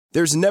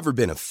There's never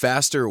been a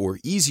faster or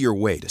easier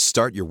way to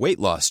start your weight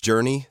loss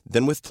journey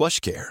than with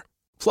PlushCare.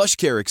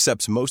 PlushCare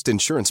accepts most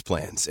insurance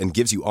plans and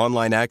gives you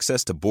online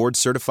access to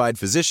board-certified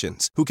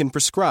physicians who can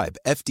prescribe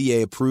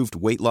FDA-approved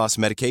weight loss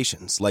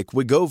medications like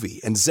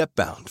Wegovy and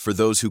Zepbound for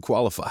those who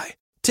qualify.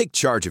 Take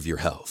charge of your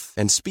health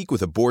and speak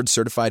with a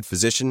board-certified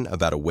physician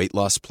about a weight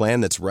loss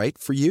plan that's right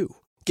for you.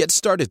 Get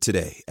started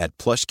today at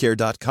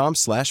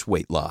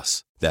plushcare.com/weight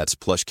loss. That's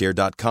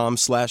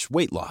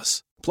plushcare.com/weight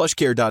loss.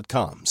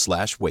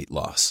 plushcare.com/weight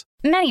loss.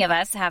 Many of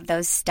us have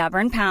those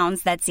stubborn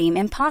pounds that seem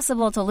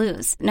impossible to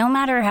lose, no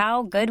matter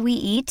how good we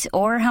eat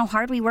or how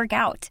hard we work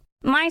out.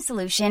 My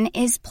solution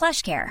is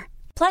PlushCare.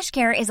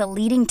 PlushCare is a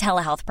leading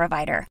telehealth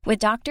provider with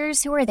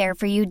doctors who are there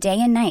for you day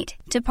and night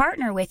to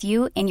partner with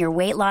you in your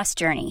weight loss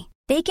journey.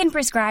 They can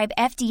prescribe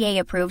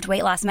FDA-approved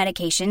weight loss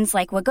medications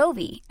like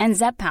Wegovy and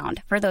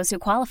Zepbound for those who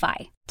qualify.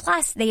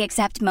 Plus, they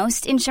accept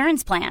most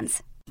insurance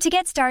plans. To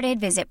get started,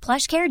 visit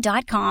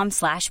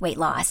plushcare.com/weight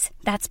loss.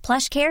 That's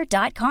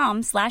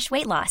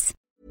plushcare.com/weight loss.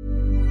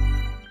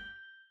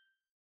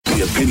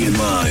 The Opinion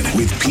Line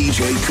with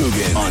PJ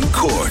Coogan on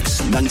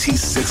Cork's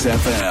 96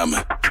 FM.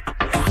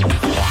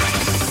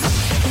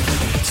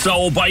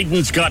 So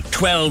Biden's got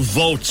 12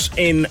 votes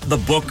in the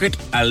bucket.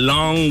 A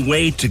long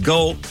way to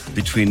go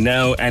between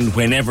now and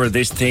whenever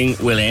this thing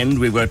will end.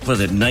 We've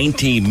got,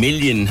 90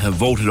 million have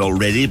voted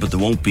already, but they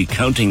won't be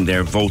counting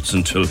their votes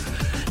until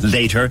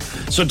later.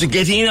 So to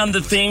get in on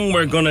the thing,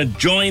 we're going to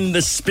join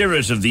the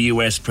spirit of the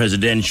US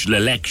presidential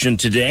election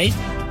today.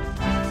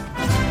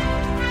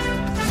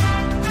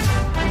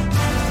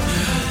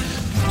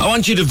 I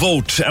want you to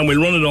vote, and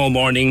we'll run it all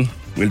morning.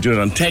 We'll do it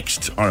on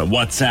text or on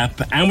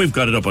WhatsApp, and we've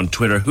got it up on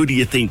Twitter. Who do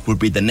you think will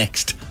be the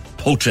next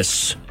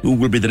POTUS? Who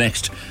will be the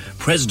next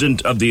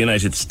President of the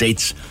United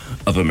States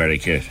of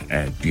America?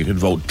 You can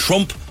vote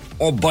Trump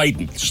or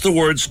Biden. Just the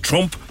words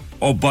Trump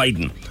or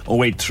Biden.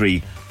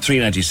 083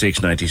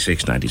 396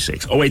 96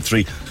 96.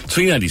 083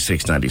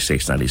 396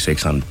 96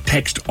 96 on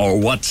text or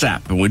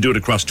WhatsApp. And we'll do it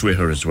across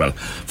Twitter as well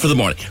for the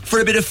morning. For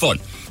a bit of fun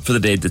for the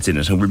day that's in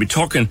it. And we'll be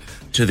talking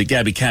to the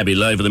Gabby Cabby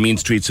live on the mean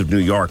streets of New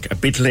York a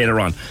bit later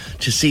on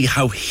to see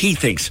how he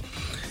thinks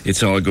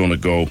it's all going to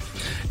go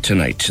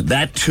tonight.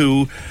 That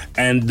too,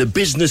 and the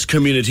business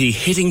community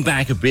hitting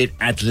back a bit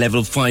at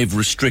level 5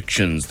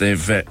 restrictions.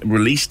 They've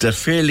released a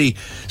fairly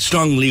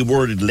strongly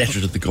worded letter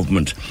to the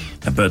government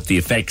about the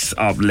effects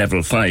of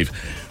level 5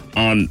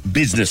 on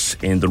business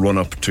in the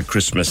run-up to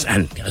Christmas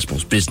and, I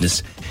suppose,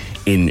 business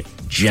in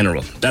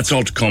general. That's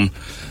all to come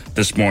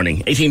this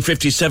morning.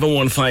 1850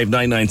 715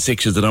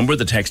 996 is the number.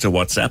 The text or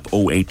WhatsApp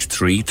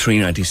 083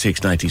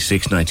 396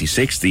 96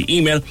 96. The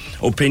email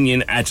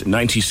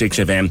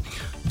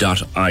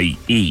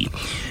opinion@96fm.ie.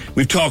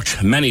 We've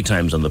talked many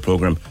times on the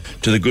programme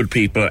to the good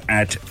people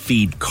at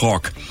Feed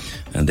Cork,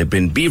 and they've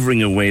been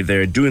beavering away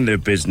there doing their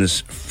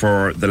business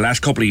for the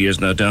last couple of years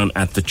now down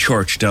at the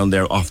church down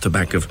there off the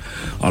back of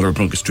Oliver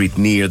Plunkett Street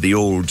near the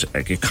old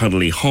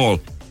Connolly Hall.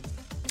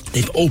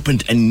 They've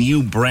opened a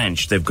new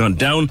branch. They've gone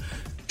down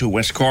to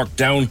West Cork,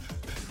 down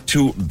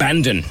to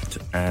Bandon,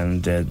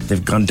 and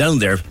they've gone down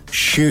there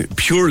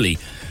purely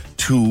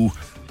to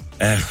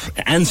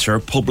answer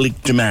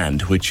public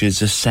demand, which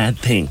is a sad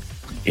thing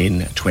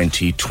in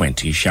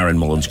 2020. Sharon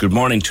Mullins, good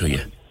morning to you.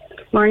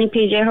 Morning,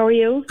 PJ. How are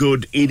you?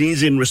 Good. It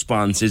is in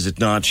response, is it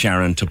not,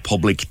 Sharon, to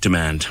public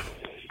demand?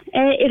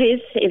 It is.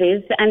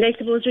 And I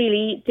suppose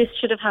really this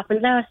should have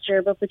happened last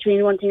year, but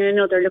between one thing and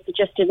another, look, it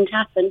just didn't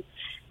happen.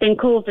 Then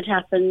COVID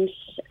happened,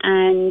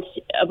 and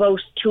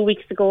about 2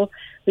 weeks ago,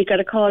 we got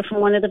a call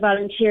from one of the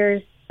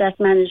volunteers that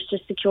managed to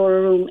secure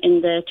a room in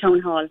the town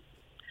hall.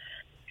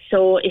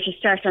 So if you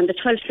start on the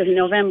 12th of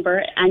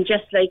November, and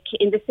just like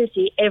in the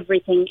city,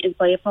 everything is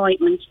by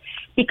appointment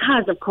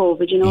because of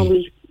COVID. You know,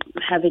 we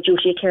have a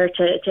duty of care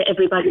to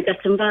everybody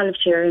that's involved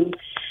here, and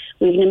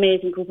we have an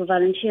amazing group of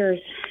volunteers.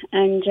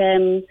 And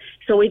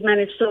so we've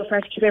managed so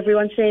far to keep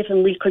everyone safe,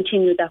 and we'll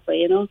continue that way,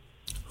 you know.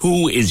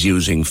 Who is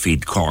using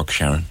Feed Cork,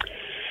 Sharon?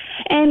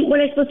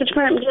 Well, I suppose the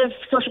Department of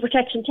Social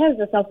Protection tells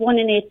us that 1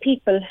 in 8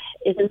 people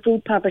is in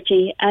food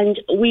poverty, and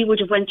we would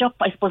have went up,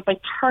 I suppose, by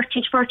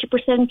 30 to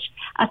 40%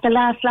 at the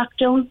last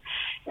lockdown.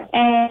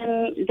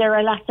 There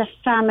are lots of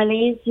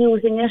families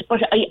using it,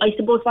 but I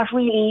suppose what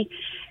really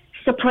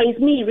surprised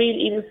me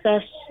really was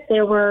that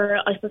there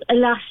were, I suppose, a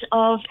lot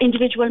of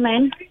individual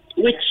men,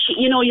 which,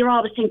 you know, you're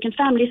always thinking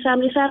families, but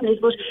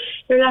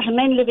there are a lot of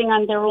men living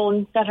on their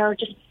own that are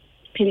just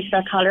pinned to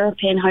their collar,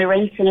 paying high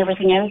rents and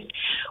everything else.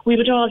 We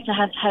would also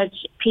have had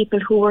people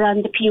who were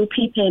on the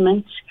PUP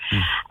payment,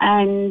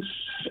 and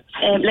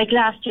like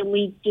last year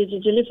we did a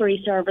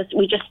delivery service.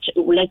 We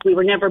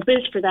were never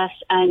built for that,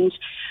 and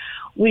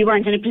we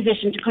weren't in a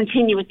position to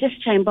continue it this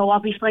time. But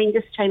what we find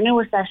this time now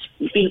is that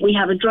we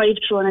have a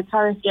drive-through on a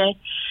Thursday.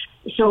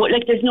 So,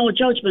 there's no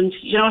judgment,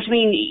 you know what I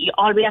mean?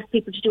 All we ask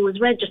people to do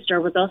is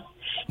register with us,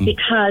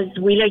 because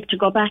we like to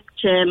go back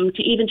to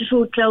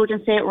Food Cloud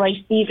and say,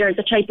 right, these are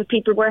the type of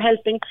people we're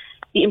helping.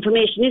 The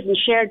information isn't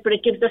shared, but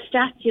it gives us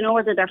stats, you know,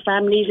 whether they're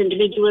families,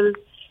 individuals,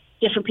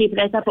 different people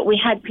like that. But we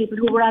had people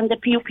who were on the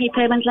PUP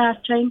payment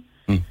last time.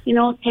 You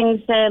know, things,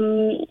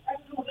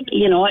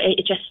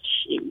 it just,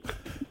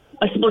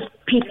 I suppose,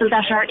 people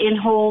that are in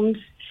homes,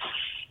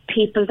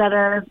 people that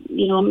are,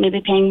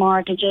 maybe paying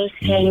mortgages,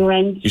 paying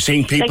rent. You're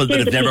saying people that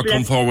have never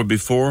come forward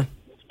before?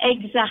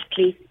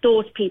 Exactly,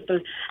 those people.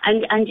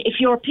 And if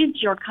you're pinned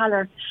to your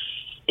collar,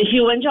 if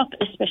you end up,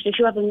 especially if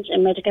you haven't a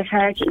medical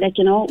card,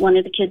 one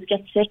of the kids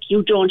gets sick,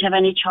 you don't have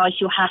any choice,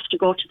 you have to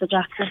go to the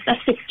doctor.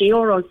 That's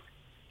 €60.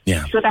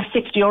 Yeah. So that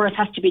 €60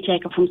 has to be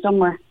taken from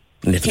somewhere.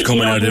 And if it's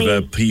coming out of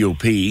a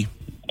POP...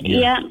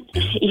 Yeah,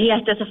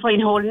 there's a fine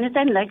hole in it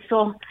then,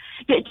 so...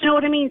 Do you know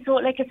what I mean? So,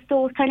 it's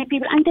those kind of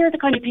people, and they're the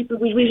kind of people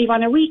we really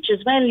want to reach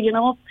as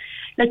well,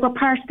 we're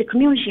part of the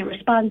community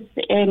response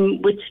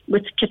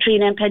with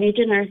Katrina and Penny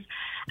Dinners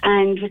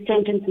and with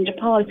St. Vincent de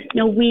Paul.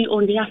 Now, we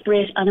only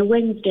operate on a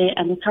Wednesday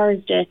and a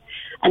Thursday.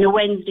 And a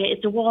Wednesday,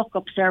 it's a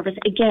walk-up service,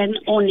 again,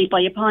 only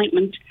by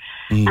appointment.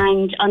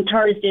 And on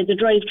Thursday, the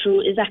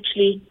drive-through is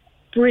actually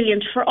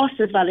brilliant for us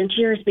as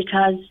volunteers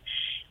because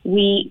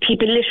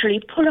people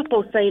literally pull up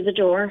outside the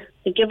door,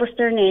 they give us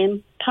their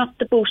name, pop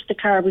the boot of the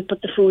car, we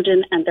put the food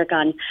in, and they're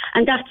gone.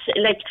 And that's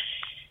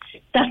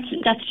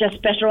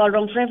just better all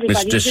around for everybody.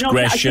 It's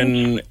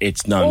discretion,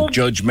 it's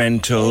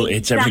non-judgmental,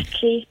 it's everything.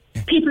 Exactly.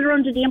 People are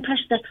under the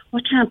impression that, I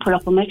can't pull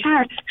up on my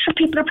car. Sure,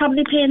 people are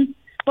probably paying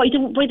by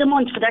the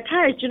month for their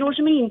cars, do you know what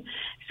I mean?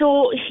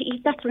 So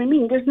that's what I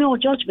mean. There's no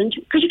judgment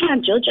because you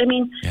can't judge. I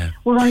mean,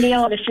 we're only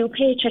all a few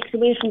paychecks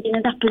away from being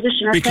in that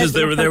position. Because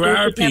there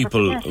are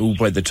people who,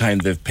 by the time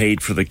they've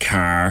paid for the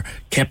car,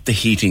 kept the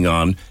heating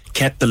on,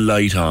 kept the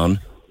light on,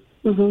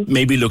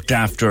 maybe looked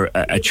after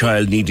a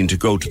child needing to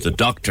go to the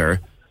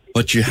doctor.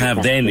 What you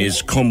have then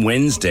is come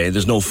Wednesday,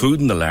 there's no food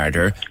in the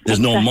larder, there's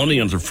no money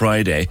until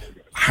Friday.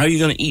 How are you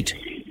going to eat?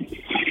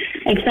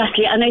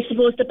 Exactly. And I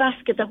suppose the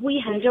basket that we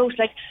hand out,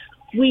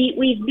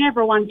 we've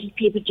never wanted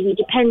people to be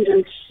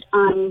dependent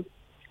on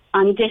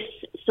this.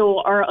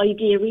 So our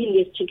idea really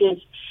is to give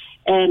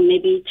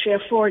maybe 3 or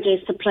 4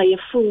 days supply of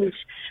food.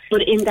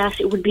 But in that,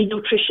 it would be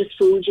nutritious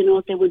food.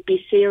 There would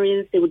be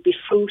cereals, there would be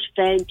fruit,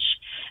 veg,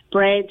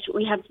 bread.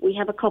 We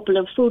have a couple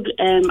of food,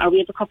 or we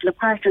have a couple of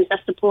partners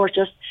that support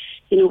us.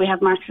 We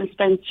have Marks and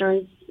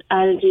Spencer's,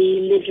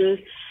 Aldi, Lidl.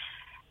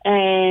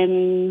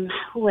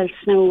 Who else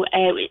now?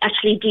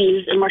 Actually,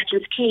 Deals and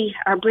Merchants Quay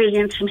are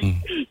brilliant.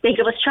 They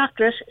give us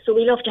chocolate, so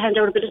we love to hand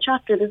out a bit of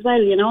chocolate as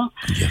well,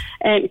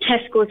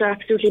 Tesco's are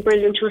absolutely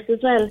brilliant to us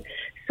as well.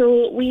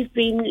 So we've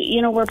been,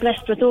 we're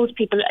blessed with those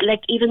people.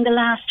 Even the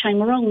last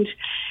time around,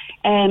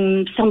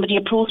 somebody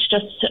approached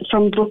us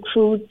from Brook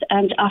Foods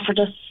and offered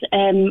us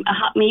a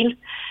hot meal.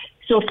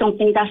 So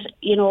something that,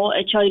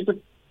 a child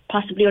would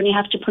possibly only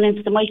have to put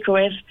into the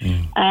microwave.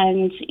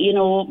 And,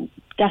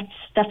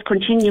 that's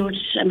continued.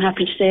 I'm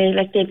happy to say,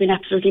 they've been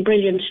absolutely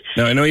brilliant.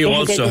 Now, I know you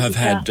also have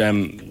had,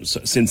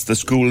 since the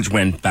schools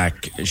went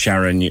back,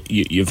 Sharon,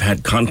 you've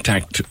had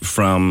contact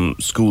from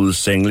schools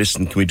saying,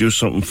 listen, can we do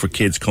something for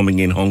kids coming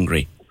in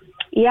hungry?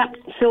 Yeah,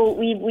 so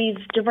we've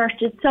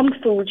diverted some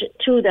food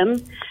to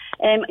them.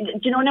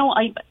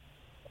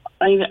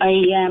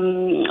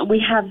 We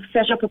have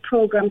set up a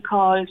program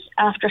called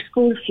After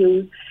School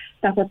Fuel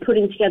that we're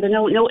putting together.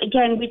 Now,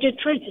 again, we did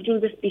try to do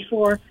this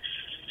before,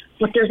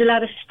 but there's a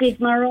lot of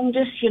stigma around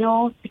it,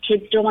 the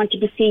kids don't want to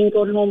be seen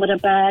going home with a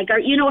bag, or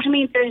you know what I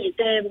mean?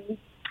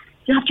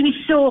 You have to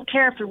be so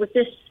careful with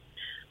this.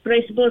 But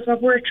I suppose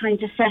what we're trying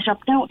to set up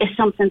now is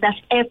something that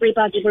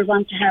everybody will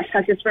want to have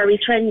because it's very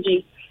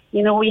trendy.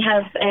 We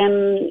have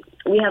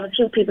a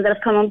few people that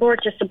have come on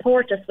board to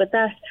support us with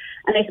that.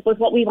 And I suppose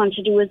what we want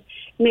to do is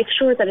make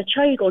sure that a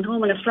child going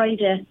home on a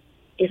Friday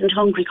isn't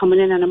hungry coming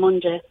in on a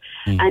Monday.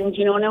 And,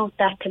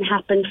 that can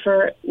happen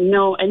for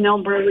a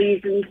number of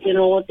reasons.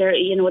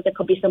 There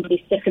could be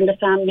somebody sick in the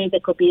family,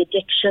 there could be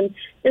addiction.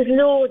 There's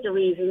loads of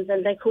reasons,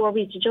 and who are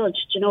we to judge?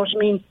 Do you know what I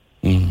mean?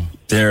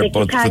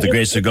 But for the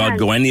grace of God,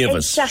 go any of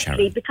us,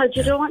 Sharon. Because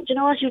you don't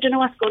know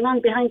what's going on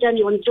behind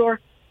anyone's door.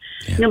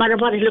 No matter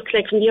what it looks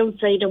like from the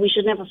outside, and we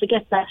should never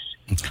forget that.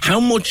 How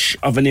much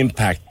of an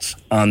impact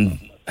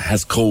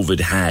has COVID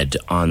had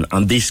on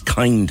this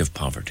kind of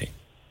poverty?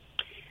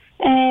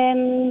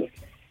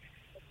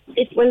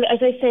 Well,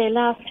 as I say,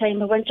 last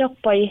time it went up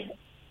by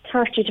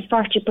 30 to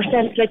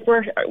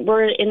 40%.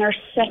 We're in our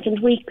second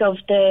week of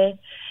the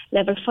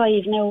level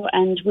 5 now,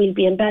 and we'll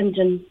be in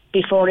Bandon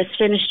before it's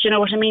finished. You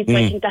know what I mean? So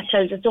I think that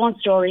tells its own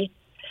story.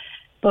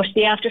 But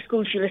the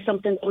after-school fuel is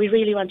something that we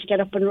really want to get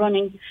up and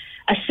running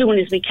as soon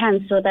as we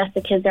can, so that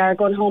the kids are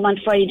going home on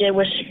Friday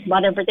with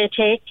whatever they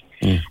take,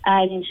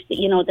 and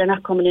they're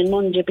not coming in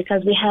Monday,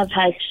 because we have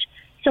had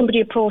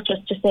somebody approach us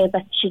to say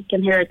that she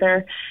can hear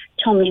their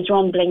tummies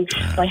rumbling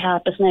by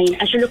 9:30,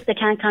 and look, they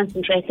can't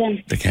concentrate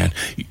then. They can't.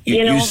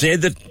 You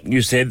said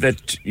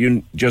that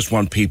you just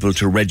want people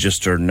to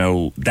register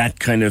now. That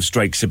kind of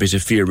strikes a bit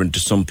of fear into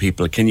some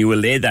people. Can you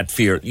allay that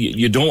fear?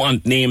 You don't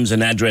want names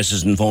and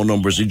addresses and phone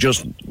numbers. You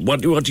just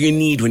what do you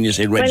need when you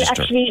say register?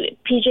 Well, actually,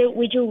 PJ,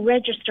 we do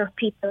register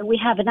people. We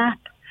have an app.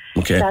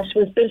 Okay. That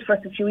was built for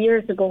us a few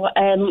years ago.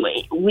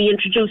 We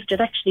introduced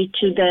it actually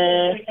to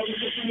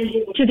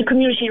the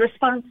community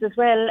response as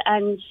well,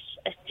 and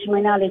to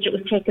my knowledge, it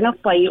was taken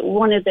up by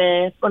one of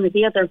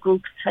the other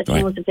groups. I don't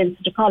know if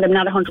Vincent to call. I'm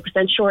not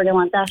 100% sure they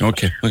want that.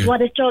 Okay.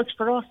 What it does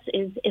for us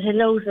is it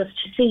allows us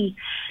to see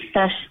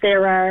that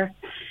there are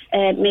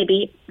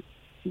maybe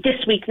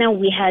this week now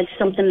we had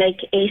something like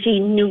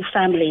 18 new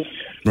families.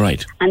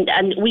 Right.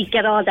 And we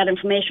get all that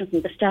information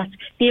from the stats.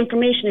 The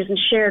information isn't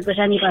shared with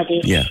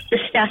anybody. Yeah. The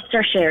stats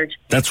are shared.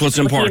 That's what's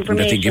important.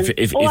 I think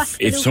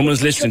if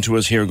someone's listening to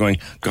us here going,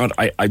 God,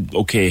 I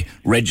okay,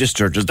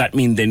 register, does that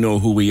mean they know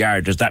who we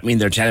are? Does that mean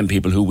they're telling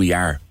people who we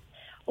are?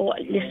 Oh,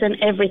 listen,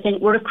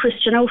 everything. We're a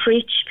Christian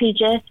outreach,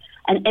 PJ,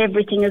 and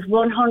everything is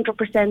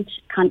 100%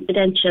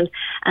 confidential.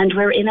 And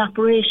we're in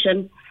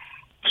operation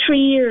 3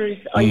 years,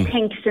 I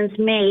think, since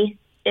May.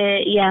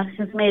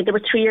 Since May. There were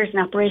 3 years in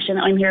operation.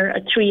 I'm here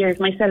 3 years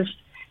myself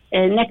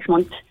next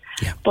month.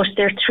 Yeah. But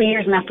they're 3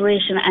 years in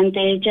operation and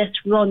they just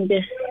run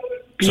this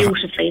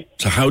beautifully.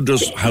 So how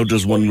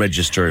does one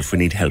register if we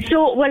need help?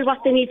 So, well,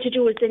 what they need to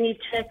do is they need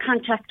to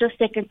contact us.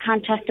 They can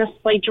contact us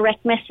by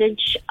direct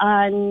message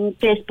on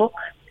Facebook.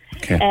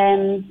 Okay.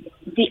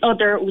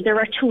 There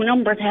are two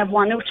numbers. I have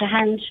one out to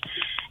hand.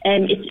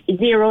 It's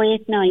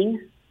 089.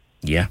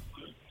 Yeah.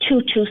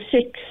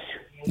 226.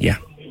 Yeah.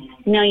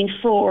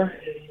 94.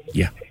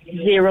 Yeah.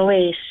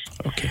 08.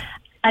 Okay.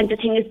 And the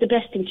thing is, the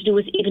best thing to do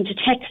is even to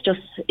text us.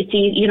 It's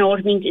you know what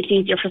I mean. It's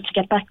easier for us to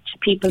get back to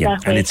people that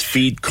way. And it's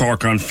Feed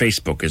Cork on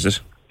Facebook, is it?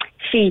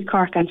 Feed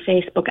Cork on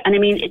Facebook, and I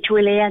mean to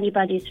allay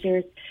anybody's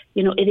fears.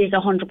 You know, it is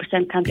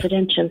 100%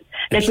 confidential.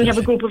 Yeah. Like we have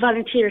a group of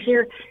volunteers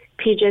here,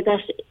 PJ, that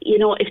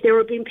if they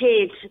were being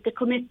paid, the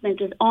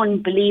commitment is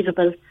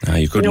unbelievable.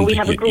 You couldn't. We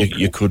have a group.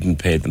 You couldn't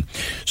pay them.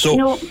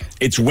 So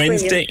it's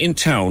Wednesday in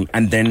town,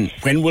 and then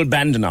when will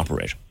Bandon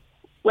operate?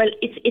 Well,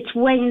 it's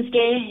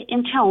Wednesday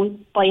in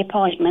town by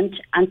appointment,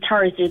 and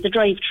Thursday the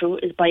drive-through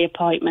is by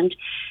appointment.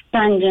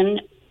 Bandon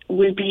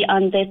will be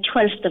on the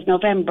 12th of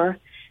November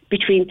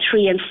between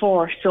 3 and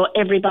 4, so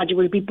everybody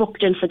will be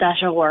booked in for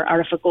that hour, or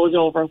if it goes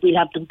over, we'll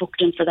have them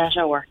booked in for that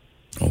hour.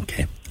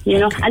 Okay. You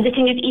know, and the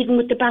thing is, even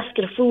with the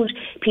basket of food,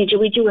 PJ,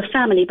 we do a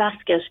family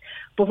basket,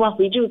 but what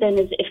we do then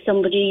is if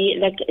somebody,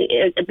 like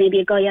maybe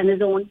a guy on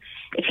his own,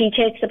 if he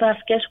takes the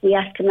basket, we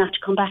ask him not to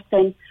come back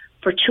then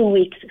for 2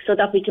 weeks so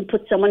that we can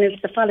put someone else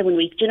the following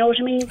week. Do you know what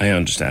I mean? I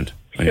understand.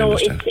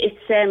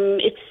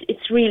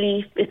 It's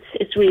really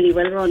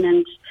well run,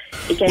 and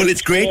again, well,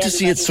 it's great to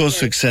see it so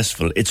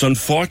successful. It's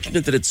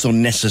unfortunate that it's so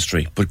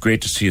necessary, but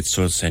great to see it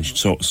so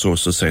essential, so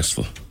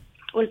successful.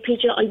 Well,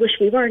 PJ, I wish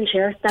we weren't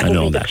here. That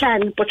would be the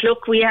plan. But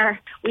look, we are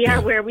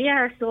where we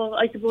are. So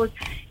I suppose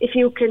if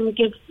you can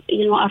give,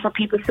 offer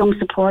people some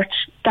support,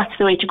 that's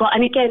the way to go.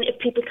 And again, if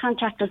people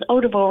contact us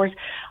out of hours,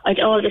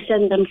 I'd always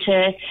send them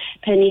to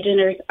Penny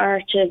Dinners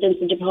or to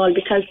Vincent de Paul,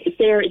 because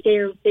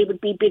they would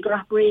be bigger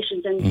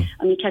operations, and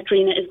I mean,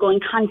 Katrina is going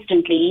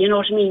constantly. You know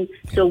what I mean?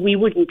 So we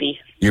wouldn't be.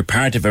 You're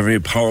part of a very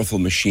powerful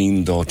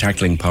machine, though,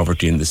 tackling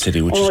poverty in the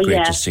city, which is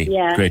great to see.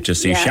 Yeah, great to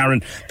see. Yeah.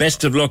 Sharon,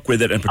 best of luck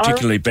with it, and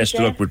particularly best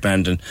of luck with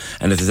Bandon.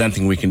 And if there's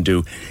anything we can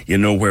do, you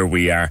know where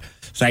we are.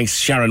 Thanks,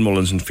 Sharon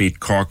Mullins and Feed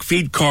Cork.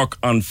 Feed Cork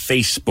on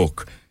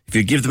Facebook. If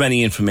you give them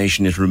any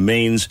information, it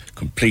remains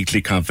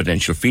completely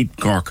confidential. Feed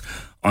Cork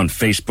on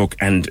Facebook,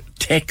 and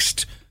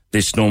text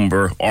this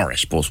number, or I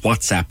suppose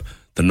WhatsApp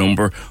the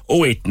number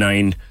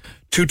 089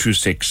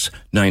 226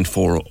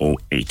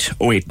 9408.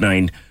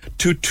 089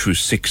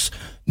 226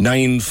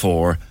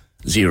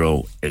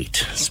 9408.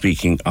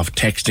 Speaking of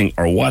texting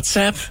or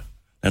WhatsApp,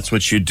 that's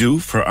what you do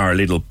for our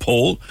little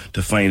poll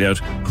to find out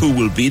who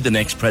will be the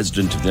next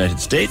president of the United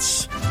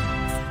States.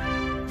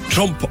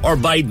 Trump or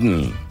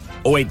Biden?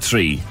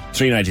 083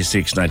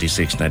 396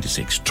 96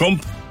 96.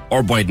 Trump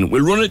or Biden?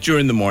 We'll run it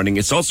during the morning.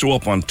 It's also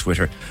up on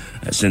Twitter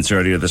since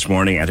earlier this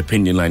morning at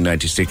Opinionline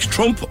 96.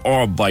 Trump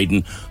or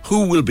Biden?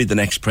 Who will be the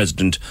next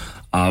president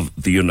of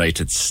the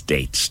United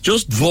States?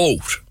 Just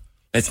vote.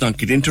 Let's not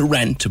get into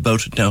rant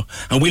about it now.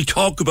 And we'll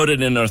talk about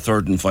it in our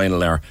third and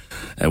final hour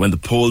when the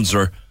polls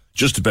are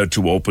just about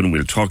to open.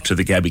 We'll talk to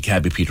the Gabby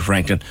Cabby, Peter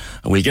Franklin,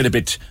 and we'll get a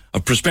bit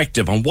of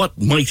perspective on what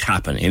might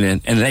happen in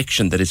an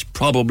election that is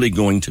probably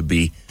going to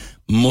be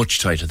much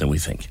tighter than we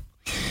think.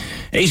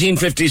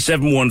 1850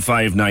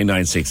 715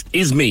 996.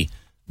 ISME,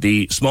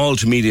 the small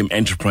to medium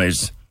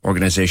enterprise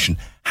organisation,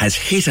 has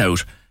hit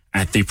out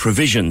at the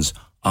provisions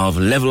of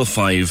level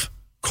 5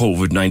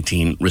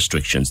 COVID-19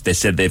 restrictions. They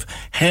said they've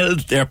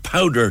held their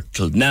powder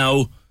till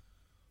now,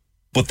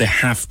 but they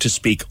have to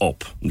speak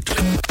up.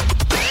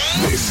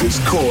 This is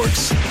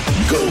Cork's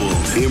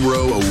Gold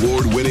IMRO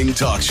award-winning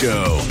talk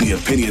show, The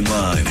Opinion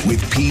Line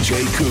with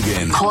PJ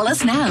Coogan. Call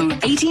us now,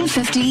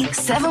 1850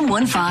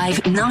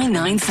 715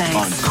 996.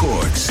 On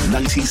Cork's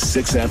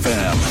 96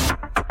 FM.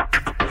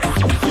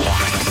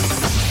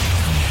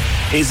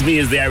 ISME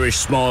is the Irish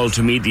Small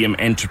to Medium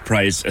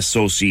Enterprise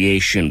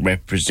Association,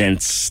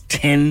 represents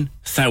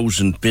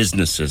 10,000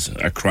 businesses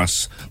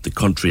across the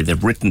country.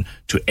 They've written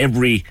to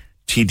every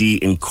TD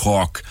in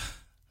Cork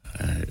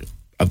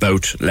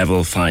about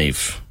level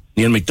 5.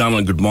 Neil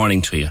McDonald, good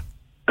morning to you.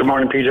 Good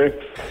morning, PJ.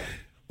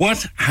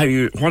 What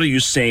are you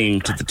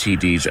saying to the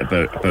TDs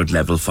about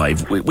level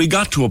 5? We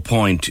got to a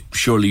point,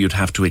 surely you'd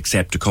have to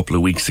accept, a couple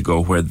of weeks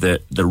ago, where the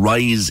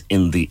rise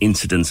in the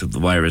incidence of the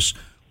virus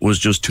was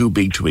just too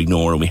big to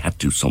ignore, and we had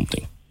to do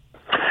something.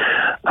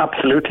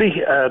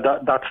 Absolutely,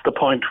 that's the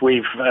point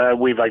we've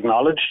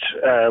acknowledged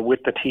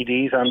with the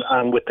TDs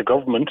and with the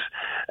government.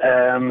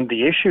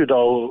 The issue,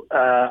 though,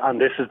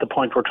 and this is the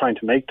point we're trying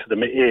to make to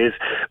them, is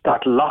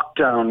that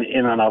lockdown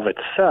in and of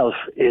itself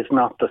is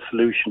not the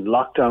solution.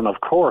 Lockdown,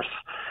 of course,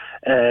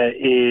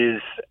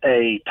 is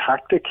a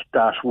tactic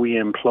that we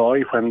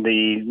employ when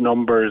the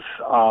numbers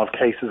of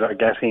cases are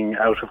getting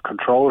out of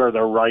control or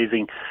they're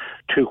rising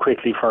too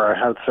quickly for our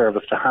health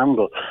service to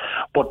handle.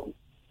 But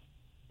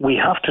we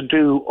have to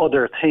do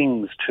other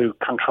things to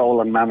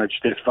control and manage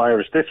this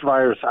virus. This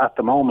virus at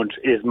the moment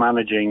is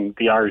managing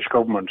the Irish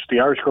government. The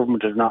Irish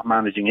government is not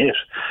managing it.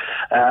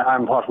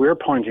 And what we're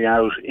pointing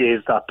out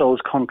is that those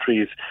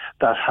countries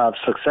that have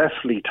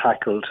successfully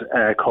tackled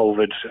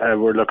COVID,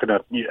 we're looking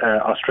at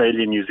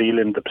Australia, New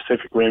Zealand, the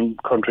Pacific Rim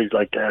countries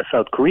like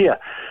South Korea,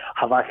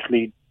 have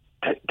actually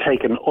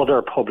taken other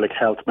public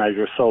health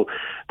measures. So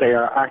they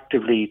are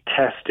actively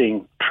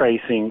testing,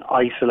 tracing,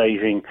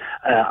 isolating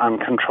and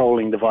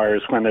controlling the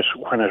virus when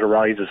it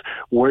arises.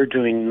 We're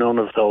doing none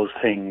of those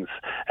things.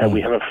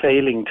 We have a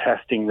failing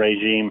testing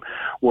regime.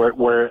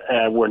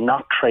 We're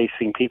not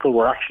tracing people.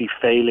 We're actually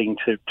failing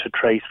to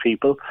trace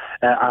people.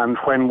 And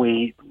when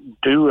we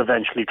do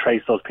eventually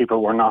trace those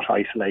people, we're not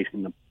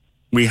isolating them.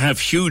 We have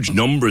huge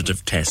numbers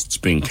of tests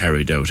being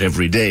carried out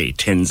every day,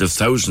 tens of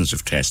thousands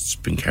of tests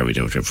being carried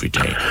out every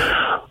day.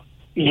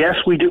 Yes,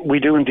 we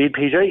do indeed,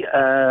 PJ.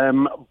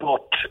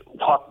 But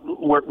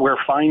what we're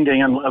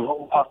finding, and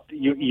what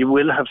you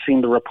will have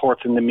seen the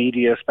reports in the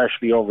media,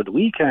 especially over the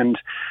weekend,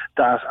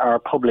 that our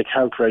public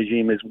health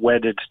regime is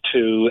wedded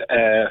to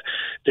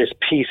this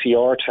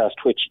PCR test,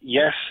 which,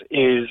 yes,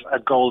 is a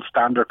gold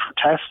standard for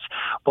tests,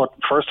 but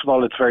first of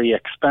all, it's very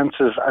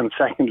expensive, and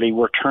secondly,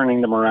 we're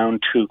turning them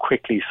around too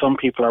quickly. Some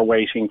people are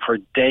waiting for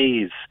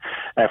days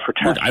for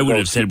tests. I would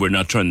have said we're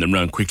not turning them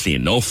around quickly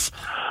enough.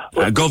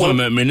 A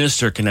government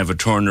minister can have a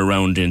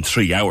turnaround in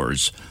 3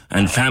 hours,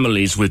 and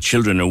families with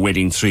children are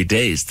waiting 3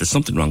 days. There's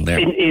something wrong there.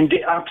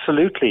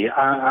 Absolutely,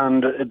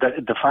 and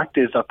the fact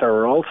is that there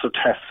are also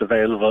tests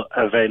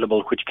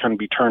available which can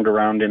be turned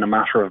around in a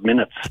matter of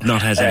minutes.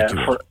 Not as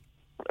accurate.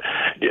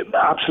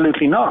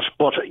 Absolutely not.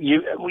 But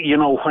you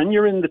know, when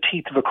you're in the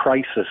teeth of a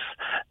crisis,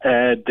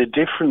 the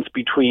difference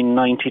between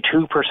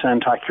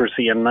 92%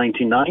 accuracy and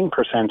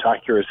 99%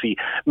 accuracy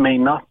may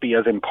not be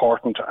as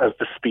important as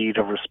the speed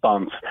of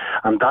response,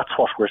 and that's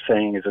what we're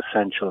saying is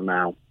essential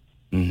now.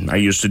 Are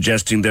you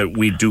suggesting that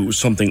we do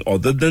something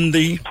other than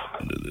the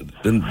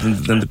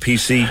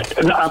PC?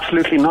 No,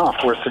 absolutely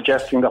not. We're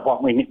suggesting that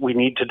what we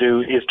need to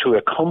do is to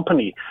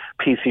accompany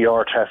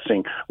PCR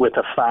testing with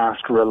a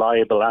fast,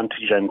 reliable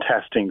antigen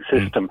testing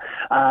system,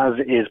 as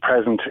is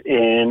present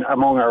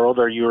among our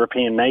other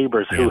European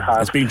neighbours who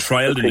have. It's been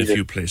trialled in a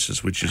few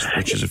places, which is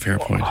a fair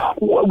point.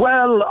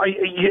 Well,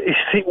 you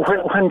see,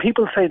 when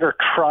people say they're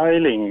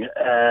trialling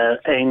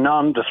a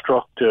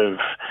non-destructive,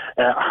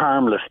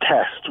 harmless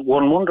test,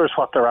 one wonders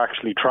what they're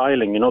actually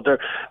trialling. You know,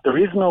 there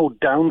is no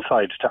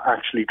downside to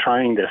actually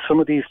trying this. Some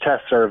of these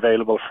tests are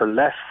available for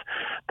less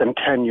than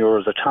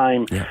 €10 a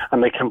time,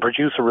 and they can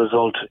produce a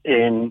result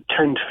in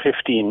 10 to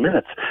 15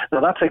 minutes. Now,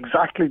 that's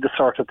exactly the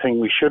sort of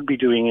thing we should be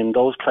doing in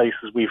those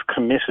places we've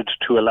committed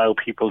to allow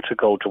people to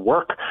go to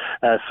work,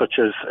 such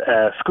as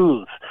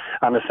schools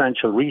and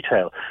essential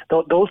retail.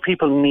 Those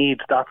people need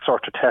that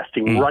sort of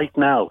testing right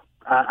now,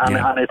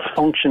 and it's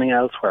functioning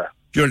elsewhere.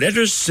 Your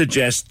letter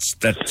suggests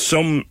that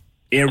some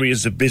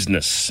areas of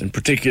business, in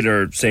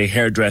particular, say,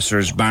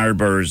 hairdressers,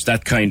 barbers,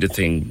 that kind of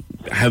thing,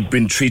 have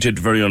been treated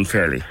very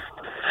unfairly.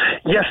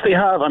 Yes, they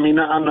have. I mean,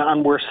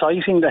 and we're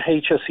citing the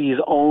HSE's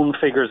own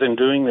figures in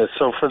doing this.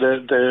 So for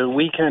the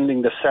week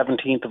ending the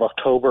 17th of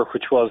October,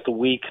 which was the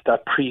week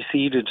that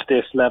preceded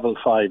this level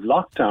 5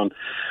 lockdown,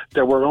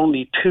 there were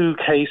only 2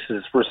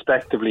 cases,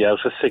 respectively,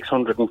 out of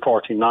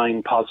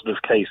 649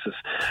 positive cases.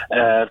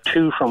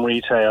 2 from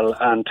retail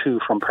and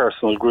 2 from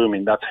personal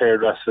grooming. That's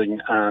hairdressing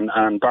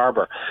and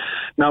barber.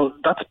 Now,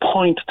 that's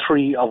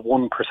 0.3 of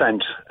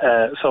 1%.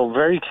 So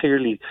very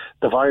clearly,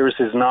 the virus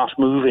is not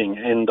moving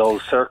in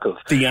those circles.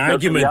 The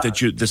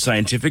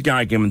scientific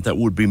argument that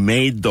would be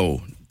made,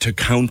 though, to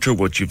counter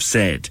what you've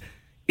said,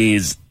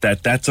 is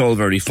that that's all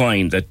very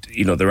fine, that,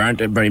 you know, there aren't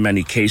very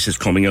many cases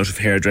coming out of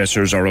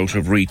hairdressers or out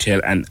of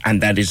retail,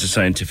 and that is a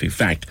scientific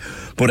fact.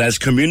 But as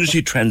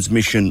community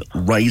transmission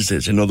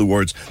rises, in other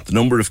words, the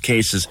number of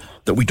cases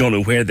that we don't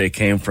know where they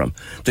came from,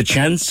 the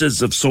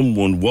chances of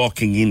someone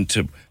walking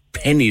into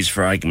Pennies,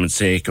 for argument's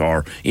sake,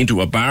 or into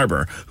a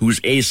barber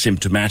who's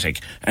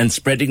asymptomatic and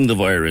spreading the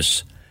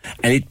virus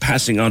and it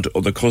passing on to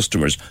other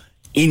customers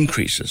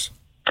increases.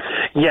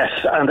 Yes,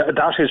 and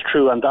that is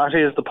true, and that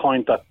is the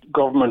point that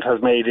government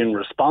has made in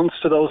response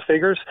to those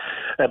figures.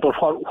 But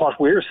what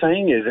we're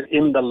saying is,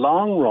 in the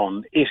long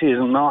run, it is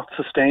not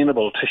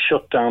sustainable to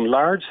shut down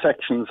large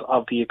sections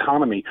of the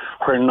economy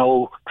where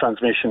no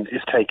transmission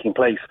is taking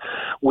place.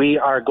 We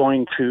are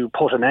going to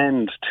put an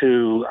end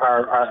to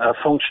a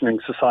functioning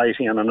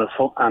society and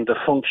a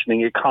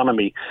functioning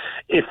economy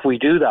if we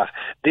do that.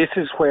 This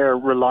is where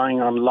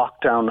relying on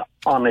lockdown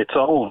on its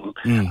own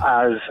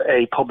as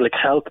a public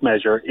health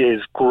measure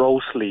is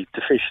grossly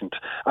deficient,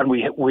 and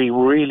we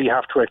really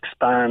have to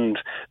expand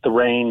the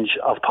range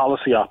of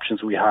policy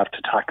options we have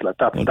to tackle it.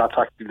 That's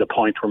actually the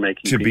point we're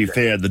making. To be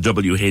fair, the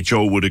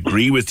WHO would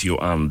agree with you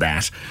on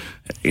that,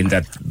 in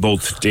that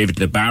both David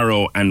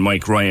Nabarro and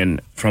Mike Ryan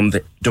from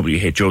the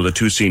WHO, the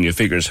two senior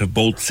figures, have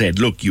both said,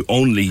 look, you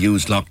only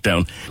use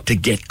lockdown to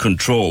get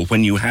control.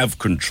 When you have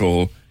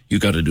control, you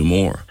got to do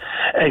more.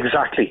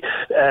 Exactly.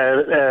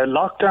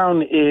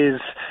 Lockdown is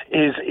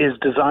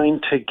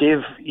designed to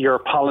give your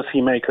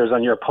policymakers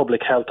and your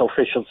public health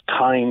officials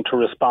time to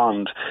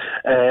respond.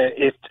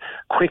 It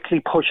quickly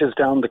pushes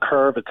down the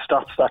curve. It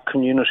stops that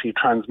community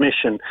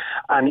transmission,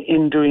 and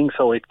in doing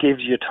so, it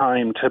gives you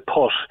time to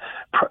put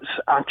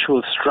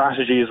actual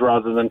strategies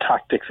rather than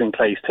tactics in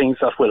place. Things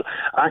that will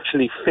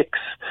actually fix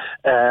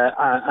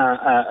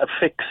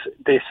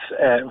this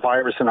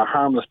virus in a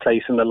harmless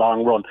place in the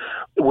long run.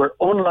 We're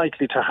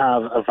unlikely to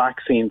have a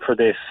vaccine for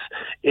this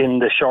in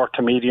the short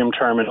to medium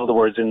term, in other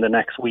words, in the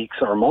next weeks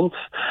or months.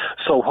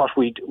 So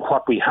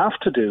what we have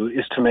to do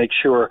is to make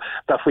sure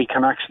that we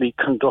can actually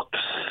conduct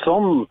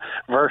some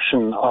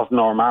version of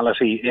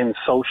normality in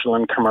social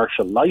and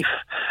commercial life,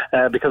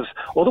 because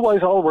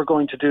otherwise all we're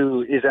going to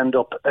do is end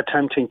up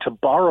attempting to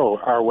borrow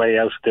our way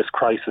out of this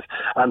crisis.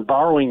 And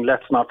borrowing,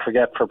 let's not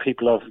forget, for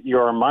people of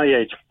your and my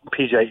age,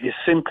 PJ, is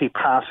simply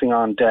passing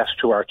on debt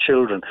to our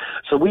children.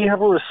 So we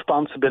have a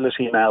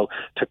responsibility now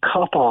to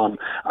cop on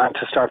and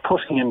to start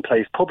putting in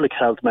place public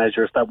health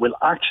measures that will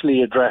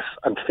actually address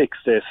and fix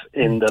this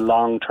in the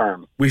long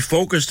term. We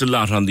focused a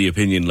lot on the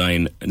opinion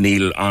line,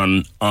 Neil,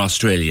 on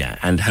Australia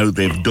and how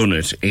they've done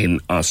it in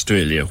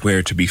Australia,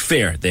 where, to be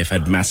fair, they've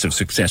had massive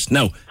success.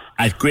 Now,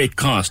 at great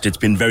cost, it's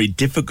been very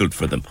difficult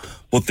for them,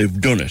 but they've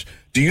done it.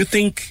 Do you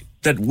think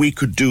that we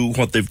could do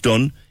what they've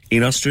done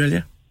in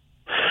Australia?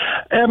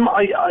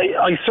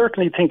 I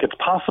certainly think it's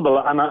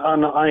possible, and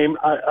I'm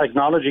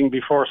acknowledging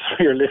before some of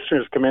your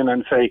listeners come in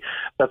and say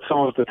that some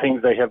of the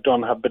things they have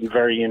done have been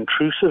very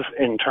intrusive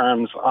in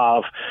terms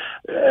of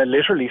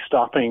literally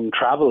stopping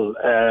travel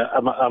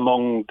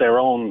among their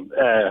own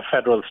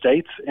federal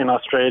states in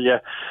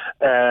Australia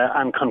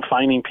and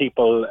confining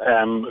people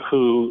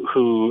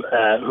who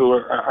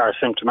are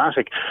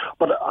symptomatic.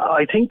 But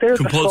I think there's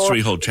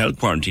compulsory hotel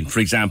quarantine. For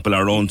example,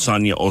 our own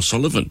Sonia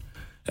O'Sullivan,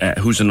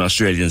 who's an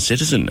Australian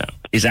citizen now,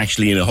 is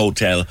actually in a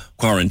hotel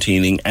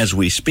quarantining as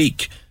we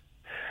speak.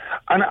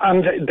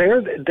 And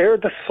they're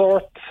the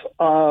sorts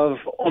of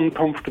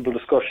uncomfortable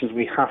discussions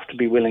we have to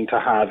be willing to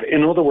have.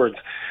 In other words,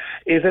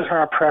 is it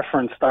our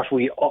preference that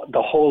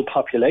the whole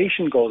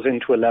population goes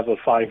into a level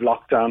 5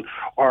 lockdown,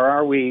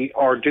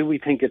 or do we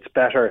think it's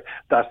better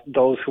that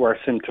those who are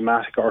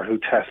symptomatic or who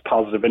test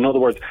positive? In other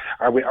words,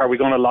 are we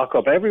going to lock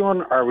up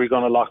everyone, or are we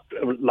going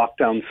to lock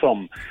down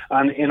some?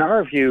 And in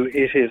our view,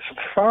 it is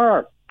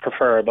far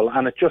preferable,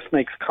 and it just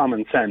makes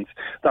common sense,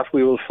 that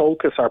we will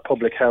focus our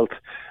public health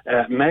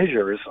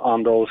measures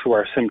on those who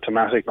are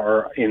symptomatic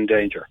or in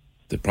danger.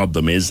 The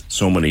problem is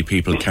so many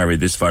people carry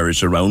this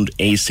virus around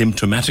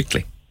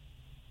asymptomatically.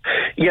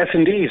 Yes,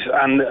 indeed,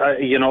 and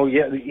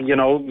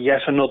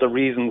yet another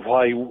reason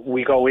why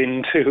we go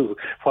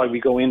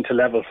into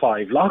level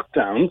 5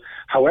 lockdown.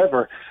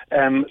 However,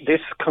 this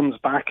comes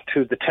back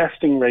to the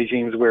testing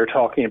regimes we're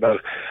talking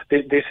about.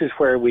 This is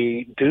where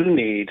we do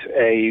need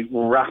a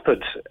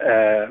rapid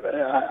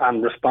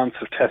and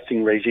responsive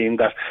testing regime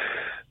that.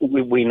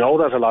 We know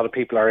that a lot of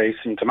people are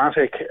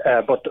asymptomatic,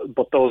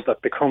 but those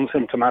that become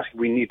symptomatic,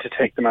 we need to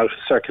take them out of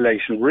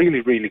circulation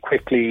really, really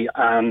quickly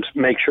and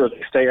make sure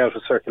they stay out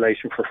of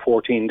circulation for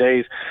 14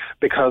 days,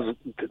 because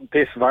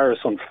this virus,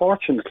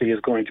 unfortunately, is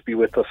going to be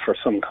with us for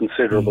some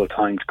considerable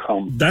time to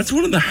come. That's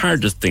one of the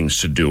hardest things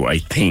to do, I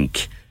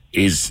think,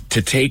 is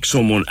to take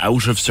someone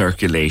out of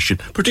circulation,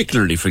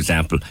 particularly, for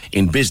example,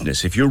 in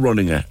business. If you're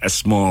running a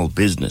small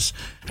business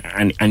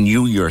and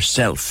you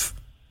yourself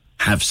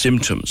have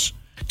symptoms,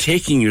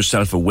 taking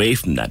yourself away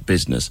from that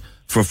business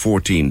for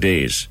 14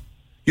 days,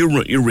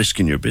 you're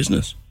risking your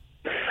business.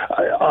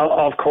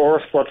 Of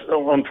course, but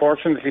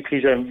unfortunately,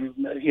 PJ,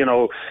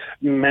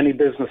 many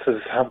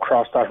businesses have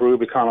crossed that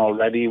Rubicon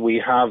already.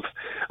 We have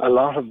a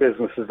lot of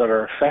businesses that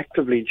are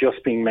effectively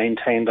just being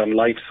maintained on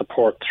life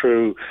support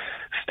through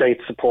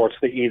state supports,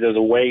 either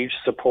the wage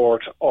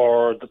support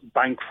or the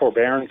bank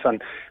forbearance.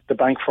 And the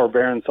bank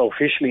forbearance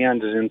officially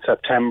ended in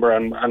September,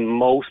 and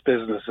most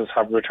businesses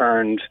have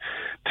returned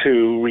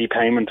to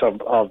repayment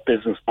of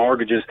business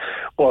mortgages.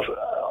 But,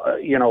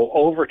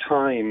 over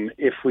time,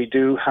 if we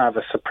do have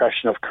a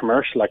suppression of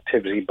commercial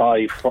activity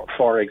by,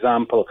 for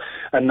example,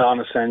 a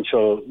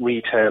non-essential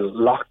retail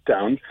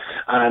lockdown,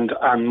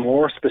 and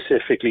more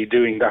specifically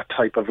doing that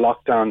type of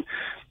lockdown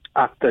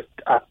at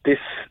this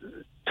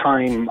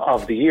time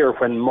of the year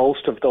when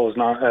most of those,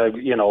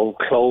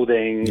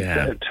 clothing,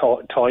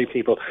 toy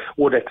people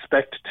would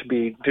expect to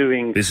be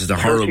doing. This is the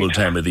horrible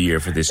time of the year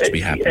for this to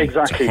be happening.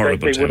 Exactly.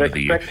 They would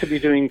expect to be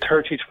doing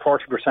 30 to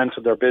 40%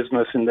 of their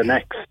business in the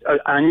next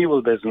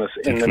annual business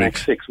in the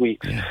next 6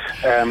 weeks. Yeah.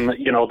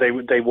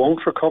 They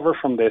won't recover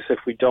from this if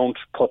we don't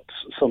put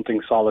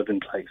something solid in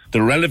place.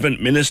 The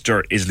relevant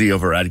minister is Leo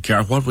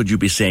Varadkar. What would you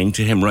be saying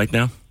to him right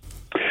now?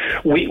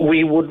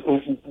 We would.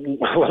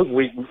 Well,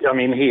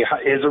 he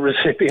is a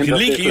recipient of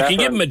this letter. You can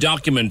give him a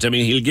document. I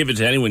mean, he'll give it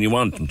to anyone you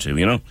want him to,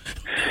 you know?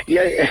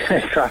 Yeah,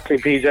 exactly,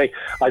 PJ.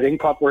 I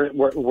think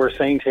what we're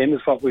saying to him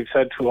is what we've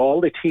said to all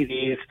the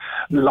TDs.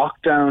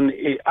 Lockdown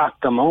at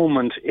the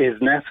moment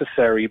is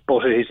necessary,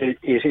 but it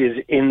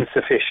is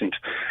insufficient.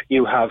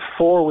 You have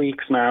 4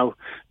 weeks now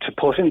to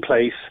put in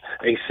place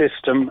a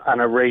system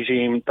and a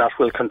regime that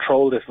will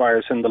control this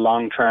virus in the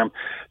long term.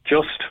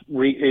 Just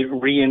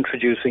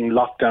reintroducing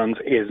lockdowns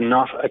is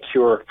not a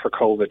cure for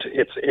COVID.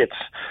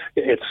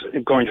 It's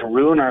going to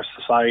ruin our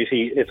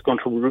society. It's going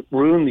to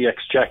ruin the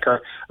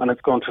exchequer, and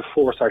it's going to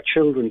force our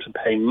children to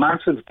pay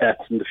massive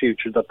debts in the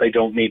future that they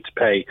don't need to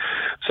pay.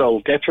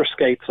 So get your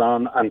skates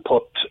on and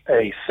put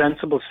a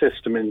sensible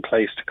system in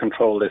place to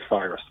control this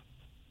virus.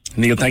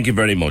 Neil, thank you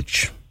very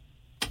much.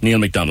 Neil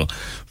McDonald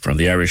from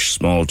the Irish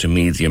Small to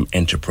Medium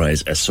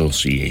Enterprise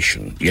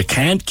Association. You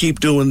can't keep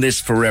doing this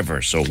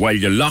forever, so while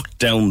you're locked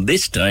down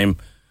this time,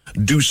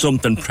 do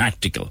something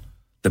practical.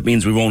 That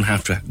means we won't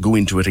have to go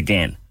into it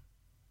again.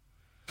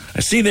 I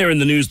see there in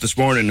the news this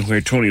morning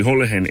where Tony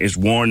Holohan is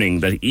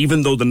warning that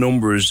even though the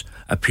numbers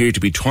appear to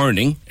be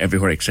turning,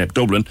 everywhere except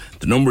Dublin,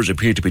 the numbers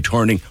appear to be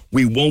turning,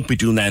 we won't be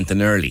doing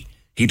anything early.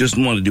 He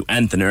doesn't want to do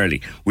anything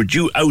early. We're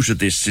due out of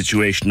this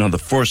situation on the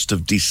 1st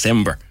of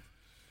December.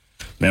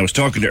 Now, I was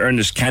talking to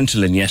Ernest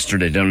Cantillon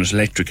yesterday down at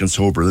Electric and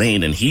Sober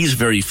Lane, and he's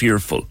very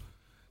fearful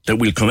that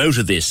we'll come out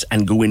of this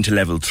and go into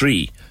level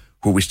 3,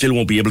 where we still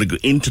won't be able to go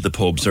into the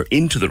pubs or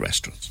into the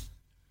restaurants,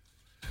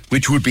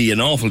 which would be an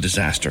awful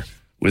disaster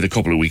with a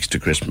couple of weeks to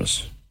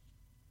Christmas.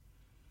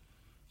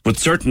 But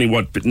certainly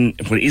what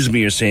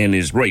Izmir is saying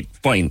is, right,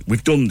 fine,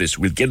 we've done this,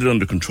 we'll get it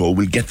under control,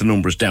 we'll get the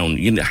numbers down.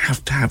 You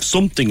have to have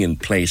something in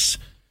place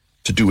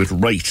to do it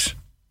right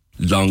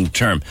long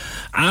term.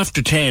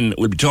 After 10,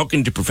 we'll be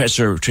talking to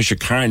Professor Tricia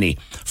Carney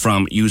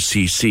from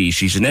UCC.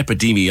 She's an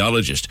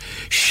epidemiologist.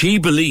 She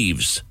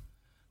believes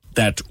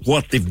that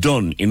what they've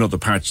done in other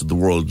parts of the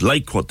world,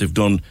 like what they've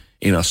done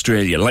in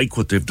Australia, like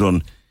what they've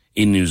done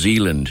in New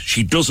Zealand,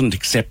 she doesn't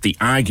accept the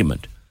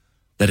argument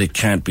that it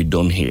can't be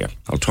done here.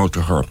 I'll talk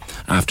to her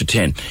after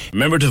 10.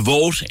 Remember to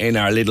vote in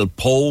our little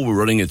poll. We're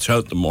running it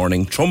throughout the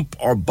morning. Trump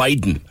or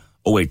Biden?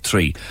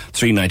 083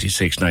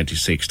 396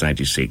 96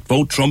 96.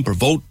 Vote Trump or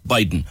vote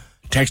Biden.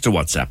 Text or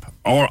WhatsApp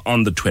or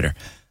on the Twitter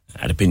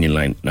at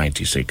Opinionline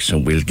 96,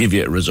 and we'll give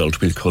you a result.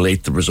 We'll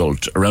collate the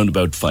result around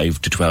about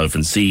 5 to 12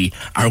 and see,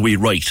 are we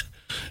right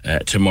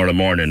tomorrow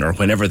morning or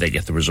whenever they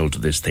get the result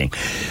of this thing.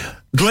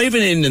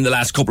 Driving in the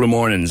last couple of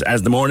mornings,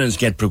 as the mornings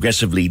get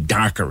progressively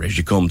darker as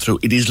you come through,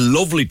 it is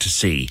lovely to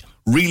see,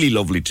 really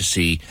lovely to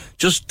see,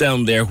 just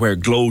down there where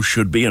Glow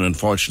should be and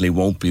unfortunately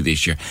won't be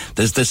this year.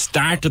 There's the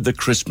start of the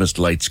Christmas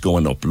lights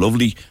going up,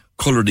 lovely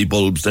coloured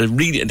bulbs. That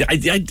really,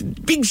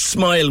 big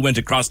smile went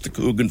across the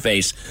Coogan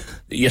face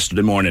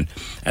yesterday morning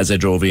as I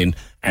drove in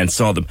and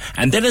saw them.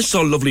 And then I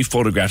saw lovely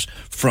photographs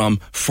from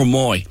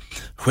Fermoy,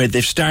 where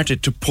they've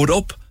started to put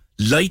up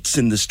lights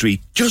in the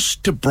street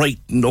just to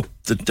brighten up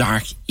the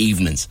dark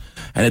evenings.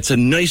 And it's a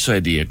nice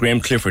idea.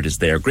 Graham Clifford is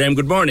there. Graham,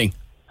 good morning.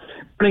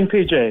 Morning,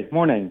 PJ.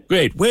 Morning.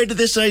 Great. Where did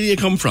this idea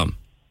come from?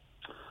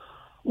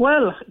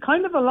 Well,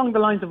 kind of along the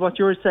lines of what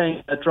you were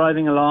saying,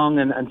 driving along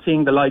and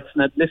seeing the lights,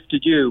 and it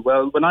lifted you.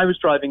 Well, when I was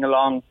driving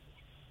along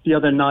the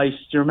other night,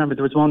 do you remember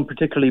there was one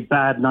particularly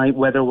bad night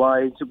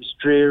weather-wise? It was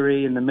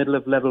dreary in the middle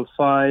of level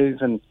 5,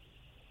 and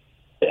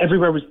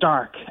everywhere was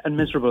dark and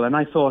miserable. And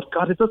I thought,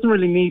 God, it doesn't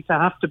really need to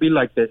have to be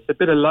like this. A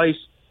bit of light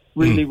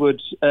really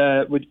would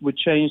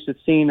change the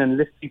scene and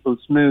lift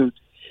people's mood.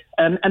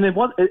 And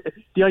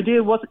the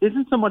idea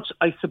isn't so much,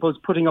 I suppose,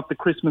 putting up the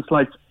Christmas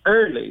lights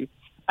early,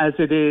 as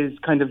it is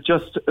kind of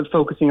just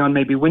focusing on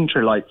maybe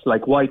winter lights,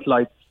 like white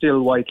lights,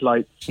 still white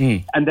lights,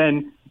 and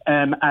then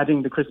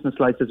adding the Christmas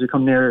lights as we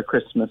come nearer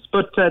Christmas.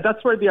 But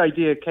that's where the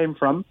idea came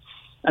from.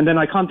 And then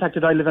I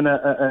live in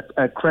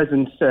a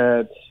Crescent,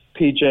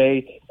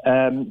 PJ,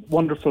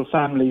 wonderful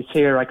families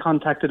here. I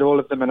contacted all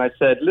of them and I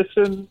said,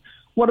 listen,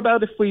 what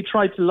about if we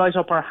try to light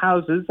up our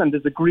houses, and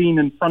there's a green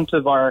in front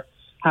of our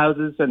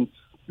houses, and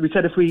we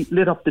said if we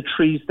lit up the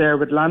trees there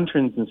with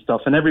lanterns and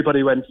stuff, and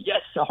everybody went,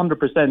 yes,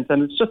 100%,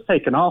 and it's just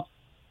taken off.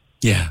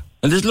 Yeah,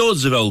 and there's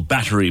loads of old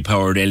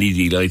battery-powered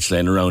LED lights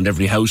laying around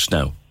every house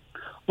now.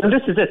 Well,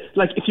 this is it.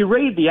 Like, if you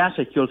raid the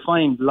attic, you'll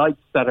find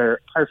lights that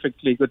are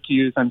perfectly good to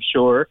use, I'm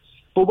sure.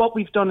 But what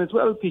we've done as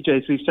well,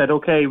 PJ, is we've said,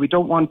 okay, we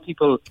don't want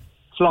people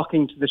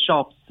flocking to the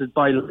shops to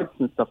buy lights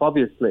and stuff,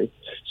 obviously.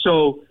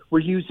 So we're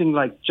using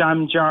like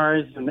jam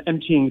jars and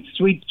emptying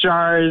sweet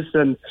jars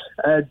and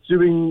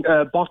doing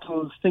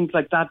bottles, things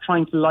like that,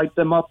 trying to light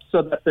them up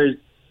so that there's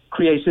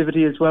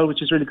creativity as well,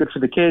 which is really good for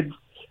the kids.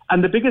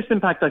 And the biggest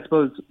impact, I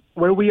suppose,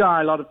 where we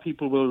are, a lot of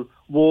people will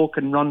walk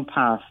and run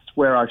past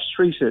where our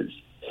street is.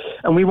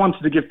 And we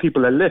wanted to give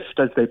people a lift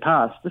as they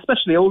passed,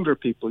 especially older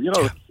people. You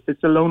know,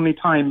 it's a lonely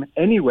time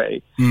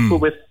anyway. But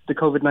with the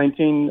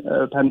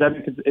COVID-19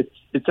 pandemic,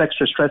 it's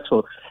extra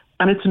stressful.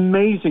 And it's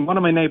amazing. One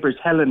of my neighbours,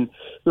 Helen,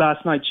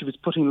 last night, she was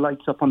putting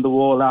lights up on the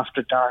wall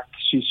after dark.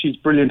 She's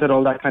brilliant at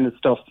all that kind of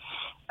stuff.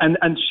 And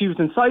she was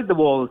inside the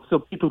wall, so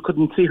people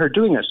couldn't see her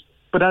doing it.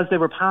 But as they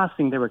were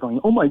passing, they were going,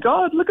 oh my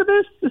God, look at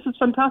this. This is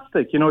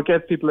fantastic. You know, it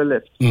gave people a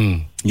lift.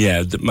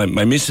 Yeah,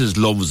 my missus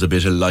loves a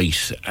bit of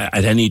light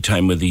at any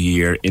time of the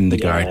year in the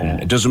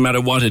garden. It doesn't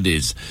matter what it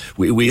is.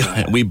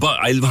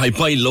 I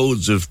buy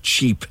loads of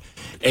cheap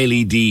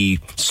LED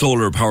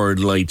solar-powered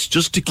lights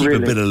just to keep a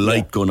bit of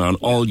light going on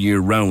all year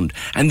round.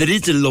 And it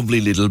is a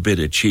lovely little bit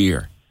of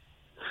cheer.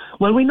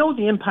 Well, we know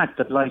the impact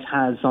that light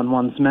has on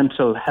one's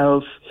mental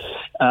health.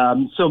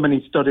 So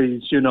many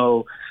studies, you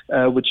know,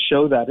 which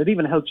show that. It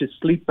even helps you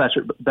sleep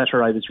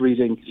better, I was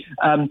reading.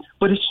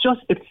 But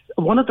it's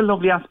one of the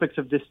lovely aspects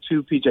of this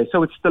too, PJ.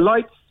 So it's the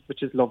lights,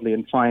 which is lovely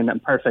and fine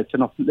and perfect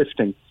and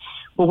uplifting.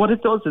 But what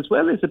it does as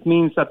well is it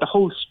means that the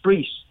whole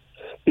street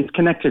is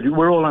connected.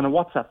 We're all on a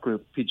WhatsApp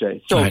group,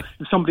 PJ. So if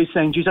somebody's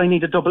saying, geez, I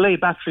need a AA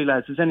battery,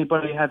 lads. Does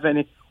anybody have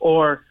any?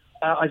 Or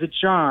I have a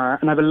jar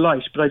and I have a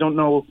light, but I don't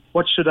know,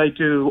 what should I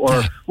do?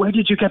 Or where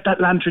did you get that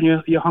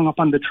lantern you hung up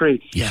on the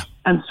tree? Yeah.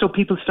 And so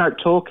people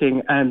start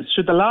talking, and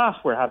the laugh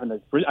we're having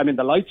is brilliant. I mean,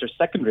 the lights are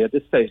secondary at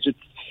this stage. It's,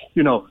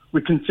 you know,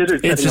 we consider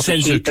it's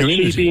essential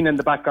community. A she-bean in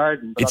the back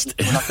garden, but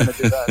obviously we're not going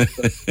to do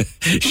that.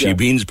 So,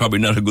 she-bean's probably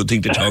not a good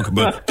thing to talk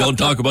about. Don't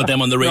talk about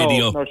them on the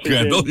radio. No,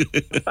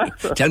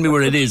 tell me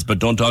where it is, but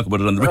don't talk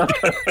about it on the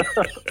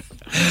radio.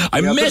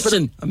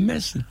 I'm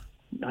messing.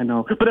 I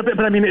know. But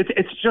I mean,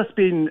 it's just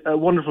been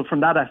wonderful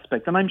from that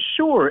aspect. And I'm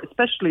sure,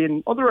 especially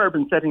in other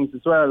urban settings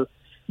as well,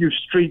 you've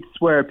streets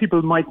where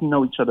people mightn't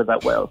know each other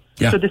that well.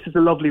 Yeah. So this is a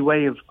lovely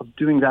way of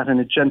doing that in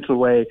a gentle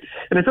way.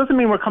 And it doesn't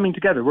mean we're coming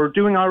together. We're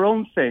doing our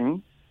own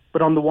thing,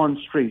 but on the one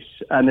street.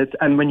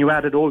 And when you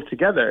add it all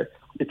together,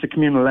 it's a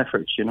communal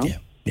effort, you know?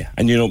 Yeah,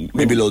 and you know,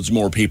 maybe loads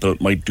more people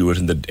might do it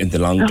in the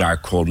long,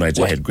 dark, cold nights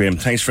ahead. Graham,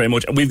 thanks very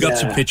much. And we've got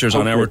some pictures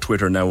on our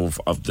Twitter now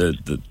of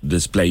the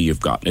display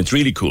you've got. It's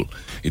really cool.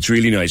 It's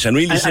really nice and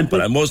really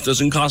simple, and most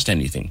doesn't cost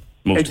anything.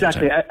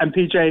 Exactly. And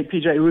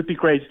PJ, it would be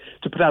great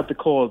to put out the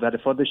call that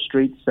if other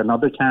streets and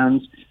other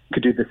towns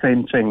could do the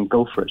same thing,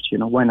 go for it. You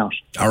know, why not?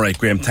 All right,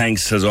 Graham,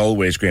 thanks as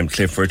always, Graham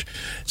Clifford.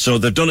 So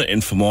they've done it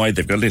in Fermoy.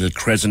 They've got a little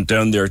crescent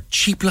down there.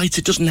 Cheap lights.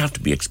 It doesn't have to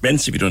be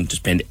expensive. You don't have to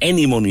spend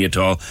any money at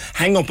all.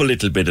 Hang up a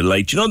little bit of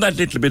light. You know that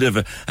little bit of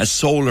a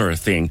solar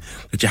thing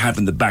that you have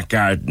in the back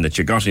garden that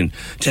you got in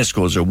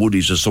Tesco's or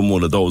Woodies or some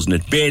one of those, and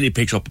it barely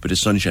picks up a bit of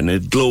sunshine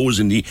and it glows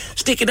in the...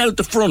 Stick it out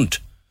the front.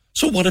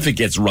 So what if it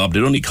gets robbed?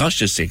 It only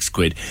costs you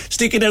 £6.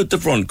 Stick it out the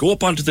front. Go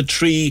up onto the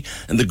tree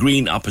and the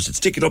green opposite.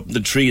 Stick it up in the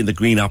tree and the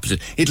green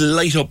opposite. It'll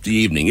light up the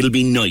evening. It'll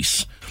be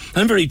nice.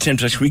 I'm very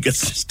tempted. We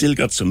still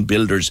got some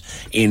builders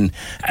in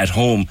at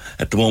home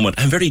at the moment.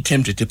 I'm very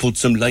tempted to put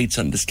some lights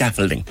on the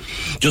scaffolding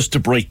just to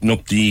brighten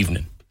up the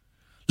evening.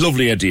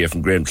 Lovely idea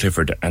from Graham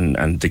Clifford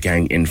and the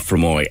gang in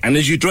Fermoy. And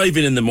as you drive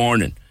in the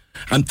morning,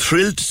 I'm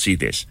thrilled to see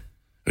this.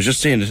 I was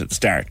just saying it at the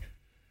start.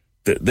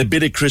 The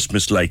bit of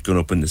Christmas light going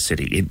up in the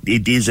city,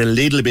 it is a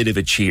little bit of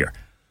a cheer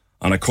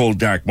on a cold,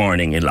 dark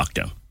morning in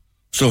lockdown.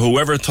 So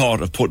whoever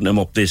thought of putting them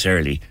up this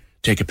early,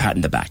 take a pat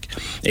in the back.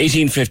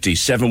 1850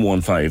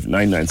 715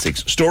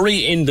 996.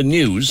 Story in the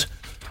news,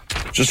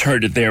 just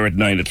heard it there at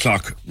 9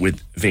 o'clock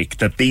with Vic,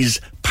 that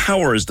these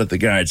powers that the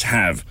guards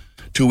have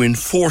to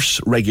enforce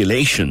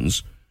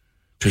regulations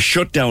to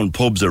shut down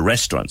pubs or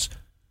restaurants,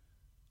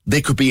 they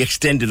could be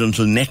extended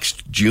until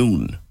next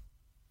June.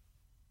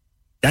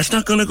 That's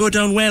not going to go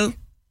down well.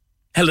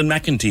 Helen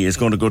McEntee is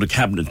going to go to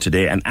Cabinet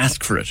today and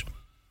ask for it.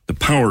 The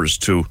powers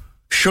to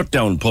shut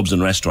down pubs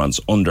and restaurants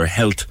under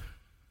health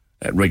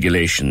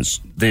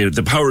regulations.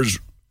 The powers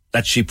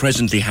that she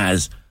presently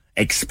has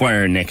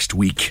expire next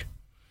week.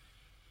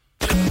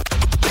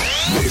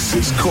 This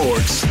is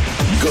Cork's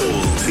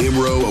Gold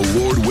IMRO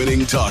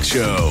award-winning talk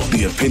show,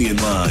 The Opinion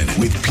Line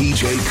with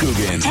PJ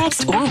Coogan.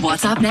 Text or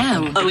WhatsApp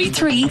now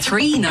 083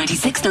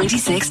 396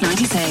 96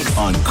 96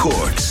 on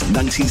Cork's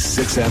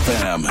 96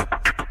 FM.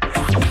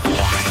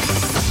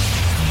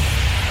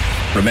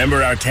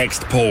 Remember our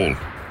text poll: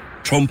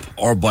 Trump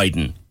or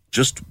Biden?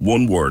 Just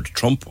one word: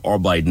 Trump or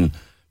Biden.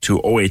 To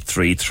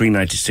 083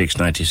 396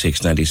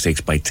 96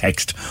 96 by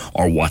text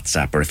or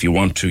WhatsApp. Or if you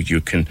want to,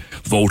 you can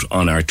vote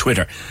on our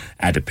Twitter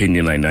at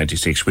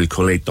OpinionLine96. We'll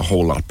collate the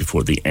whole lot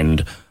before the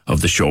end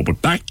of the show.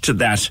 But back to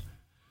that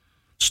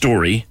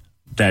story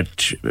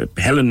that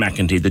Helen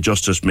McEntee, the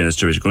Justice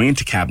Minister, is going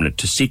into Cabinet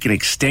to seek an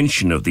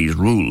extension of these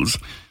rules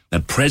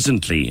that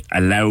presently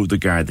allow the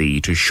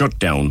Gardaí to shut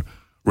down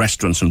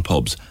restaurants and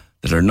pubs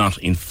that are not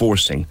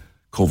enforcing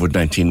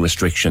COVID-19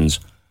 restrictions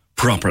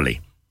properly.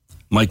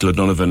 Michael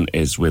O'Donovan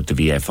is with the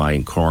VFI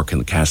in Cork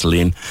and the Castle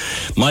Inn.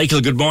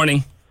 Michael, good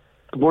morning.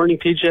 Good morning,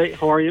 PJ.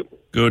 How are you?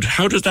 Good.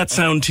 How does that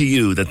sound to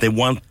you, that they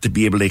want to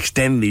be able to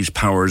extend these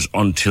powers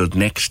until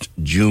next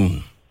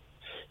June?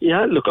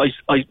 Yeah, look,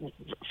 I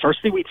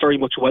firstly, we'd very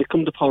much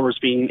welcome the powers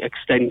being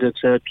extended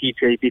to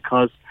PJ,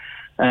 because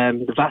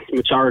the vast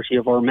majority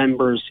of our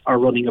members are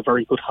running a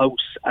very good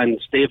house and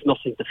they have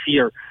nothing to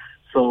fear.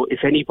 So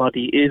if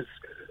anybody is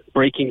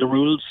breaking the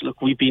rules,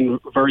 look, we've been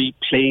very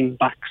plain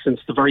back since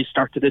the very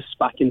start of this,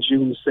 back in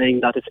June,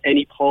 saying that if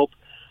any pub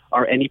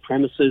or any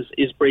premises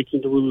is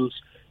breaking the rules,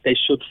 they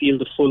should feel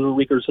the full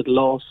rigours of the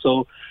law.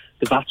 So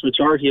the vast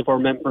majority of our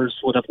members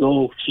would have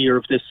no fear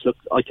of this. Look,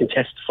 I can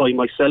testify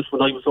myself,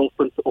 when I was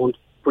open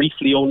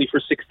briefly only for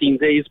 16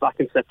 days back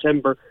in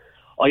September,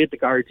 I had the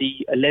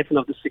Gardaí 11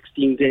 of the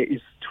 16 days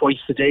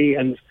twice a day,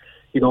 and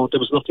there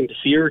was nothing to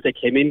fear. They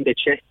came in, they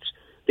checked,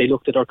 they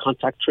looked at our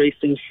contact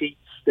tracing sheets,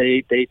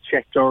 they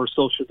checked our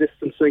social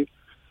distancing.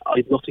 I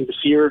had nothing to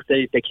fear.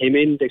 They came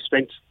in, they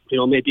spent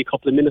maybe a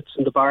couple of minutes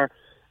in the bar,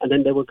 and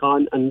then they were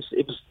gone. And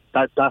it was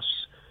that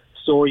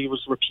story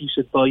was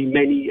repeated by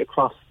many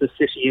across the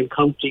city and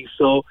county.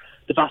 So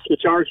the vast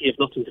majority have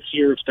nothing to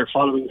fear if they're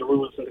following the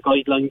rules and the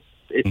guidelines.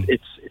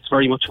 It's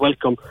very much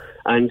welcome,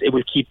 and it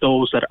will keep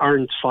those that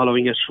aren't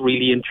following it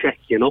really in check,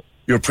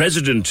 Your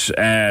president,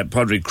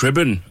 Padraig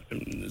Cribben,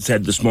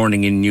 said this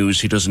morning in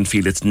news he doesn't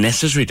feel it's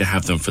necessary to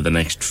have them for the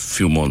next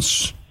few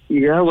months.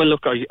 Yeah, well,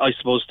 look, I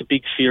suppose the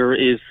big fear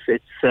is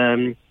it's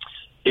going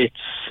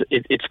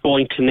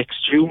to next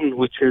June,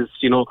 which is,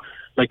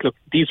 look,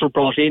 these were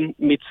brought in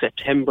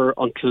mid-September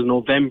until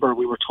November.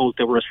 We were told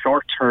they were a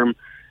short-term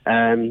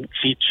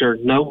feature.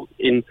 Now,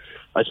 in,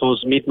 I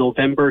suppose,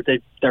 mid-November,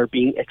 they're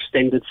being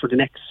extended for the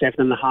next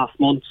 7.5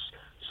 months.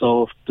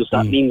 So does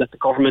that mean that the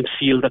government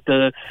feel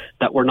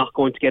that we're not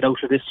going to get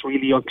out of this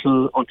really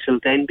until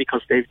then?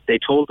 Because they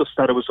told us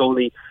that it was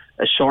only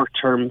a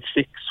short-term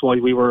fix while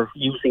we were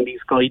using these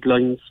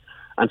guidelines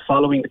and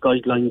following the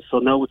guidelines. So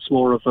now it's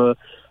more of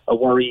a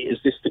worry. Is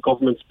this the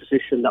government's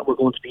position that we're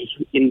going to be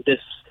in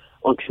this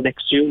until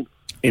next June?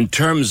 In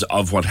terms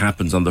of what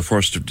happens on the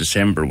 1st of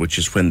December, which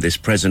is when this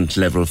present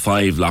level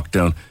 5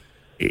 lockdown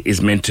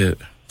is meant to,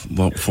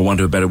 for want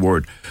of a better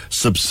word,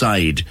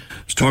 subside.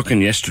 I was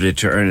talking yesterday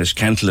to Ernest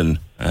Cantillon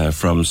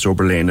from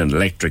Sober Lane and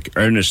Electric.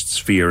 Ernest's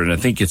fear, and I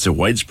think it's a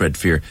widespread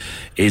fear,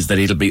 is that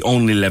it'll be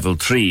only level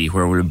 3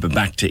 where we'll be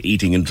back to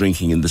eating and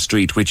drinking in the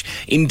street, which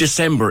in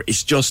December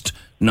is just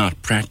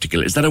not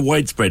practical. Is that a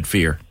widespread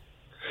fear?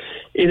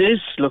 It is.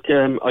 Look,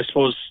 I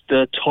suppose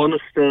the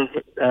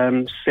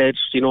Taoiseach said,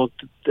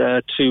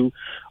 to,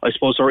 I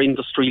suppose, our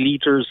industry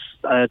leaders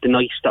the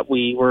night that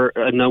we were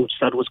announced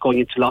that it was going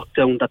into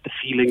lockdown, that the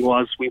feeling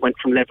was we went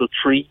from level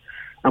 3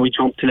 and we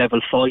jumped to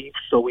level 5.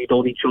 So we'd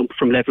only jump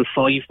from level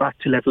 5 back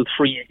to level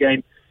 3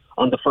 again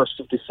on the 1st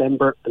of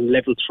December. And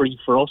level 3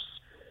 for us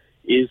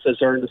is,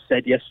 as Ernest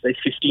said yesterday,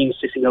 15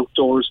 sitting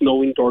outdoors,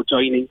 no indoor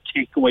dining,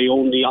 takeaway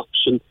only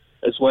option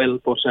as well.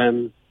 But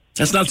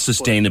that's not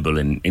sustainable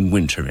in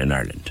winter in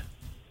Ireland.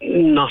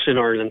 Not in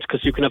Ireland,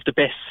 because you can have the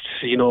best,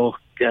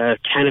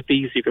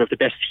 canopies, you can have the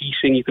best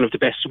heating, you can have the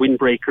best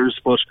windbreakers,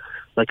 but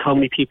like how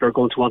many people are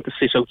going to want to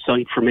sit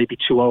outside for maybe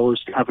 2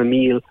 hours to have a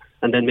meal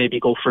and then maybe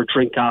go for a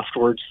drink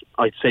afterwards?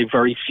 I'd say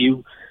very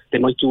few. They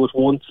might do it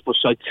once, but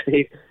I'd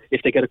say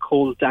if they get a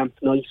cold, damp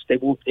night, they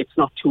won't. It's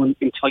not too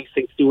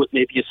enticing to do it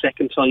maybe a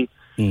second time.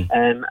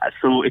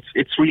 So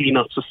it's really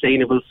not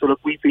sustainable. So look,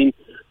 we've been,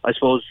 I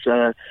suppose,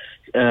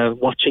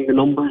 watching the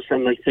numbers,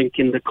 and I think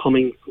in the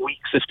coming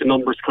weeks, if the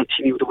numbers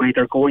continue the way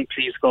they're going,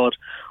 please God,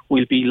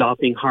 we'll be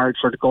lobbying hard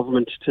for the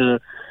government to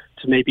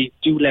maybe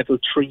do level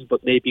 3,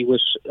 but maybe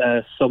with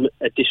some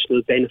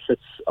additional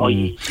benefits,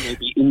 i.e.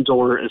 maybe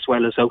indoor as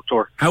well as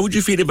outdoor. How would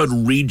you feel about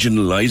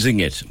regionalising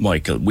it,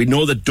 Michael? We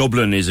know that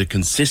Dublin is a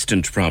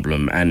consistent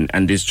problem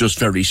and is just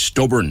very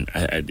stubborn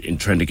in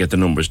trying to get the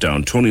numbers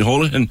down. Tony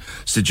Holohan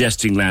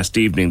suggesting last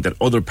evening that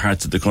other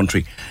parts of the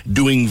country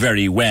doing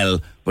very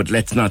well, but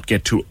let's not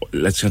get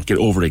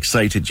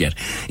overexcited yet.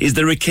 Is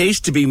there a case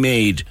to be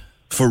made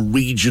for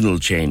regional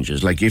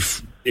changes? Like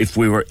if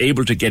we were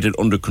able to get it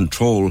under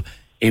control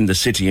in the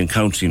city and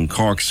county, in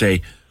Cork, say,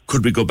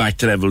 could we go back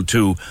to level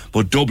 2,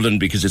 but Dublin,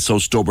 because it's so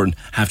stubborn,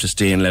 have to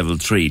stay in level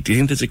 3? Do you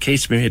think there's a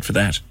case to be made for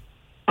that?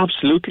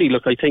 Absolutely.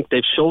 Look, I think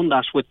they've shown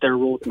that with their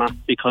roadmap,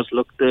 because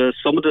look,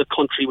 some of the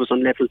country was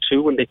on level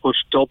 2 and they put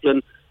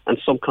Dublin and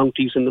some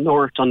counties in the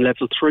north on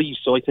level 3.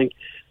 So I think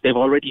they've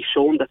already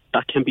shown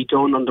that can be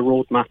done on the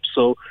roadmap.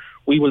 So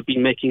we will be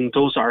making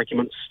those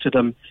arguments to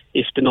them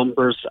if the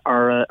numbers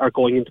are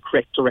going in the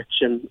correct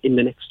direction in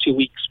the next 2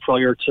 weeks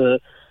prior to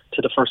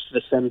the 1st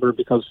of December,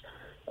 because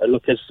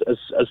look, as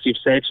you've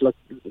said, look,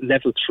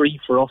 level 3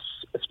 for us,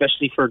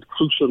 especially for the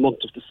crucial month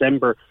of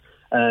December,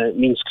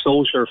 means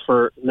closure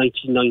for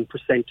 99%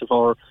 of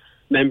our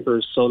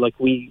members. So like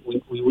we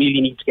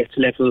really need to get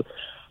to level,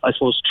 I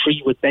suppose,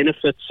 3 with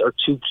benefits, or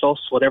 2+,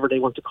 whatever they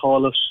want to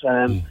call it,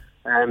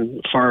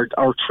 for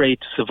our trade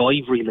to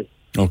survive, really.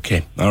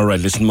 Okay. All right.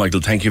 Listen,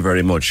 Michael, thank you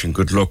very much, and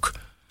good luck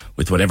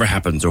with whatever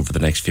happens over the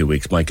next few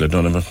weeks. Michael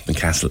O'Donovan from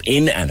Castle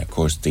Inn, and of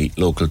course the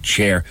local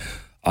chair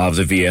of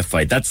the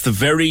VFI. That's the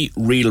very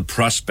real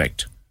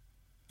prospect.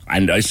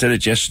 And I said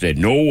it yesterday,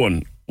 no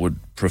one would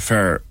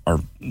prefer, or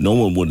no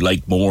one would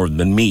like more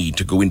than me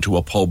to go into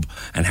a pub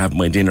and have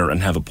my dinner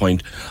and have a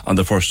pint on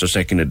the 1st or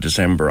 2nd of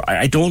December.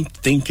 I don't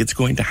think it's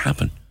going to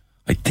happen.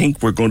 I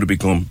think we're going to be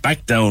going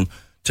back down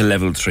to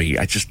level 3.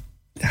 I just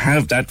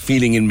have that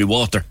feeling in my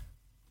water.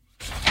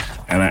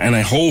 And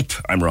I hope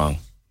I'm wrong,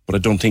 but I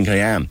don't think I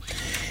am.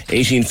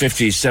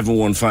 1850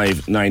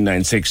 715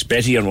 996.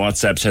 Betty on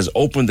WhatsApp says,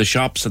 open the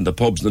shops and the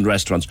pubs and the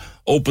restaurants.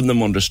 Open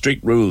them under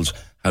strict rules.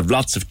 Have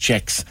lots of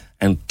checks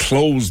and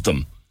close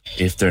them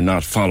if they're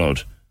not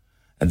followed.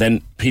 And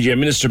then PJ,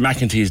 Minister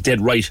McEntee is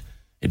dead right.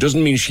 It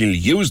doesn't mean she'll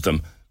use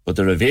them, but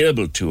they're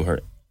available to her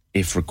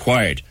if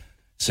required,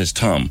 says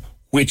Tom,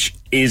 which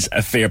is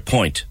a fair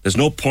point. There's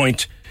no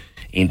point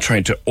in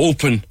trying to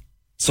open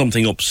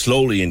something up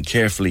slowly and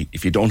carefully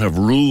if you don't have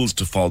rules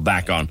to fall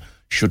back on,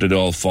 should it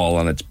all fall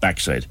on its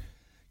backside.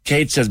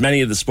 Kate says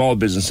many of the small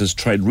businesses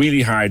tried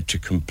really hard to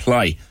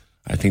comply.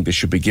 I think they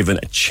should be given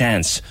a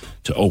chance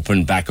to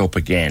open back up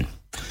again.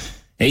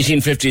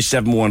 1850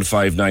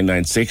 715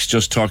 996,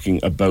 just talking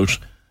about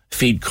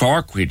Feed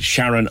Cork. We had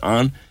Sharon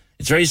on.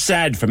 It's very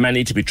sad for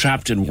many to be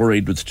trapped and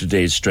worried with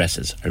today's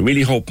stresses. I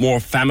really hope more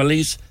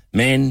families,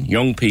 men,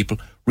 young people,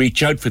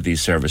 reach out for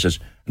these services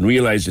and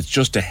realise it's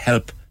just a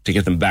help to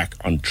get them back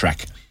on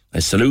track. I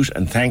salute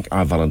and thank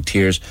our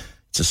volunteers.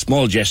 It's a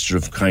small gesture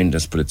of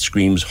kindness, but it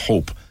screams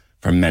hope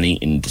for many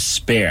in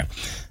despair.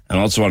 And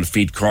also on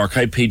Feed Cork,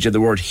 hi PJ,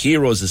 the word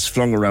heroes is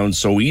flung around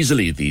so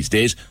easily these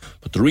days,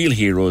 but the real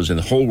heroes in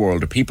the whole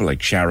world are people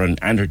like Sharon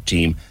and her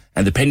team,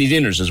 and the penny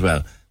dinners as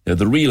well. They're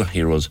the real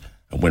heroes.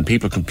 And when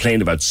people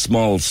complain about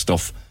small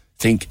stuff,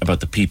 think about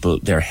the people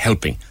they're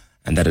helping.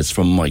 And that is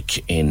from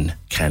Mike in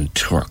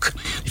Kanturk.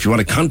 If you want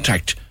to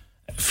contact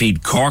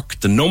Feed Cork,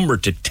 the number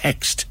to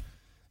text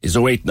is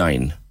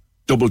 089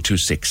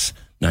 226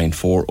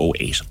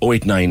 9408.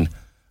 089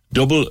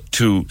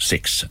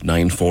 226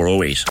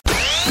 9408.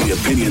 The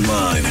Opinion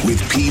Line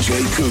with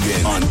PJ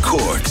Coogan on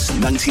Cork's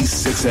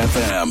 96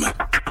 FM.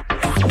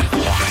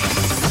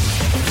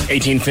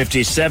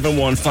 1850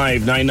 715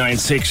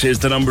 996 is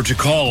the number to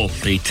call.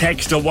 The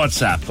text or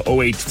WhatsApp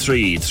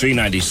 083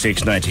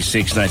 396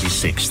 96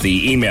 96.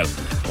 The email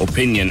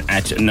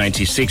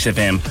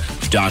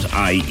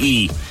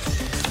opinion@96fm.ie.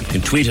 You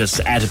can tweet us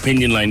at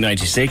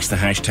OpinionLine96. The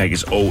hashtag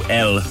is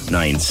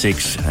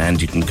OL96.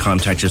 And you can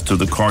contact us through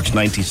the Cork's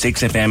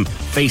 96FM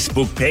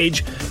Facebook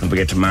page. Don't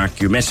forget to mark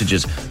your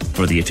messages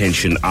for the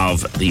attention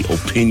of the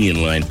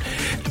Opinion Line.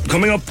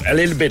 Coming up a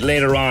little bit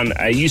later on,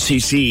 a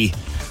UCC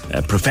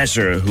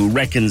professor who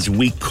reckons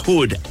we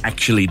could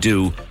actually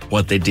do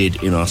what they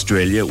did in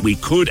Australia. We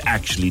could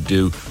actually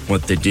do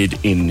what they did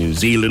in New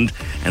Zealand,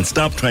 and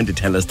stop trying to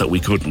tell us that we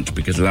couldn't,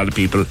 because a lot of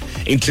people,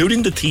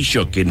 including the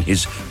Taoiseach in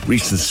his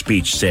recent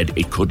speech, said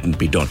it couldn't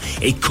be done.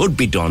 It could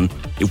be done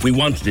if we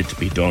wanted it to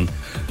be done,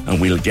 and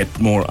we'll get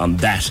more on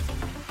that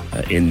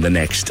in the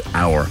next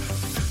hour.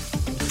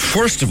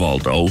 First of all,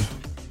 though,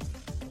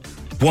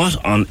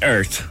 what on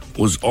earth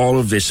was all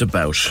of this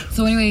about?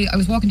 So anyway, I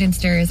was walking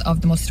downstairs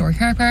of the multi-storey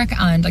car park,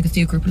 and I could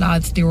see a group of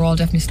lads. They were all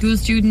definitely school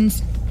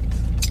students.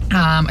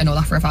 I know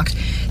that for a fact.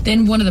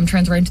 Then one of them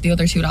turns around to the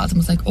other two lads and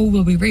was like, "Oh,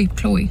 will we rape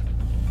Chloe?"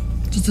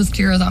 Just as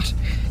clear as that.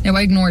 Now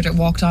I ignored it,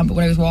 walked on, but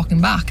when I was walking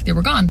back, they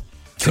were gone.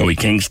 Chloe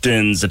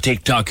Kingston's a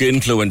TikTok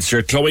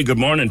influencer. Chloe, good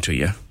morning to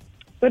you.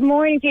 Good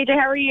morning, PJ.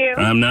 How are you?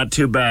 I'm not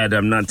too bad.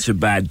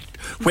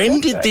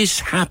 When did this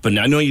happen?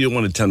 I know you don't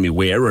want to tell me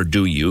where, or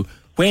do you?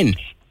 When?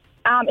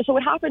 So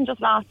it happened just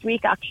last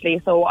week,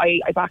 actually. So I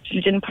actually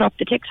didn't put up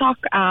the TikTok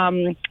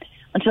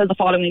until the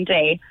following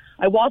day.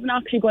 I wasn't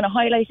actually going to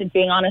highlight it,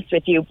 being honest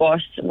with you, but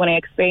when I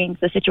explained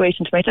the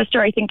situation to my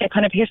sister, I think it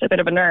kind of hit a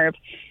bit of a nerve.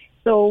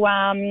 So,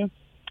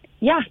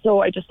 so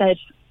I just said,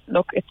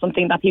 look, it's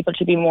something that people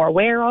should be more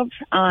aware of.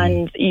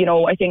 And, you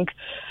know, I think...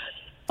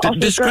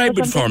 Describe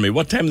it for me.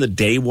 What time of the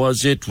day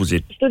was it? Was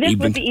it So this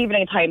evening? was the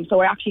evening time. So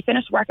I actually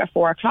finished work at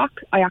 4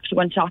 o'clock. I actually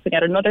went shopping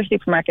at another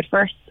supermarket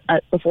first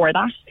before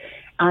that.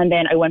 And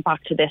then I went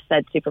back to this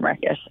said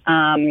supermarket.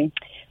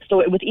 So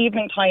it was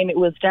evening time. It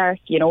was dark.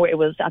 You know, it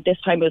was at this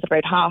time, it was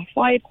about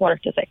 5:30,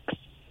 5:45.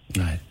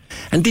 Right.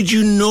 And did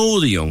you know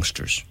the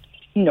youngsters?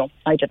 No,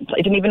 I didn't.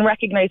 I didn't even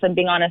recognise them,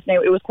 being honest.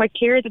 Now, it was quite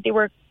clear that they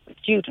were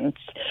students,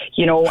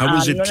 you know. How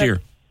was it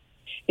clear?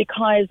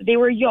 Because they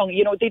were young.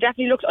 You know, they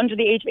definitely looked under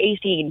the age of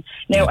 18.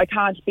 Now, I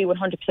can't be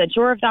 100%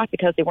 sure of that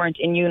because they weren't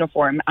in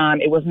uniform.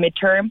 It was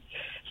midterm.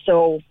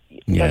 So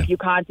like, you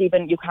can't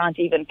even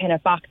pin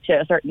it back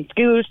to a certain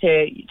school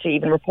to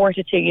even report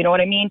it to, you know what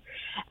I mean?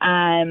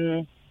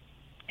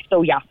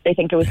 So yeah, I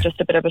think it was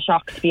just a bit of a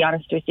shock, to be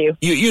honest with you.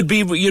 You'd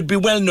be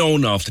well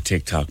known off the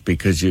TikTok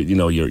because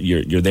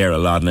you're there a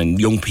lot, and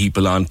young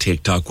people on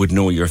TikTok would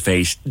know your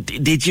face.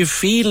 Did you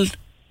feel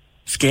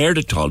scared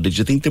at all? Did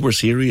you think they were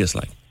serious?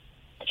 Like,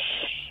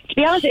 to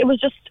be honest, it was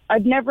just,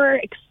 I've never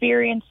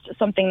experienced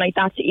something like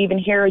that, to even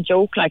hear a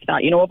joke like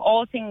that. You know, of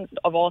all things,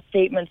 of all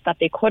statements that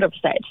they could have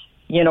said,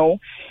 you know,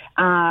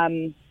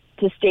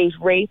 to state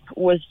rape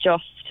was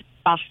just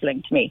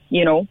baffling to me,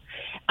 you know,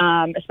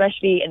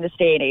 especially in this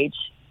day and age.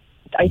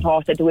 I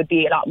thought that there would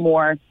be a lot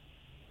more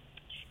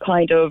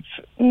kind of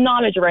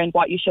knowledge around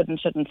what you should and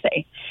shouldn't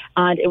say.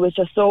 And it was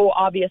just so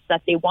obvious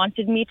that they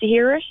wanted me to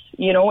hear it.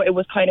 You know, it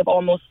was kind of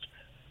almost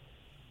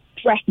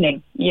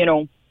threatening, you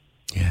know.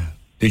 Yeah.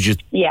 Did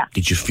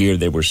you fear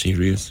they were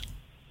serious?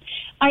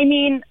 I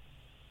mean,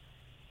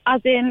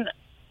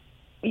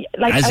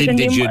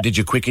 did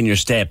you quicken your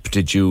step?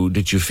 Did you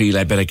feel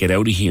I better get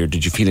out of here?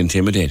 Did you feel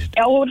intimidated?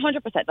 Oh,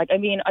 100%. Like, I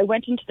mean, I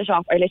went into the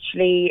shop. I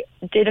literally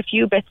did a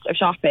few bits of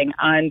shopping,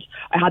 and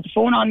I had the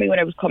phone on me when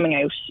I was coming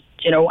out,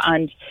 you know,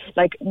 and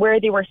like where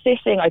they were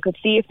sitting, I could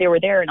see if they were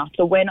there or not.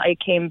 So when I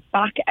came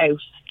back out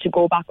to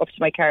go back up to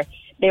my car,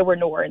 they were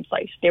nowhere in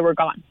sight. They were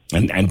gone.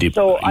 And you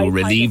were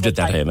relieved at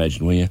that, I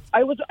imagine, were you?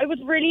 I was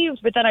relieved,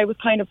 but then I was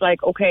kind of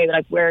like, okay,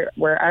 like where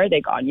are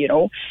they gone, you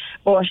know?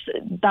 But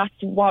that's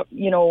what,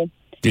 you know.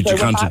 Did you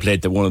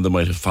contemplate that one of them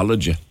might have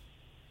followed you?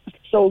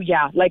 So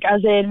yeah, like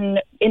as in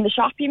the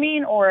shop, you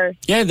mean, or?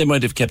 Yeah, they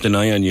might have kept an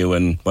eye on you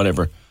and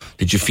whatever.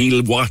 Did you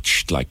feel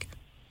watched, like?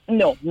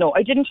 No,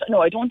 I didn't.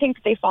 No, I don't think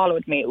that they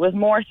followed me. It was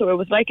more so, it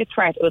was like a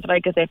threat. It was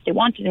like as if they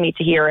wanted me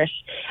to hear it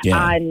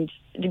and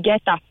to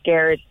get that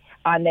scared.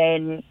 And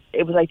then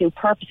it was like they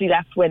purposely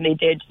left when they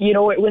did. You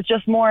know, it was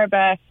just more of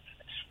a,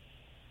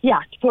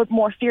 to put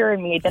more fear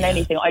in me than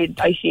anything, I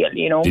feel,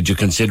 you know. Did you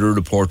consider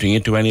reporting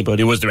it to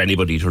anybody? Was there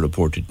anybody to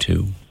report it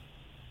to?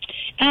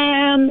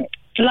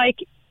 Like,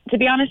 to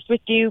be honest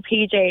with you,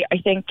 PJ, I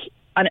think,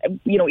 and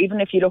you know,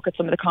 even if you look at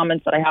some of the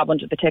comments that I have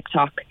under the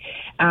TikTok,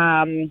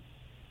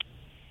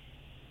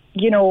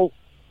 you know,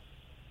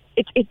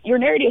 you're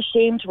nearly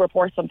ashamed to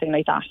report something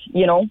like that,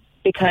 you know,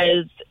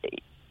 because,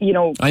 you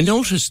know, I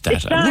noticed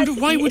that. I wonder,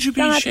 why would you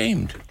be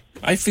ashamed?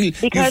 I feel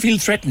you feel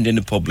threatened in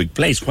a public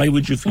place. Why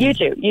would you feel?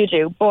 You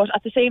do. But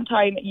at the same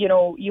time, you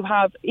know, you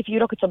have, if you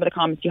look at some of the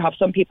comments, you have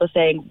some people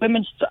saying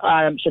women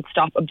should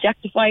stop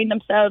objectifying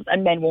themselves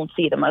and men won't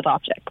see them as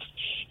objects.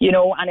 You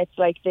know, and it's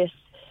like this,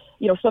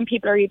 you know, some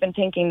people are even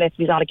thinking that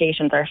these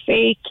allegations are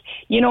fake,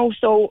 you know,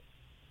 so,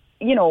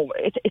 you know,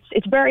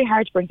 it's very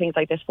hard to bring things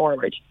like this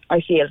forward,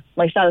 I feel,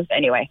 myself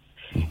anyway.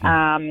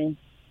 Mm-hmm.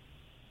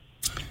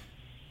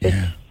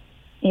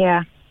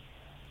 Yeah.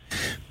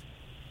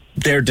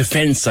 Their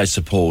defence, I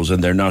suppose,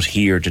 and they're not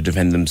here to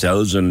defend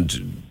themselves,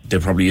 and there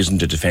probably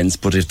isn't a defence,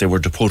 but if they were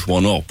to put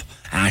one up,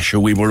 Asher,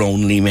 we were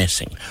only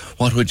messing.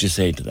 What would you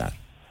say to that?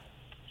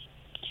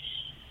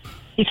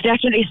 It's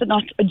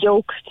not a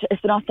joke.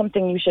 It's not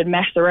something you should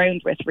mess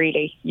around with,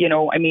 really. You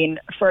know, I mean,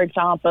 for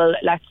example,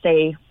 let's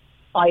say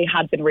I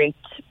had been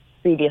raped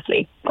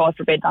previously. God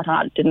forbid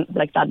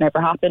that never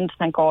happened,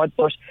 thank God.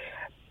 But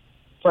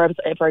for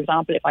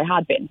example, if I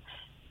had been,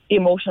 the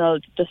emotional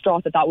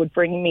distraught that would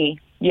bring me,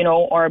 you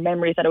know, or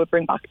memories that it would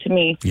bring back to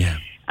me. Yeah.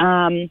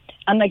 And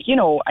like, you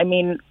know, I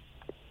mean,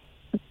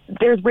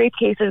 there's rape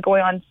cases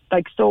going on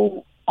like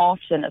so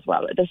often as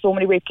well. There's so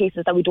many rape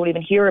cases that we don't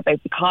even hear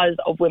about because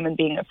of women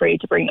being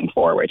afraid to bring them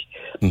forward.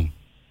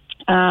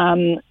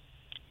 And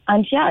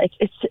yeah,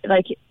 it's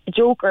like,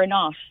 joke or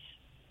not,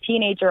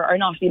 teenager or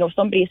not, you know,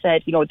 somebody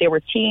said, you know, they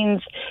were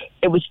teens.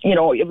 It was, you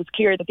know, it was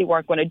clear that they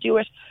weren't going to do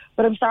it.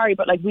 But I'm sorry,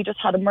 but like, we just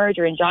had a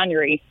murder in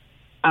January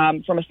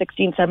from a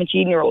 16,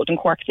 17-year-old in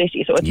Cork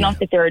City. So it's not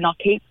that they're not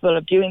capable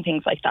of doing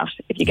things like that,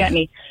 if you get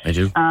me. I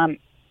do.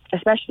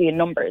 Especially in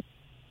numbers,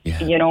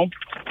 you know.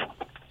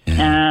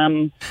 Yeah.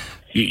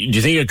 Do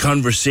you think a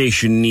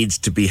conversation needs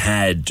to be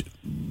had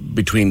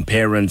between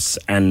parents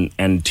and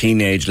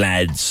teenage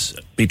lads,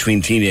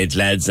 between teenage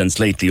lads and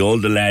slightly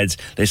older lads?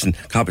 Listen,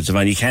 Copper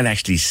Savannah, you can't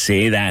actually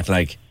say that,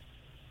 like...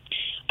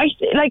 I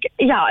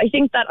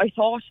think that I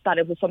thought that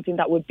it was something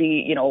that would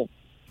be, you know,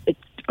 it's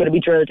going to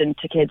be drilled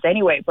into kids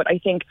anyway. But I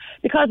think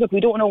because, look, we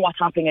don't know what's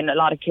happening in a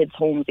lot of kids'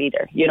 homes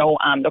either, you know.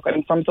 Look,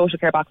 I'm from a social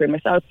care background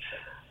myself.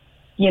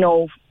 You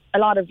know, a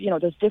lot of, you know,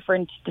 there's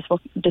different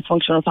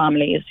dysfunctional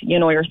families, you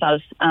know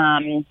yourself.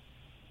 You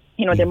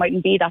know, there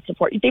mightn't be that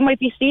support. They might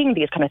be seeing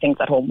these kind of things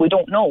at home. We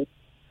don't know,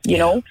 you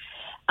know.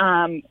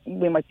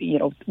 We might be, you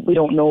know, we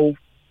don't know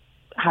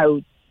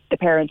how the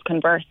parents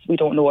converse. We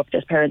don't know if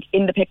there's parents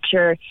in the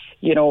picture.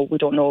 You know, we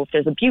don't know if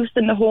there's abuse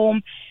in the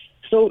home.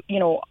 So, you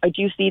know, I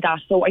do see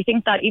that. So I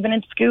think that even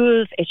in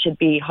schools, it should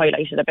be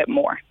highlighted a bit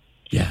more.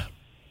 Yeah.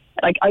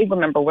 Like, I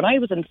remember when I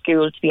was in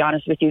school, to be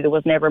honest with you, there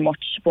was never much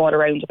brought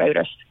around about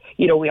it.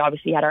 You know, we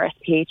obviously had our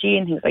SPHE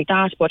and things like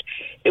that, but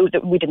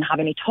we didn't have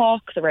any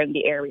talks around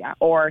the area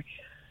or,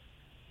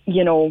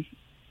 you know,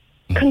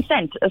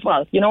 consent as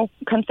well. You know,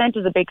 consent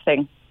is a big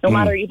thing. No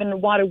matter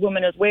even what a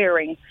woman is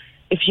wearing,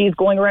 if she's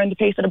going around the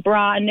place with a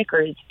bra and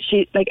knickers,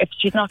 if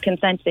she's not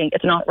consenting,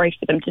 it's not right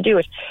for them to do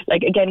it.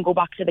 Like, again, go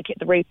back to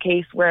the rape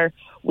case where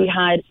we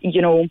had,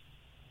 you know,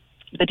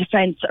 the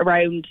defence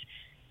around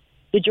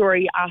the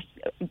jury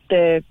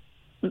the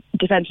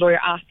defence lawyer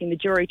asking the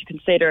jury to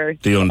consider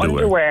the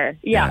underwear.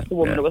 The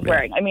woman was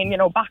wearing. I mean, you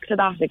know, back to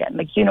that again.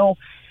 Like, you know,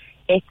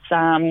 it's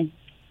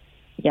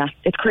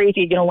it's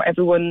crazy. You know,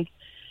 everyone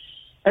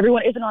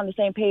isn't on the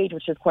same page,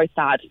 which is quite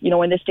sad. You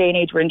know, in this day and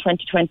age, we're in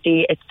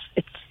 2020. It's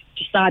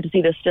just sad to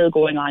see this still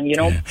going on. You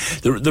know,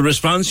 the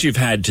response you've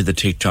had to the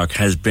TikTok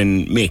has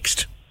been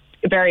mixed.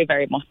 very,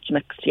 very much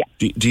mixed, yeah.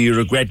 Do you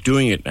regret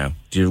doing it now?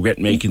 Do you regret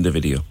making the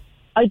video?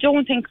 I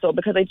don't think so,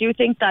 because I do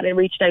think that it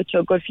reached out to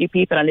a good few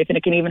people, and if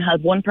it can even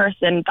help one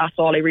person, that's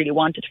all I really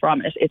wanted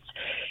from it. It's,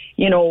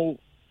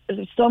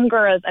 some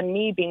girls, and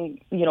me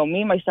being,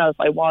 me myself,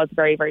 I was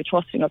very, very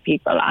trusting of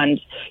people, and,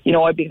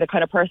 I'd be the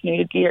kind of person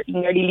who'd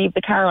nearly leave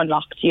the car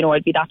unlocked.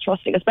 I'd be that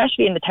trusting,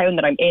 especially in the town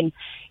that I'm in.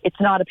 It's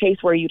not a place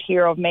where you'd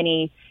hear of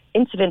many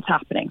incidents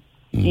happening,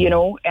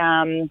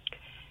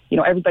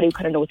 everybody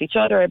kind of knows each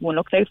other, everyone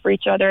looks out for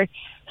each other.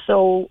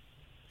 So,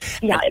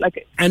 yeah,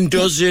 And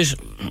does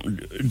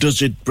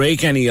it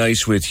break any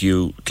ice with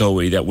you,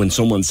 Chloe, that when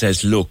someone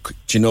says, look,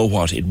 do you know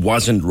what, it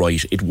wasn't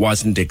right, it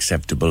wasn't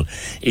acceptable,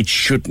 it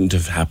shouldn't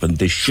have happened,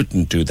 they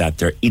shouldn't do that,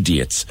 they're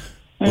idiots,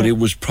 but it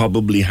was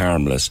probably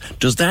harmless.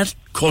 Does that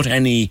cut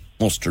any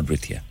mustard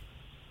with you?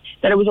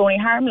 That it was only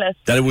harmless?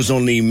 That it was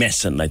only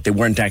messing, like they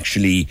weren't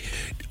actually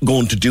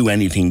going to do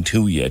anything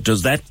to you.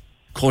 Does that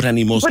cut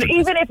any mustard? But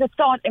even if it's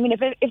thought,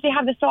 if they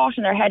have the thought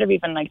in their head of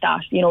even like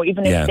that,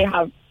 even if they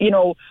have,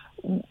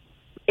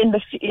 in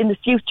the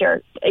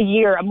future, a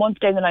year, a month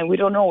down the line, we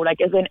don't know.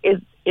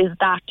 Is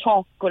that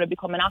talk going to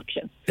become an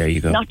action? There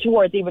you go. Not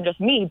towards even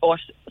just me, but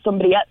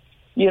somebody else.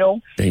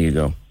 There you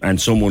go. And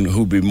someone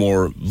who'd be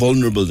more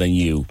vulnerable than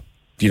you.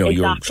 Exactly.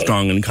 You're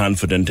strong and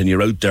confident, and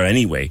you're out there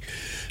anyway.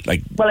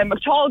 Well, I'm a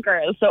tall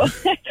girl, so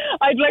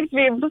I'd like to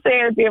be able to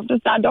say I'd be able to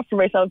stand up for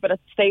myself, but at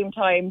the same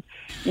time,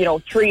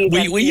 3.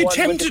 Were you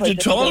tempted to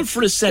tall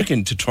for a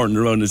second to turn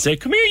around and say,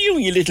 "Come here,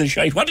 you little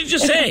shite"? What did you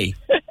say?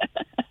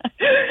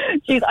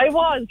 Jeez, I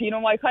was,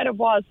 I kind of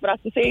was, but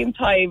at the same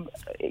time,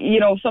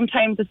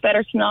 sometimes it's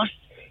better to not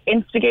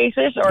instigate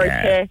it or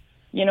to,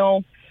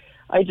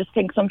 I just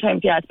think sometimes,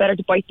 it's better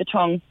to bite the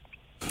tongue.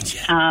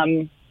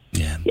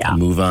 Yeah.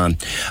 Move on.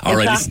 All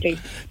right, listen,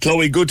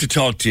 Chloe, good to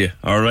talk to you.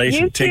 All right,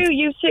 you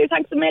too.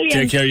 Thanks a million.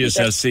 Take care of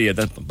yourself. See you.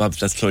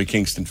 That's Chloe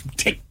Kingston from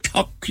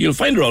TikTok. You'll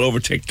find her all over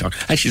TikTok.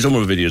 Actually, some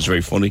of her videos are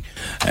very funny.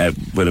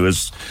 When I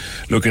was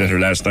looking at her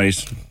last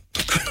night,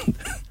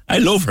 I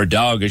love her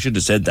dog. I should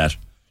have said that. She's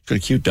got a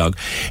cute dog.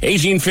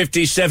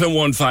 1850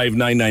 715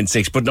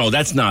 996. But no,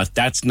 that's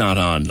not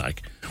on.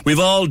 We've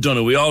all done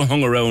it. We all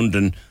hung around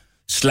and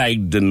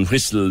slagged and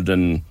whistled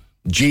and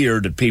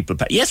jeered at people.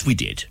 Yes, we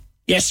did.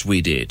 Yes,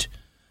 we did.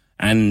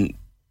 And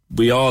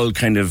we all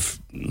kind of,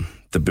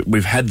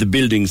 we've had the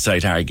building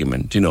site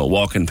argument,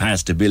 walking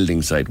past a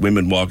building site,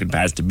 women walking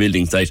past a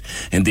building site,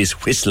 and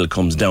this whistle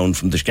comes down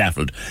from the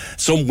scaffold.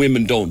 Some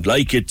women don't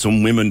like it,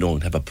 some women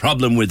don't have a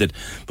problem with it,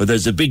 but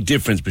there's a big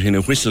difference between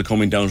a whistle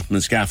coming down from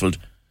the scaffold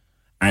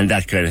and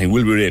that kind of thing.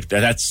 Will be raped.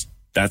 That's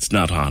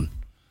not on.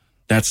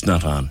 That's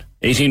not on.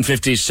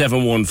 1850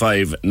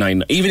 715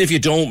 9. Even if you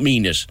don't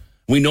mean it,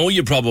 we know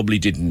you probably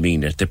didn't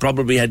mean it. They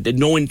probably had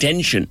no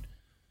intention.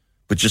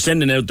 But you're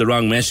sending out the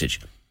wrong message.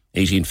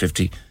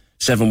 1850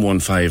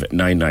 715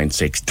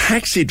 996.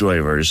 Taxi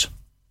drivers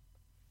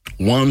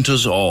want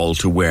us all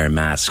to wear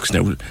masks.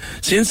 Now,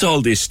 since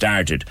all this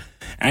started,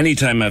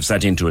 anytime I've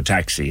sat into a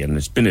taxi, and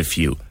it's been a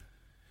few,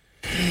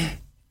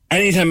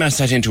 anytime I've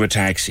sat into a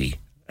taxi,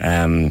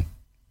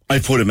 I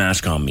put a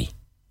mask on me.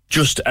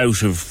 Just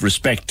out of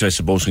respect, I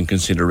suppose, and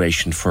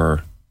consideration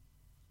for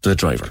the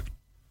driver.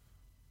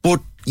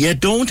 But you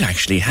don't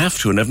actually have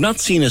to, and I've not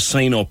seen a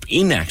sign up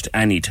in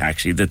any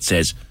taxi that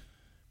says,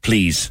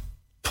 please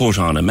put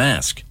on a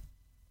mask.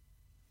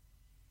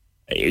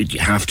 You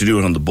have to do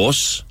it on the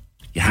bus,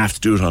 you have to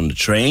do it on the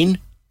train,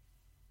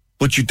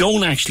 but you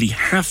don't actually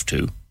have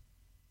to,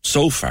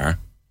 so far,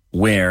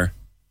 wear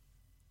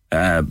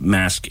a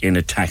mask in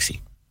a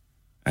taxi.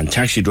 And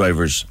taxi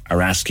drivers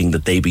are asking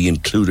that they be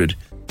included.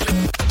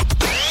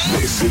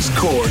 This is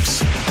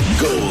Cork's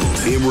Gold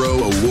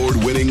IMRO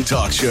award-winning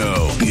talk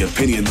show, The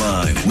Opinion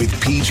Line with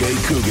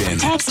PJ Coogan.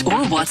 Text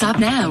or WhatsApp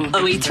now,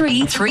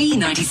 083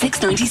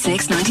 396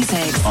 96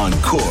 96. On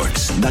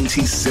Cork's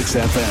 96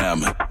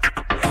 FM.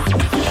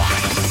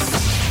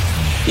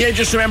 Yeah,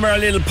 just remember our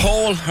little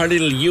poll, our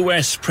little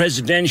US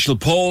presidential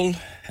poll.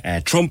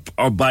 Trump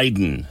or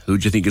Biden, who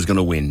do you think is going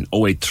to win?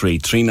 083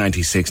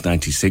 396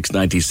 96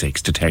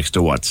 96 to text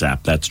or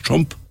WhatsApp. That's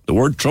Trump, the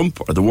word Trump,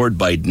 or the word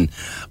Biden.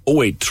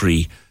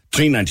 083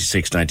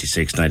 396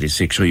 96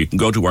 96. Or you can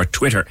go to our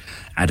Twitter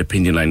at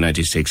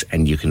OpinionLine96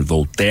 and you can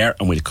vote there,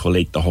 and we'll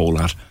collate the whole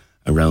lot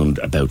around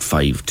about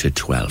 5 to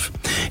 12.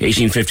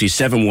 1850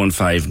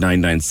 715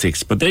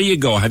 996. But there you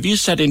go. Have you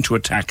sat into a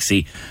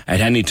taxi at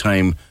any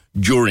time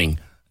during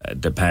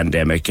the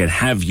pandemic, and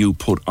have you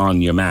put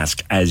on your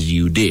mask as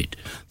you did?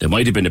 There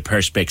might have been a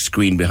perspex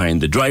screen behind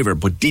the driver,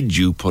 but did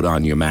you put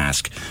on your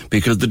mask?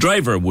 Because the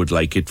driver would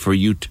like it for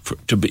you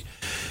to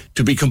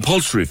be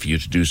compulsory for you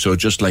to do so,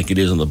 just like it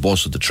is on the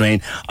bus or the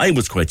train. I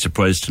was quite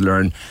surprised to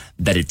learn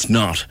that it's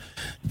not.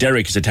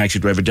 Derek is a taxi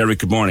driver. Derek,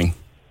 good morning.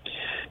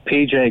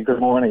 PJ,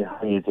 good morning. How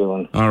are you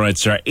doing? All right,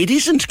 sir. It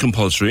isn't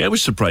compulsory. I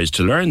was surprised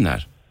to learn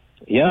that.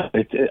 Yeah,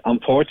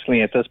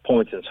 unfortunately at this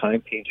point in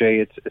time,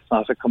 PJ, it's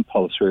not a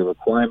compulsory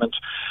requirement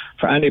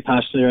for any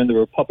passenger in the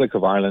Republic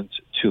of Ireland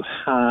to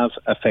have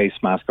a face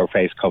mask or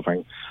face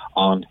covering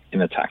on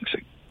in a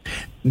taxi.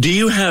 Do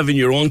you have in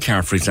your own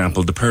car, for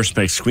example, the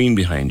Perspex screen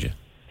behind you?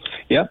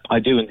 Yep, I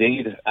do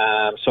indeed.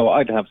 So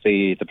I'd have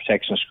the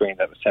protection screen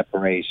that would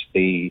separate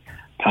the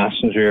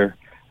passenger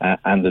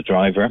and the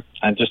driver.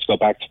 And just to go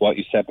back to what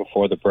you said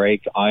before the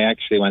break, I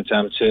actually went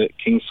down to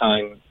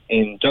Kingsign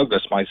in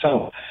Douglas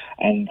myself,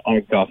 and I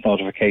got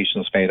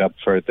notifications made up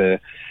for to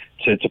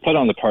put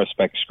on the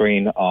Perspex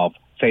screen of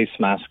face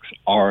masks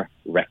are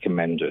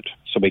recommended.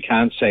 So we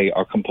can't say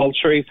are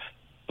compulsory,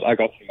 but I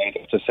got them made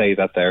up to say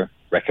that they're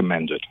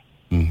recommended.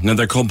 Now,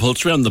 they're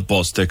compulsory on the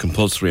bus, they're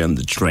compulsory on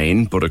the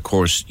train, but of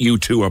course, you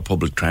too are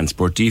public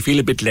transport. Do you feel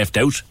a bit left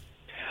out?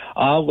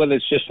 Well,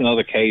 it's just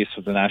another case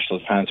of the National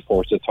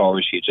Transport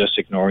Authority just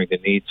ignoring the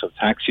needs of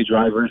taxi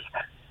drivers.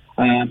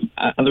 And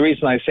the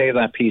reason I say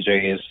that,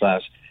 PJ, is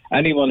that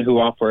anyone who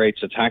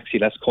operates a taxi,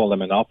 let's call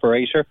them an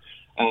operator,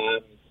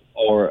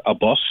 or a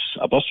bus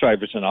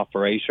driver is an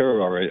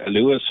operator, or a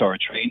Lewis or a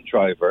train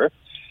driver,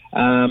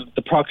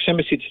 the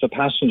proximity to the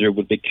passenger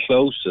would be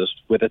closest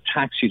with a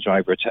taxi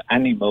driver to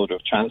any mode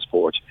of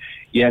transport.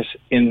 Yet,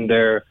 in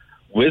their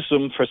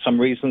wisdom, for some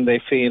reason,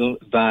 they feel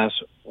that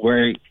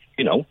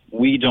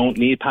we don't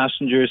need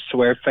passengers to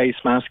wear face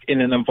masks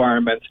in an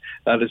environment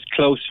that is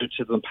closer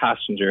to the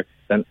passenger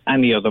than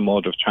any other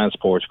mode of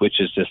transport, which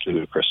is just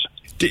ludicrous.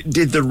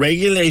 Did the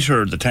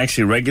regulator, the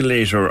taxi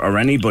regulator, or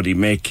anybody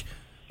make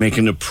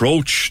an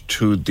approach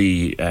to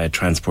the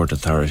Transport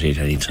Authority at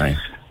any time?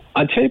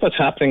 I'll tell you what's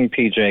happening,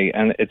 PJ,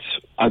 and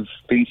I've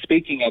been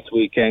speaking at the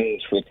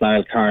weekends with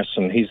Niall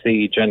Carson. He's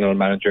the General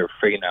Manager of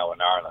Free Now in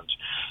Ireland.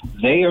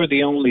 They are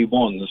the only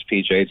ones,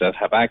 PJ, that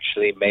have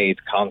actually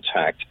made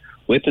contact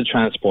with the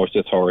Transport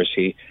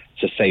Authority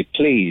to say,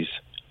 please,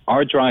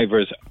 our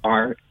drivers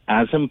are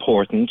as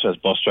important as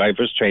bus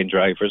drivers, train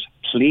drivers,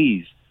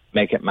 please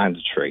make it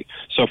mandatory.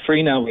 So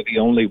Free Now are the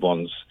only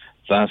ones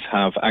that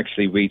have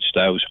actually reached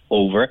out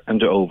over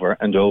and over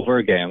and over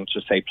again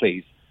to say,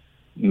 please,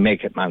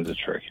 make it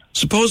mandatory.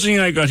 Supposing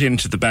I got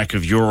into the back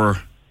of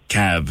your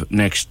cab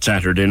next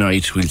Saturday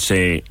night, we'll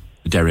say,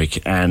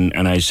 Derek, and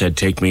I said,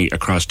 take me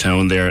across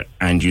town there,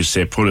 and you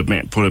say, put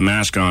a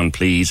mask on,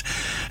 please.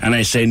 And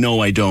I say, no,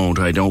 I don't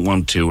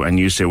want to. And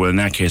you say, well, in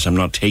that case, I'm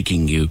not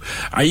taking you.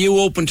 Are you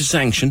open to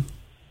sanction?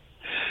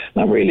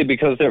 Not really,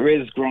 because there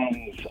is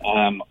grounds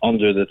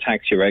under the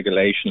Taxi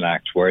Regulation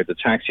Act where the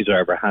taxi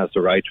driver has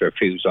the right to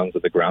refuse under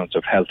the grounds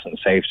of health and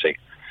safety.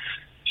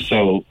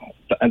 So,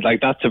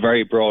 that's a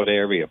very broad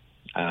area.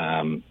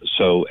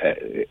 So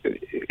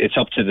it's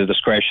up to the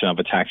discretion of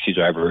a taxi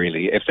driver,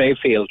 really. If they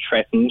feel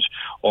threatened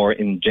or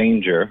in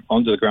danger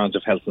under the grounds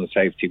of health and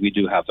safety, we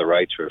do have the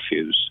right to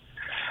refuse.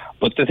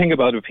 But the thing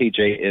about it,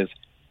 PJ, is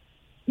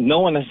no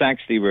one has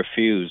actually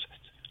refused,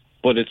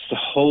 but it's the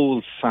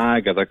whole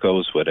saga that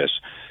goes with it.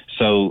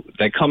 So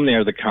they come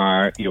near the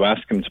car, you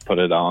ask them to put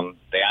it on,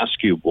 they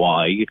ask you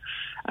why,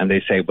 and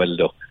they say, well,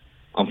 look,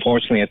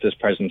 unfortunately at this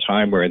present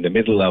time we're in the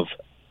middle of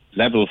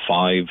level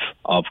 5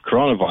 of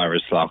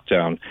coronavirus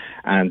lockdown,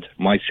 and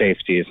my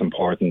safety is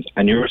important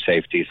and your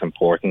safety is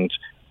important,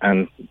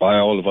 and by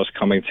all of us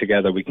coming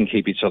together we can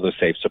keep each other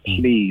safe, so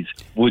please,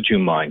 would you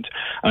mind?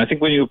 And I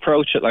think when you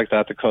approach it like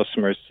that, the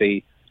customers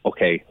see,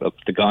 okay, look,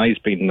 the guy's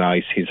been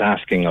nice, he's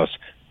asking us,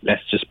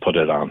 let's just put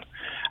it on.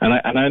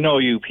 And I know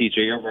you, PJ,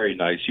 you're very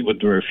nice, you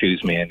wouldn't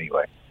refuse me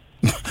anyway.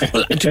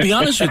 Well, to be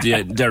honest with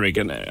you, Derek,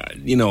 and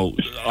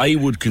I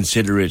would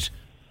consider it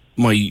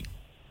my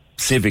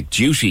civic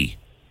duty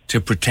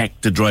to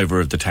protect the driver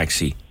of the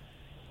taxi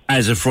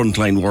as a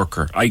frontline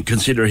worker. I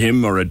consider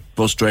him, or a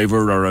bus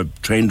driver or a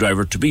train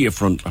driver, to be a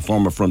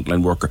former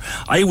frontline worker.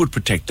 I would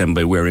protect them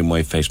by wearing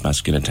my face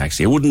mask in a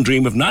taxi. I wouldn't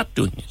dream of not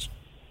doing it.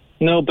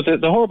 No, but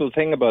the horrible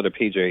thing about it,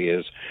 PJ,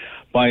 is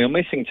by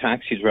omitting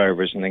taxi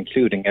drivers and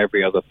including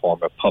every other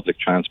form of public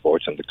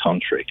transport in the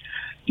country,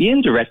 the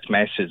indirect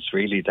message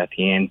really that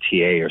the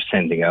NTA are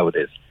sending out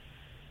is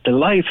the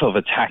life of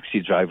a taxi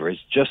driver is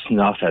just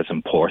not as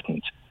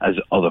important as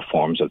other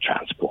forms of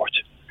transport.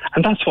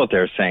 And that's what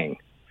they're saying,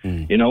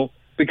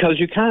 because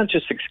you can't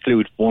just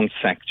exclude one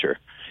sector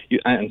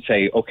and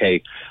say,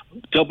 okay,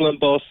 Dublin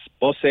Bus,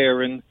 Bus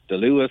Éireann, the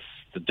Lewis,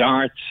 the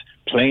Dart,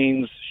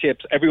 planes,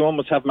 ships, everyone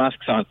must have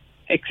masks on,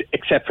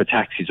 except for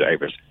taxi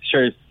drivers.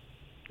 Sure,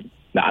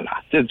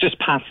 just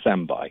pass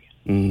them by.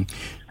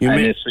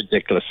 It's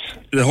ridiculous.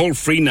 The whole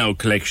Free Now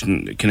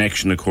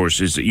connection, of course,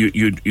 is that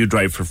you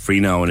drive for Free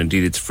Now, and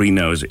indeed it's Free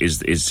Now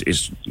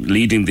is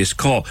leading this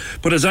call.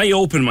 But as I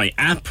open my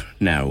app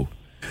now,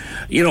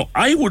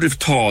 I would have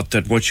thought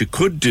that what you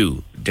could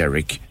do,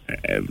 Derek,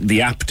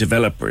 the app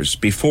developers,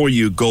 before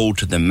you go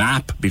to the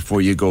map,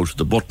 before you go to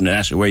the button and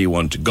ask where you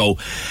want to go,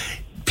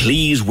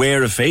 please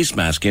wear a face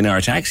mask in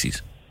our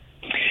taxis.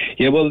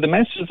 Yeah, well, the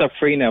message that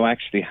Free Now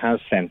actually has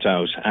sent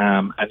out,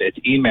 and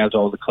it emailed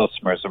all the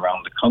customers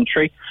around the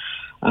country.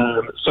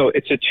 So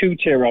it's a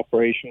 2-tier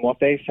operation. What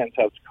they sent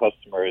out to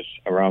customers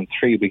around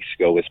 3 weeks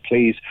ago is,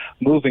 please,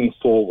 moving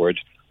forward,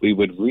 we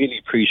would really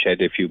appreciate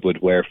if you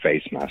would wear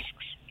face masks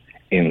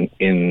in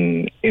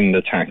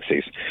the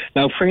taxis.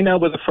 Now, Free Now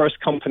were the first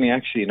company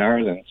actually in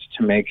Ireland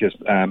to make it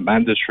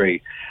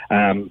mandatory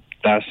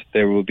that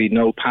there will be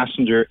no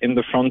passenger in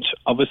the front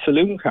of a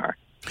saloon car.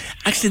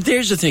 Actually,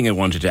 there's the thing I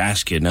wanted to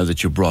ask you now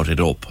that you brought it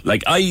up.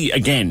 Like, I,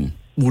 again,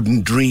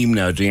 wouldn't dream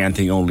now doing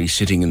anything only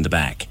sitting in the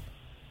back.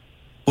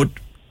 But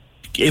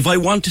if I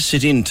want to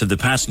sit into the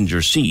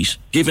passenger seat,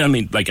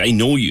 I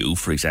know you,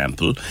 for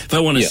example, if I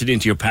want to sit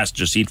into your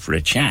passenger seat for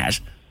a chat,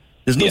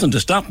 there's nothing to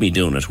stop me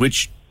doing it,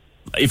 which,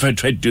 if I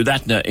tried to do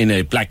that in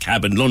a black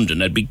cab in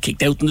London, I'd be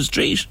kicked out in the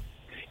street.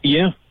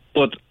 Yeah,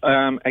 but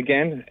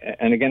again,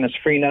 it's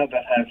FreeNow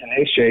that has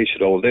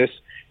initiated all this.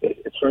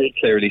 It's very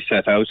clearly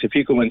set out. If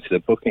you go into the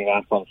booking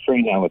app on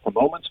FreeNow at the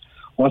moment,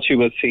 what you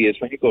will see is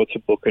when you go to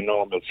book a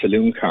normal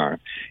saloon car,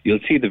 you'll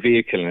see the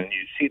vehicle and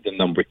you see the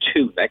number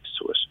 2 next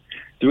to it.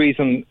 The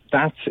reason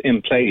that's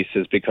in place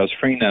is because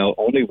FreeNow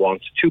only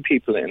wants 2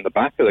 people in the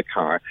back of the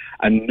car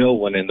and no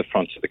one in the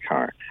front of the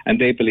car. And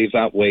they believe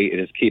that way it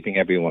is keeping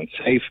everyone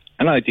safe.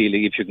 And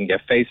ideally, if you can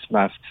get face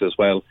masks as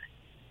well,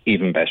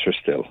 even better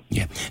still.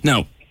 Yeah.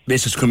 Now,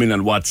 this is coming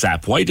on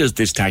WhatsApp. Why does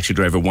this taxi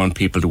driver want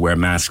people to wear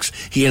masks?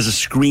 He has a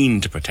screen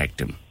to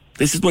protect him.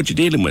 This is what you're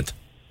dealing with.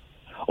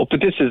 Oh,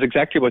 but this is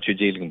exactly what you're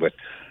dealing with.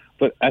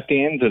 But at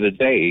the end of the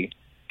day,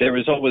 there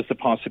is always the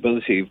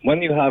possibility,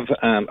 when you have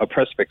a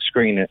Perspex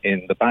screen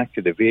in the back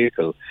of the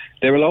vehicle,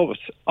 there will always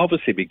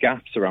obviously be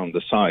gaps around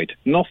the side.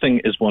 Nothing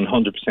is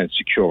 100%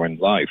 secure in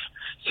life.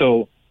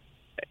 So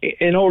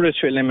in order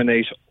to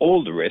eliminate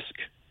all the risk,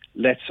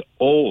 let's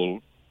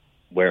all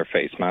wear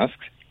face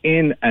masks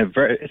in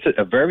it's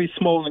a very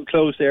small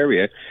enclosed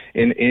area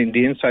in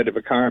the inside of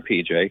a car,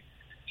 PJ.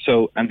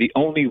 So, and the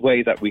only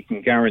way that we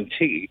can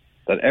guarantee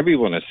that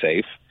everyone is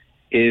safe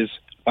is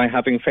by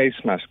having face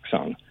masks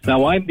on.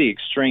 Now, I'm the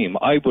extreme.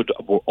 I would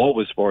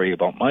always worry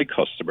about my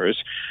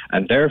customers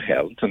and their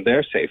health and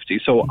their safety.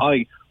 So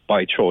I,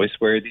 by choice,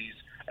 wear these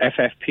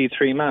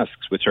FFP3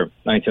 masks, which are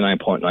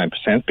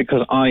 99.9%,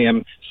 because I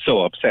am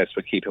so obsessed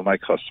with keeping my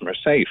customers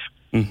safe.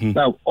 Mm-hmm.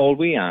 Now, all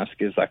we ask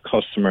is that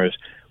customers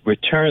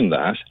return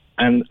that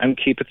and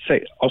keep it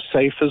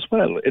safe as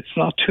well. It's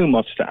not too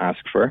much to ask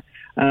for.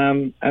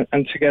 And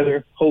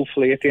together,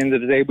 hopefully, at the end of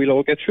the day, we'll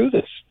all get through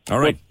this. All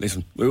right,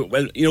 listen.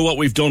 Well, you know what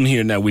we've done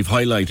here now? We've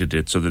highlighted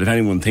it so that if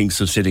anyone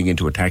thinks of sitting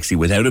into a taxi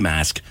without a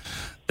mask,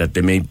 that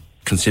they may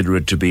consider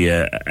it to be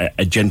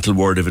a gentle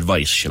word of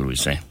advice, shall we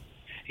say?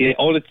 Yeah,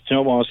 all it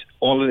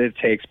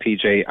takes,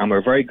 PJ, and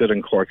we're very good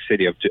in Cork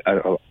City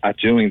at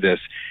doing this,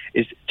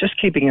 is just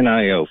keeping an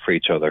eye out for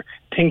each other,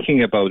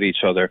 thinking about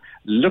each other,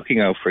 looking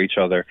out for each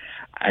other,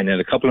 and in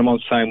a couple of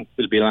months' time,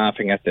 we'll be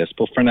laughing at this.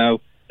 But for now,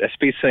 let's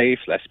be safe,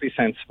 let's be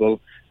sensible,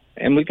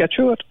 and we'll get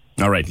through it.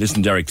 All right,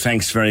 listen, Derek,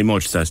 thanks very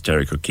much. That's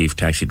Derek O'Keefe,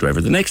 taxi driver.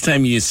 The next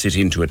time you sit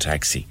into a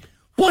taxi,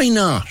 why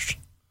not?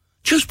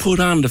 Just put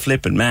on the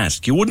flipping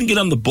mask. You wouldn't get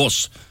on the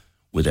bus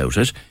without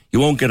it. You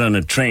won't get on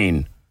a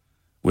train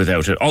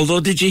without it. Although,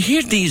 did you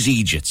hear these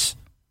idiots?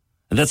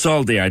 And that's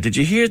all they are. Did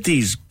you hear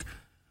these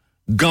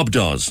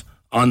gobdaws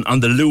on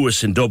the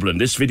Luas in Dublin?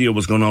 This video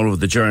was going all over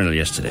the Journal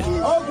yesterday.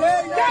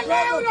 Okay, get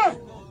louder!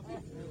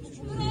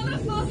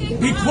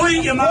 Be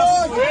quiet, you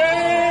mouth!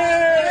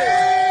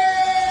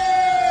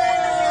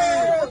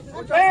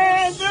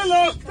 End the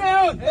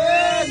lockdown!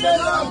 End the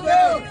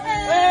lockdown!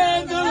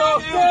 End the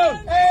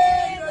lockdown!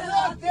 End the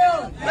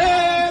lockdown!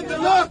 End the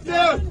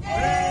lockdown!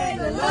 End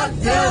the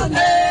lockdown!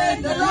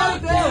 End the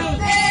lockdown!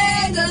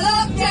 End the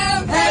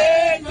lockdown!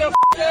 End the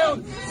lockdown!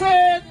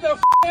 End the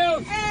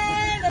lockdown!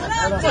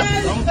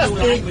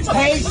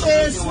 Take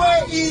this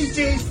sweaty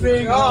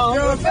G-string off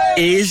your face!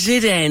 Is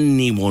it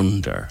any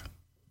wonder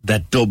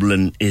that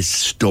Dublin is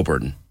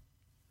stubborn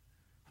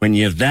when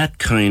you have that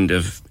kind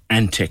of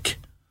antic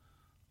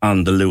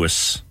on the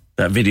Luas?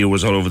 That video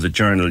was all over the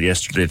Journal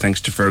yesterday.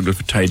 Thanks to Fergal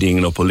for tidying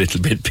it up a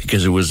little bit,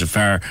 because it was a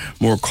far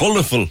more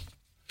colourful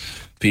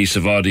piece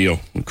of audio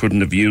and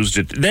couldn't have used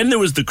it. Then there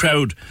was the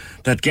crowd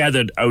that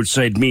gathered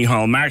outside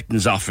Micheál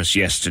Martin's office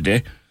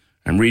yesterday.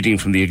 I'm reading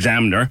from the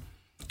Examiner.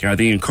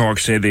 Gardaí in Cork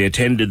say they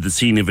attended the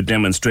scene of a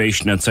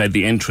demonstration outside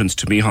the entrance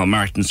to Micheál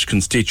Martin's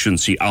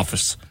constituency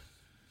office.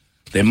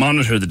 They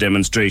monitored the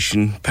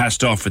demonstration,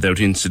 passed off without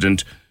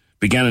incident,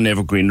 began on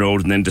Evergreen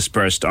Road and then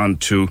dispersed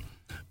onto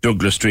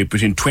Douglas Street.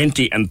 Between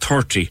 20 and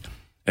 30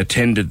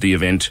 attended the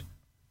event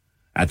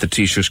at the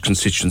Taoiseach's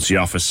constituency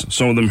office.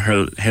 Some of them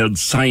held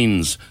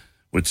signs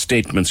with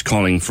statements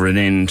calling for an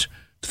end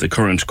to the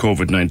current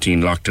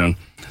COVID-19 lockdown.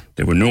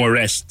 There were no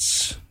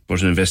arrests,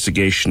 but an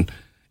investigation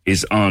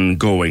is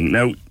ongoing.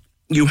 Now,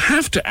 you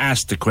have to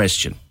ask the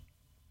question.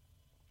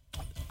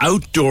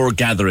 Outdoor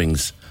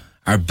gatherings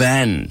are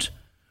banned.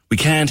 We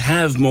can't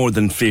have more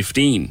than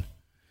 15.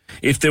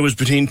 If there was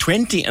between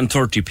 20 and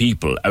 30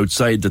 people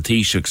outside the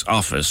Taoiseach's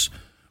office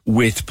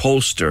with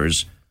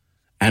posters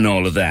and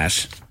all of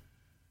that,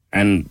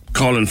 and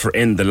calling for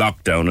end the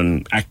lockdown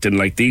and acting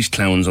like these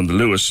clowns on the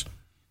Luas,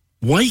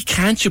 why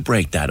can't you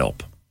break that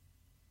up?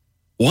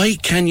 Why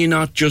can you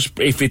not just,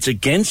 if it's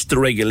against the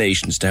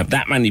regulations to have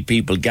that many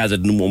people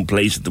gathered in one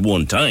place at the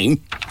one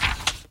time,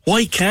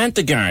 why can't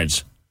the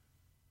guards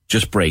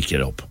just break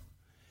it up?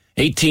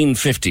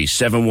 1850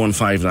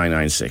 715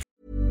 996.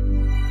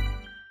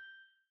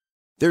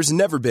 There's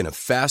never been a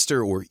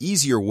faster or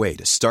easier way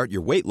to start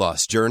your weight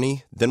loss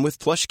journey than with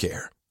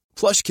PlushCare.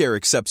 PlushCare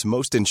accepts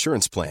most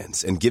insurance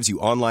plans and gives you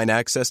online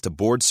access to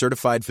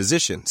board-certified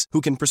physicians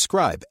who can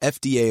prescribe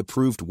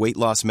FDA-approved weight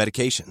loss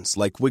medications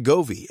like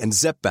Wegovy and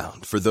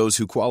Zepbound for those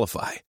who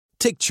qualify.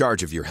 Take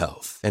charge of your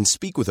health and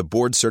speak with a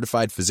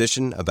board-certified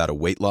physician about a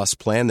weight loss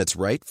plan that's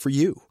right for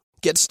you.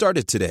 Get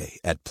started today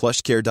at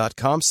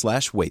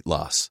plushcare.com/weight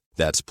loss.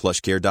 That's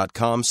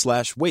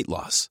plushcare.com/weight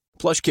loss.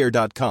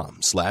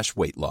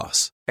 plushcare.com/weight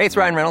loss. Hey, it's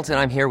Ryan Reynolds, and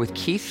I'm here with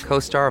Keith,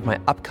 co-star of my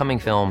upcoming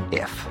film,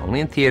 If, only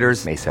in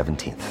theaters May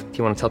 17th. Do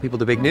you want to tell people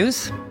the big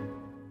news?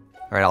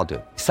 All right, I'll do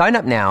it. Sign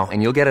up now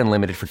and you'll get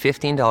unlimited for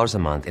 $15 a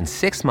month and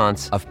 6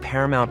 months of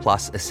Paramount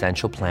Plus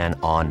Essential Plan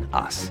on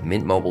us.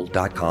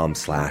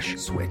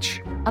 MintMobile.com/switch.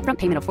 Upfront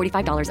payment of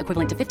 $45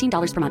 equivalent to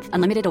 $15 per month.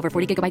 Unlimited over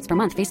 40 gigabytes per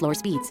month. Face lower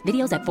speeds.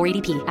 Videos at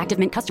 480p. Active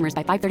Mint customers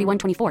by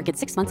 531.24 get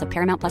 6 months of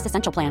Paramount Plus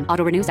Essential Plan.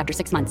 Auto renews after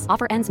 6 months.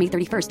 Offer ends May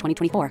 31st,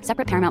 2024.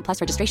 Separate Paramount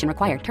Plus registration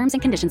required. Terms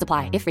and conditions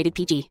apply if rated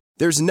PG.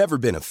 There's never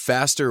been a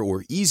faster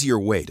or easier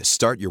way to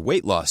start your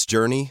weight loss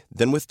journey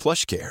than with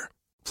PlushCare.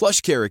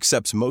 PlushCare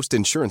accepts most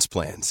insurance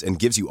plans and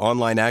gives you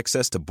online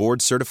access to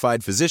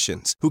board-certified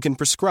physicians who can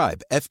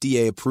prescribe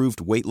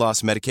FDA-approved weight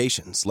loss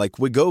medications like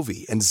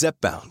Wegovy and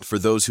Zepbound for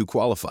those who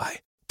qualify.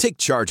 Take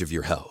charge of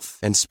your health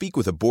and speak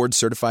with a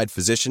board-certified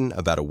physician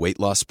about a weight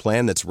loss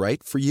plan that's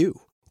right for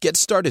you. Get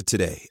started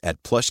today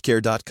at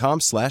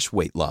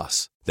plushcare.com/weight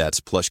loss.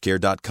 That's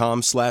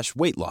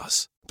plushcare.com/weight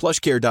loss.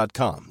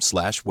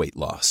 plushcare.com/weight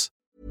loss.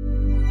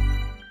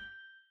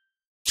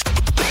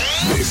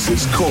 This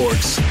is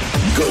Cork's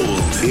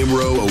Gold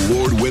IMRO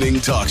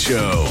award-winning talk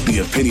show, The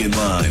Opinion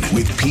Line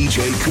with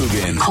PJ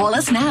Coogan. Call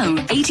us now,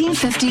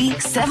 1850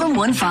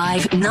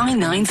 715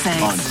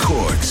 996. On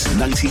Cork's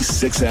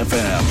 96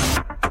 FM.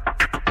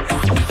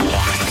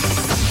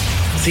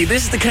 See,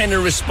 this is the kind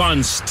of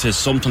response to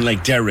something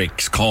like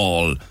Derek's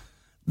call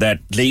that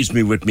leaves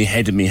me with me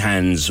head in me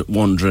hands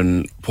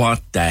wondering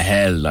what the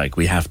hell like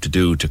we have to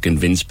do to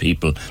convince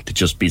people to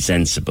just be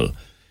sensible.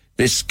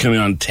 This coming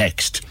on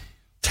text.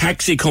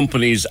 Taxi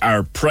companies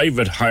are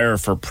private hire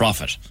for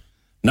profit,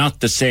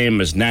 not the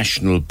same as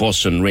national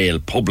bus and rail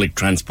public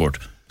transport,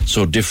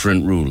 so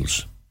different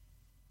rules.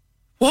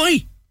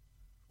 Why?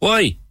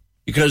 Why?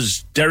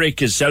 Because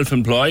Derek is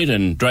self-employed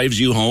and drives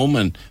you home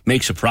and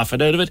makes a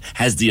profit out of it,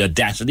 has the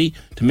audacity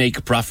to make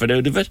a profit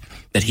out of it,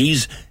 that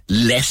he's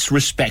less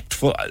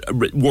respectful,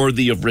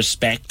 worthy of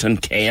respect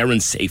and care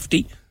and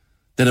safety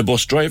than a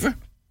bus driver?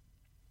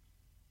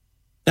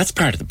 That's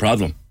part of the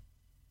problem.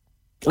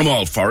 I'm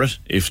all for it.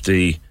 If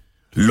the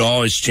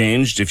law is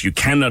changed, if you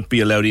cannot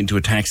be allowed into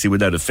a taxi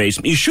without a face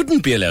mask, you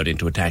shouldn't be allowed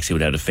into a taxi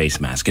without a face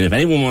mask. And if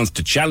anyone wants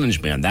to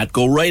challenge me on that,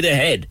 go right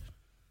ahead.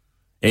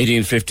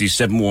 1850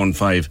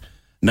 715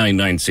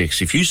 996.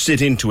 If you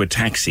sit into a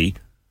taxi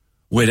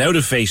without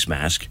a face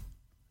mask,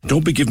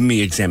 don't be giving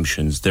me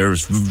exemptions.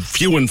 There's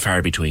few and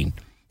far between.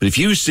 But if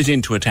you sit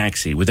into a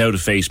taxi without a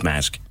face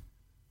mask,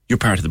 you're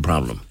part of the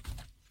problem.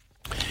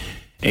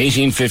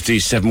 1850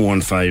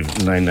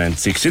 715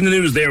 996. In the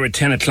news there at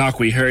 10 o'clock,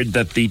 we heard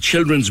that the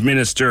Children's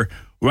Minister,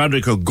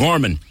 Roderick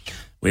O'Gorman,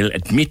 will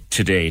admit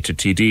today to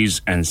TDs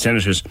and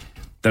senators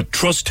that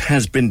trust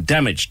has been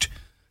damaged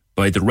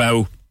by the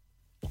row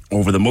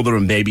over the Mother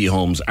and Baby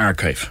Homes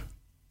archive.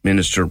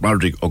 Minister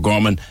Roderick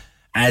O'Gorman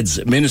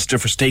adds Minister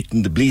for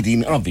stating the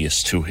bleeding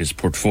obvious to his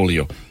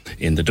portfolio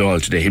in the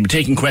Dáil today. He'll be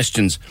taking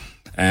questions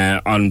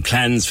on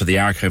plans for the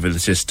archive of the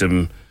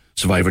system,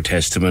 survivor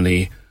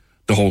testimony,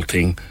 the whole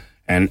thing.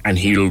 And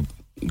he'll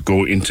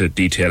go into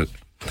detail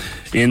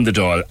in the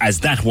Dáil. As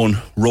that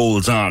one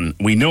rolls on,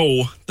 we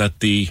know that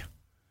the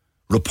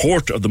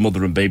report of the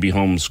Mother and Baby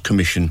Homes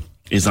Commission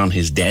is on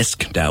his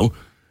desk now.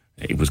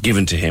 It was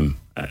given to him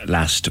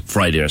last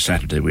Friday or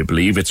Saturday, we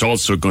believe. It's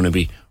also going to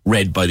be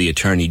read by the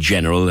Attorney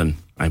General and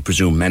I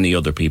presume many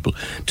other people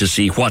to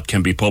see what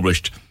can be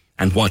published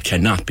and what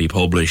cannot be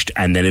published.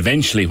 And then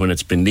eventually, when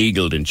it's been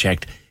legaled and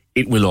checked,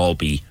 it will all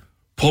be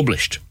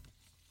published.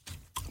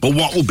 But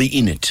what will be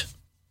in it?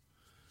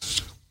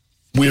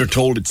 We are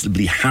told it's to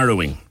be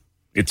harrowing.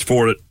 It's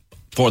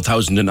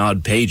 4,000 and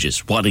odd pages.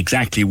 What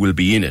exactly will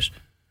be in it?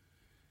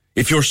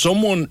 If you're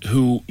someone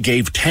who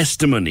gave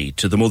testimony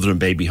to the Mother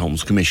and Baby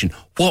Homes Commission,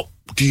 what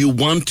do you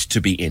want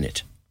to be in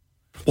it?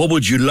 What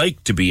would you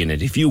like to be in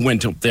it? If you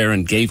went up there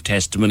and gave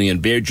testimony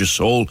and bared your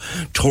soul,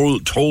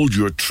 told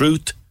your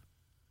truth,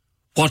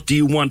 what do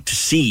you want to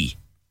see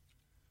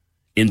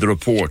in the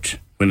report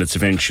when it's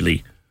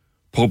eventually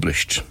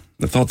published?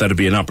 I thought that would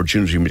be an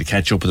opportunity for me to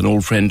catch up with an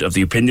old friend of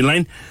the Opinion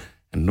Line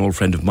and an old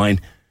friend of mine,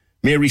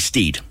 Mary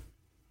Steed,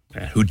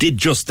 who did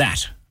just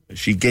that.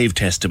 She gave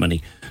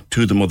testimony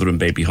to the Mother and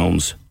Baby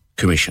Homes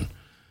Commission.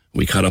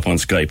 We caught up on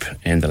Skype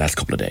in the last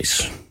couple of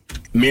days.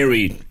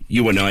 Mary,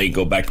 you and I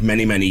go back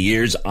many, many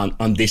years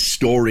on this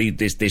story,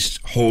 this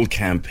whole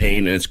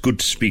campaign, and it's good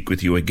to speak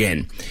with you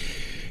again.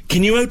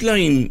 Can you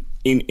outline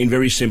in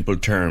very simple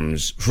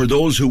terms, for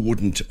those who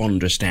wouldn't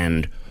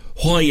understand,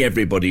 why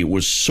everybody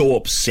was so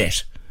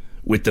upset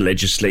with the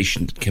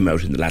legislation that came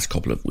out in the last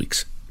couple of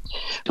weeks?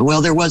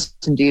 Well, there was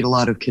indeed a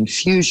lot of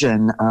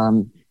confusion.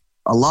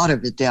 A lot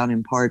of it down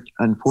in part,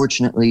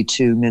 unfortunately,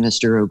 to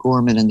Minister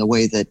O'Gorman and the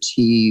way that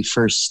he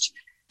first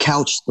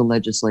couched the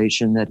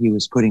legislation that he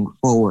was putting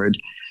forward.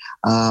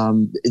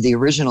 The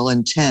original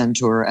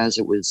intent, or as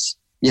it was,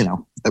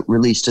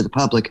 released to the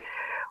public,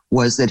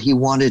 was that he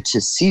wanted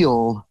to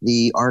seal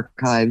the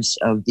archives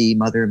of the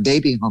Mother and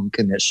Baby Home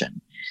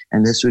Commission.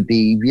 And this would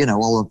be,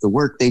 all of the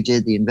work they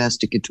did, the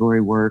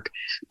investigatory work,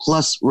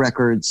 plus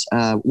records.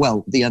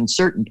 The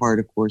uncertain part,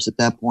 of course, at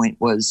that point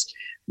was,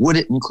 would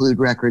it include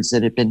records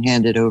that had been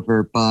handed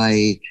over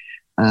by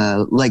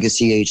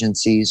legacy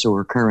agencies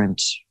or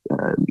current,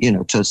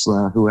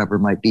 TUSLA, whoever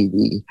might be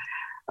the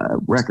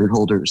record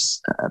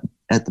holders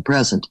at the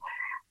present.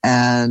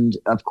 And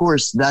of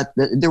course,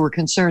 there were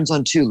concerns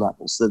on two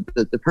levels.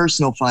 The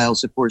personal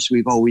files, of course,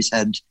 we've always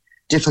had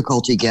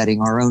difficulty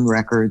getting our own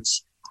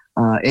records.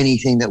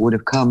 Anything that would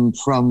have come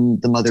from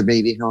the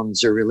mother-baby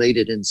homes or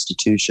related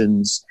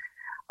institutions,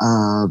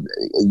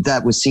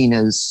 that was seen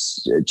as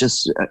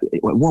just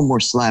one more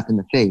slap in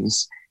the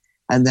face.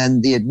 And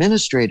then the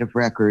administrative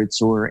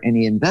records or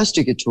any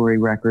investigatory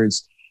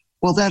records,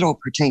 well, that all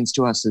pertains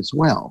to us as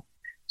well.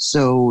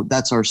 So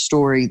that's our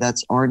story,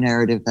 that's our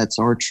narrative, that's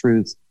our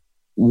truth.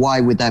 Why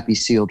would that be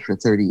sealed for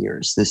 30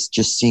 years? This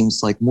just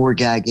seems like more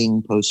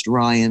gagging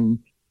post-Ryan.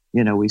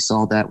 We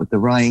saw that with the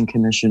Ryan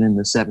Commission and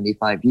the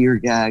 75-year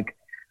gag.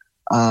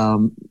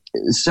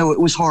 So it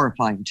was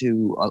horrifying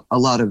to a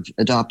lot of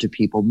adoptive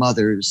people,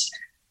 mothers,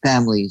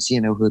 families,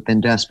 who have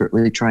been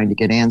desperately trying to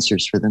get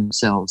answers for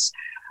themselves.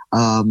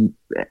 And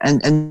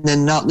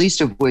then not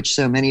least of which,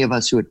 so many of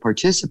us who had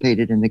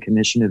participated in the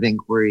Commission of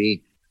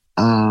Inquiry,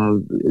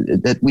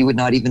 that we would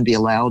not even be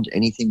allowed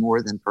anything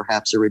more than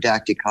perhaps a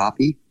redacted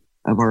copy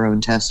of our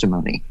own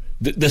testimony.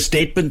 The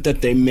statement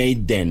that they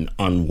made then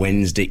on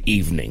Wednesday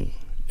evening,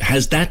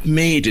 has that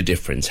made a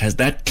difference? Has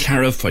that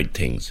clarified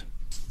things?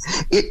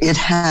 It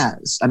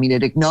has. I mean,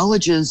 it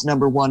acknowledges,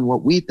 number one,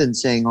 what we've been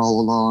saying all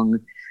along,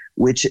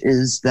 which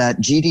is that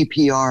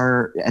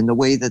GDPR and the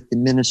way that the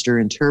minister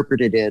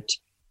interpreted it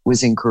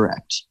was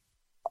incorrect.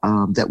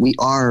 That we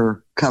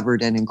are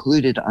covered and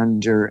included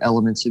under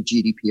elements of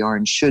GDPR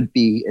and should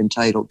be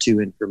entitled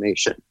to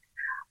information.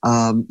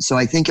 So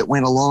I think it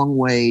went a long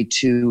way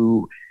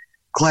to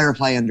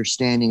clarify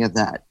understanding of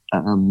that.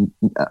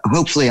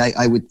 Hopefully,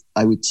 I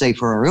would say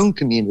for our own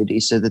community,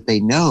 so that they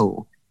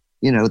know,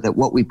 that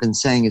what we've been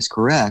saying is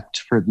correct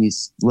for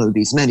these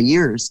many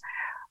years.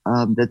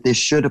 That this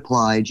should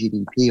apply,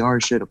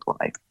 GDPR should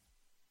apply.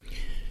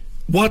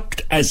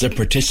 What, as a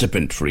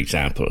participant, for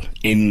example,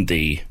 in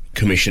the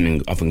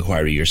Commission of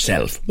Inquiry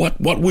yourself, what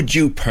would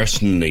you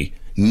personally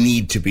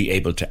need to be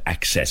able to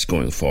access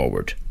going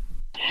forward?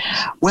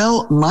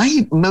 Well,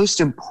 my most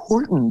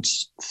important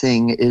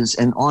thing is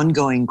an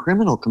ongoing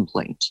criminal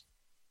complaint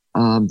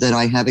that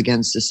I have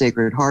against the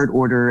Sacred Heart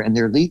Order and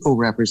their legal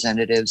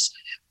representatives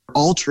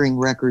altering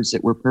records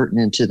that were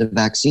pertinent to the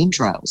vaccine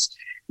trials.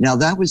 Now,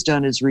 that was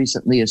done as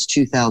recently as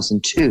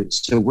 2002,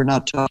 so we're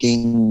not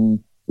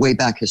talking way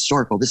back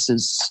historical. This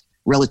is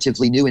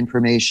relatively new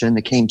information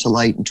that came to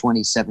light in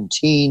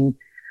 2017,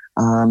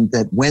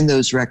 that when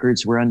those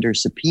records were under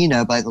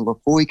subpoena by the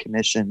Lafoy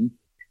Commission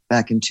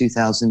back in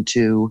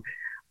 2002,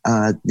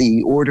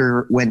 the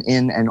order went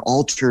in and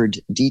altered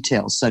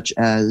details such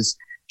as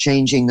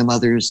changing the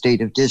mother's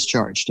date of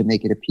discharge to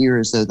make it appear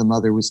as though the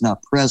mother was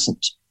not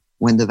present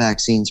when the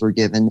vaccines were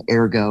given,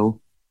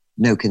 ergo,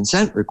 no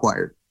consent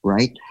required,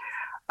 right?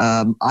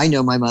 I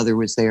know my mother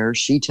was there.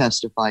 She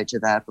testified to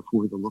that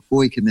before the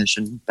Lafoy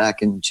Commission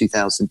back in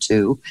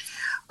 2002.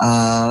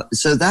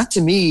 So that,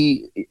 to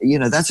me,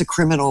 that's a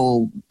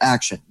criminal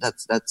action.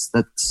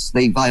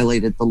 They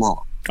violated the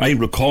law. I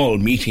recall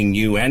meeting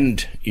you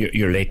and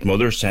your late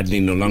mother, sadly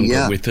no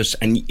longer with us,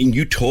 and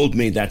you told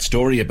me that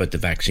story about the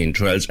vaccine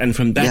trials. And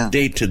from that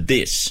day to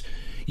this,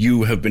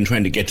 you have been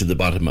trying to get to the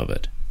bottom of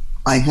it.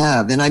 I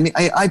have. And I mean,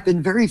 I've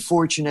been very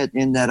fortunate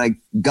in that I've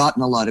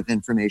gotten a lot of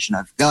information.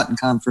 I've gotten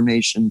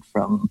confirmation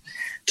from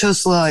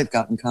TUSLA. I've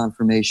gotten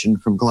confirmation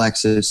from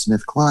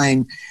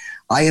GlaxoSmithKline.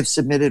 I have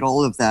submitted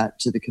all of that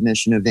to the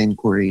Commission of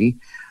Inquiry.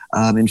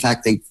 In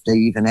fact, they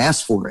even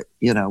asked for it.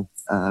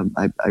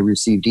 I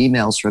received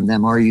emails from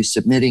them. Are you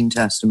submitting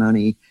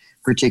testimony,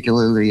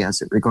 particularly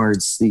as it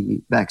regards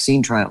the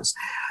vaccine trials?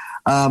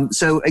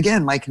 So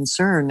again, my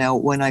concern now,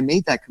 when I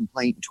made that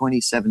complaint in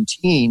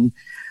 2017,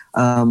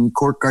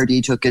 Cork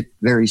Gardaí took it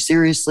very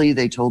seriously.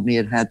 They told me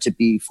it had to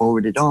be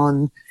forwarded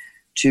on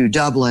to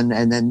Dublin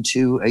and then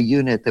to a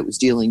unit that was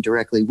dealing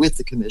directly with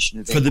the Commission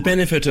of Inquiry. For the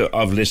benefit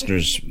of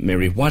listeners,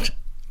 Mary, what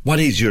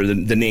is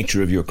the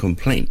nature of your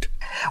complaint?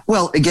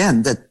 Well,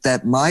 again,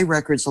 that my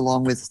records,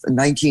 along with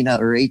 19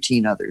 or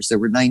 18 others, there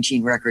were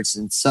 19 records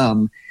in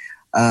some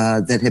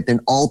that had been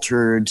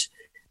altered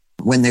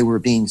when they were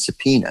being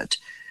subpoenaed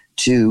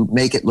to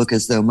make it look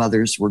as though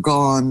mothers were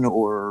gone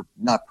or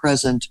not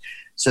present.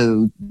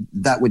 So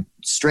that would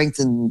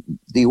strengthen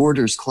the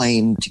order's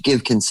claim to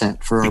give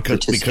consent for our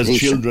participation. Because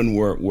children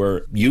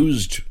were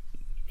used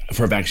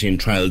for vaccine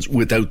trials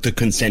without the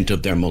consent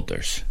of their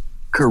mothers.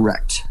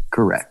 Correct.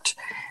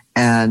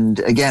 And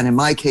again, in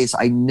my case,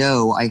 I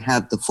know I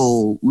have the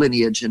full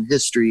lineage and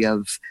history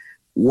of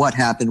what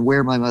happened,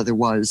 where my mother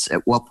was,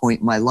 at what point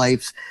in my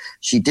life.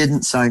 She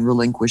didn't sign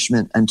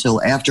relinquishment until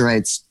after I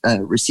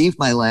had received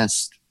my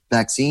last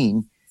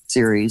vaccine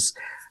series.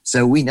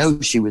 So we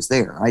know she was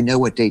there. I know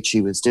what date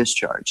she was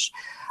discharged.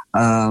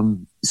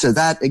 So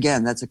that,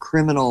 again, that's a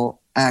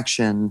criminal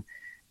action.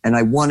 And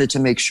I wanted to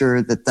make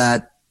sure that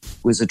that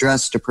was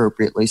addressed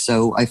appropriately.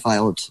 So I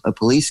filed a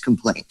police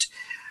complaint.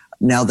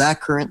 Now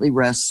that currently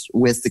rests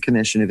with the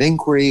Commission of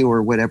Inquiry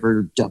or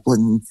whatever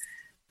Dublin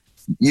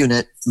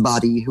unit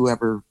body,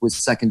 whoever was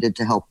seconded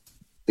to help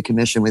the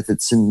commission with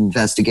its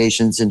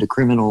investigations into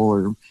criminal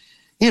or,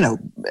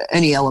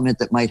 any element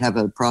that might have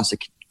a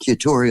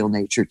prosecutorial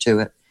nature to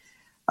it.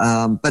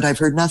 But I've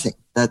heard nothing.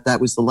 That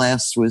was the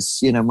last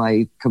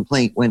my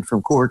complaint went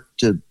from Cork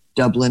to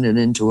Dublin and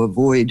into a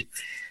void.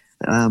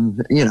 I'm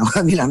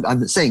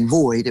saying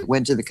void. It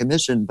went to the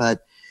commission,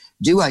 but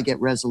do I get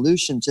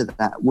resolution to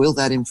that? Will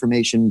that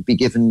information be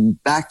given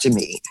back to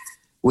me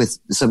with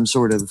some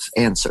sort of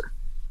answer?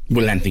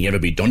 Will anything ever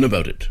be done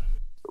about it?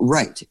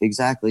 Right,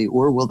 exactly.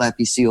 Or will that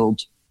be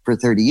sealed for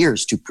 30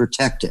 years to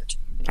protect it?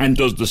 And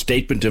does the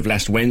statement of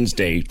last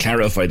Wednesday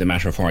clarify the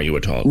matter for you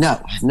at all? No,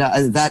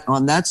 that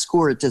on that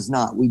score, it does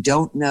not. We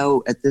don't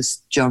know at this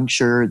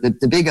juncture.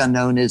 The big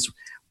unknown is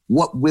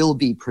what will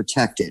be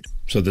protected.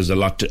 So there's a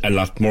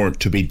lot more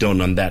to be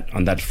done on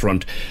that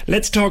front.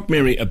 Let's talk,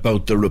 Mary,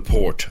 about the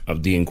report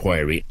of the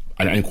inquiry,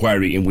 an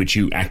inquiry in which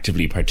you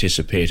actively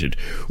participated.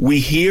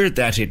 We hear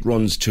that it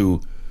runs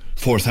to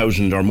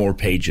 4,000 or more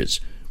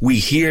pages. We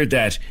hear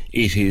that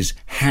it is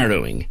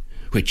harrowing,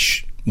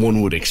 which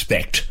one would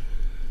expect.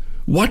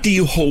 What do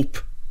you hope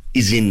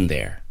is in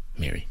there,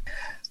 Mary?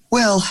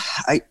 Well,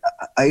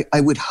 I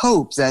would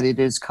hope that it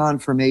is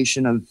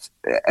confirmation of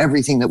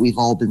everything that we've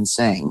all been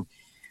saying,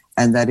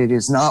 and that it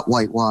is not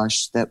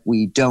whitewashed, that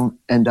we don't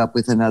end up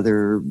with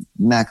another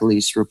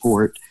McAleese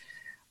report,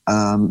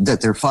 that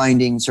their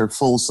findings are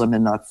fulsome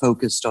and not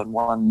focused on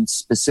one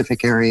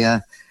specific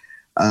area,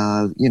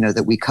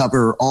 that we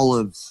cover all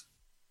of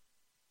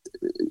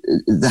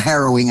the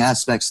harrowing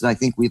aspects that I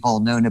think we've all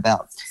known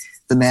about.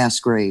 The mass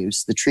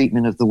graves, the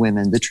treatment of the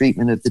women, the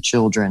treatment of the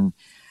children.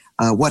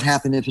 What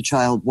happened if a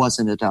child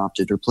wasn't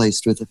adopted or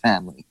placed with a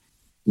family?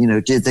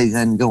 Did they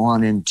then go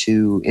on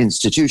into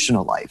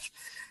institutional life?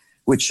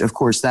 Which, of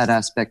course, that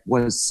aspect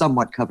was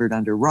somewhat covered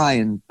under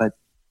Ryan. But,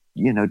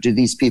 do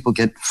these people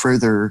get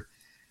further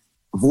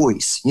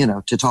voice,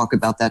 to talk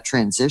about that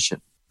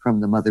transition from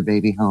the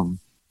mother-baby home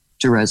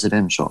to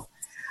residential?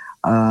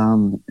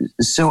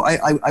 So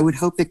I would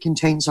hope it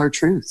contains our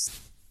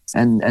truth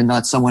and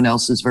not someone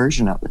else's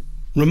version of it.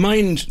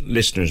 Remind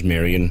listeners,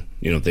 Mary, and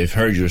they've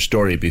heard your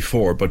story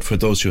before, but for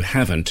those who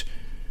haven't,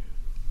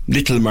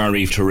 little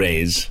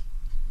Marie-Therese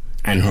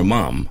and her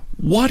mom,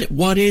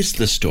 what is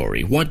the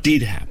story? What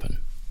did happen?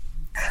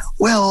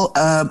 Well,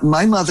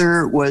 my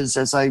mother was,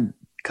 as I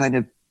kind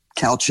of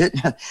couch it,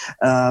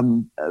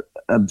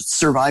 a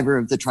survivor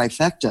of the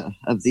trifecta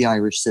of the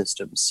Irish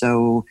system.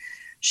 So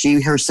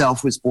she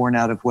herself was born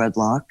out of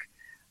wedlock.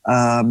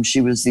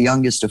 She was the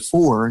youngest of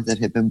four that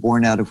had been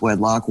born out of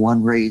wedlock,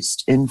 one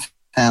raised in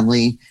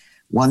family,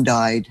 one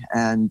died,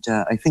 and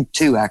I think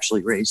two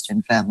actually raised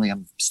in family.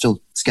 I'm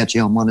still sketchy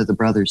on one of the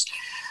brothers.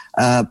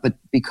 But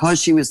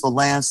because she was the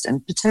last,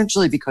 and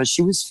potentially because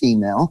she was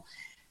female,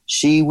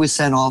 she was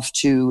sent off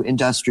to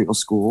industrial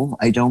school.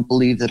 I don't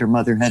believe that her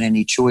mother had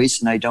any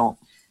choice, and I don't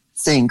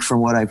think, from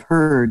what I've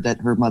heard,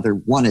 that her mother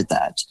wanted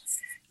that.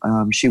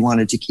 She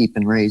wanted to keep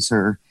and raise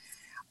her.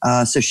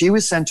 So she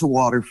was sent to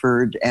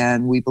Waterford,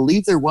 and we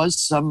believe there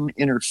was some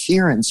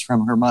interference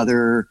from her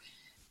mother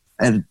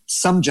at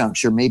some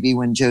juncture, maybe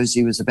when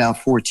Josie was about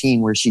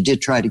 14, where she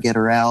did try to get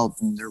her out,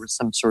 and there was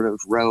some sort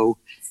of row,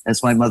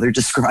 as my mother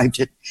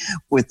described it,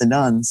 with the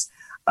nuns.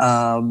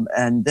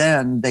 And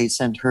then they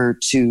sent her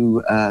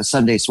to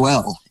Sunday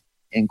Swell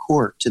in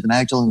Cork, to the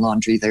Magdalen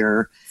Laundry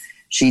there.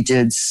 She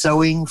did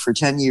sewing for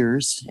 10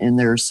 years in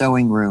their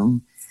sewing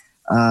room.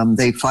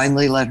 They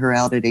finally let her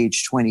out at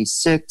age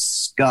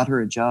 26, got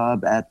her a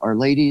job at Our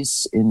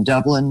Lady's in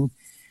Dublin,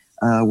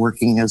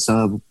 working as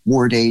a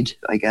ward aide,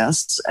 I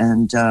guess.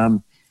 And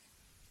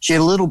she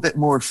had a little bit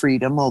more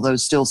freedom, although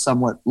still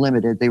somewhat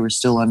limited. They were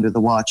still under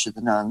the watch of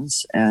the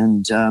nuns.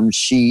 And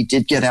she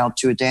did get out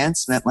to a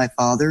dance, met my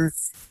father,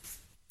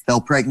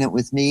 fell pregnant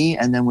with me,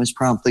 and then was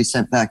promptly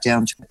sent back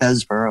down to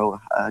Bessborough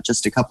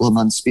just a couple of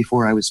months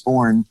before I was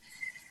born.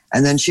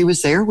 And then she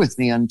was there with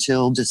me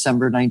until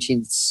December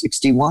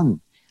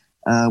 1961,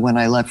 when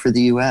I left for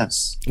the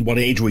U.S. What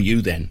age were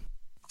you then?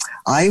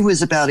 I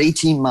was about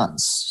 18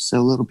 months, so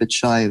a little bit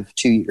shy of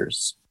 2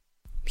 years.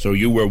 So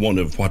you were one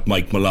of what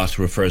Mike Malott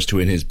refers to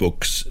in his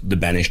books, the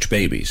banished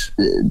babies.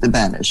 The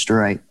banished,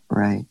 right.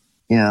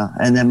 Yeah.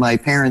 And then my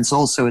parents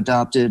also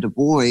adopted a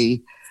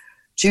boy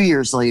 2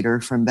 years later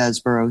from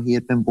Bessborough. He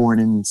had been born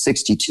in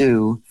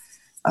 62.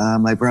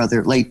 My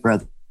brother, late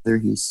brother,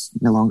 he's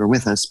no longer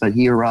with us, but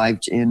he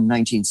arrived in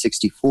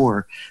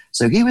 1964.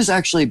 So he was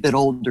actually a bit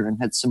older and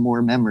had some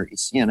more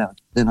memories,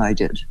 than I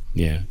did.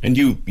 Yeah. And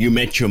you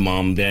met your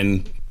mom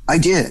then? I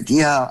did,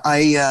 yeah.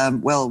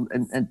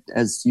 And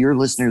as your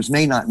listeners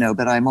may not know,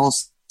 but I'm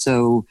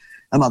also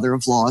a mother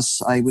of loss.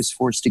 I was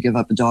forced to give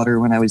up a daughter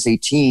when I was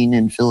 18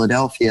 in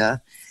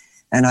Philadelphia,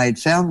 and I had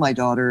found my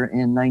daughter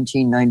in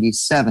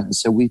 1997,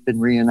 so we've been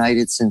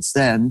reunited since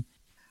then.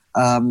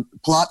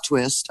 Plot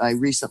twist, I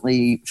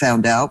recently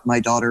found out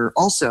my daughter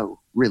also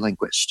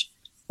relinquished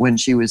when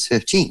she was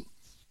 15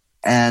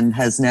 and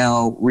has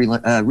now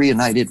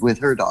reunited with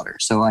her daughter.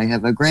 So I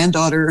have a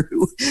granddaughter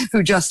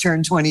who just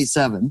turned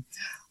 27,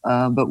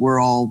 but we're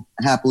all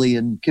happily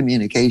in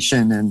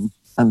communication, and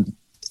I'm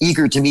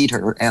eager to meet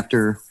her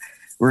after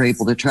we're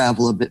able to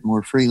travel a bit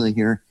more freely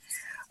here.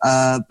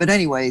 But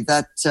anyway,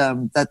 that's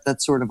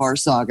sort of our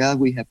saga.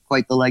 We have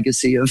quite the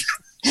legacy of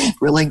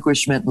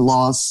relinquishment and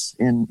loss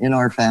in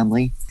our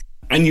family.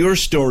 And your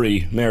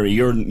story, Mary,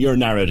 your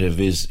narrative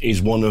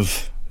is one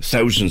of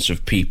thousands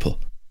of people.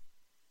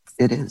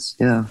 It is,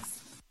 yeah.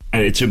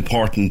 And it's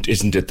important,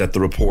 isn't it, that the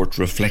report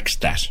reflects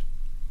that?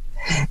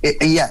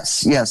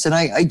 Yes. And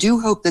I do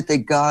hope that they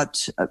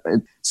got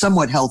a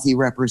somewhat healthy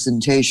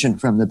representation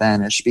from the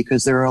Banish,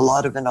 because there are a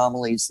lot of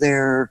anomalies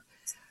there.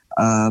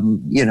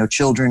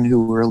 Children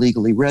who were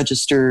illegally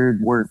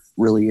registered, weren't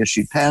really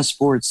issued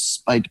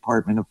passports by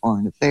Department of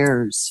Foreign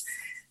Affairs,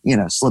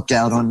 slipped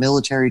out on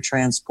military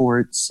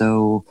transport.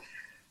 So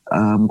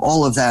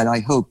all of that, I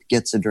hope,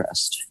 gets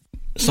addressed.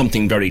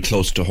 Something very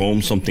close to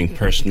home, something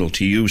personal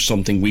to you,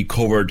 something we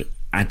covered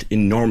at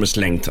enormous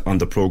length on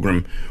the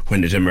programme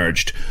when it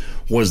emerged,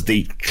 was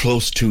the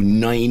close to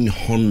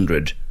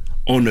 900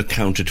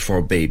 unaccounted for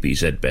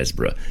babies at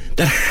Bessborough.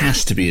 That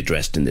has to be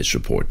addressed in this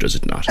report, does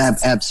it not?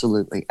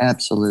 Absolutely.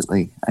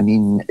 I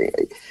mean,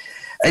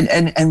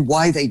 and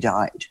why they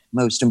died,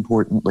 most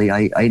importantly.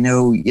 I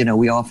know,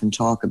 we often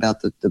talk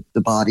about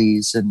the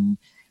bodies and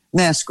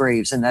mass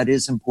graves, and that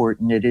is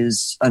important. It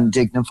is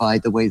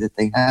undignified the way that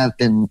they have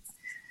been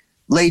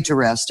laid to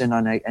rest in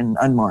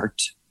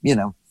unmarked,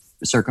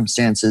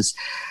 circumstances.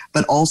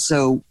 But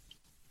also,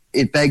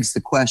 it begs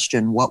the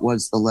question, what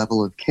was the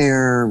level of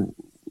care?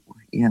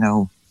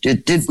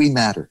 Did we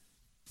matter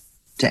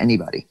to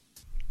anybody?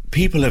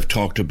 People have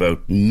talked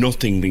about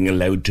nothing being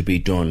allowed to be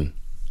done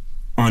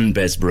on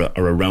Bessborough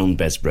or around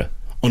Bessborough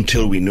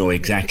until we know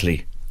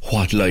exactly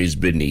what lies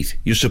beneath.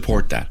 You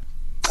support that?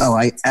 Oh,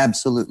 I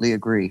absolutely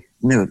agree.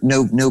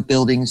 No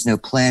buildings, no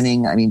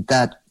planning. I mean,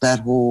 that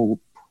whole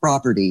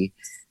property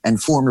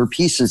and former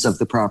pieces of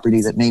the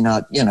property that may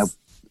not,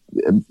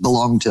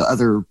 belong to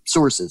other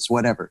sources,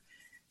 whatever,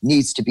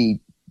 needs to be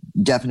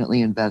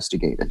definitely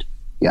investigated.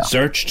 Yeah.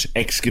 Searched,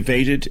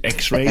 excavated,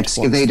 x-rayed?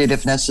 Excavated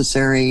if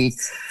necessary.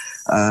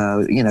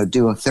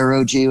 Do a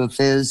thorough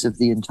geophys of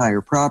the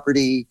entire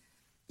property,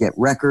 get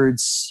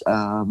records,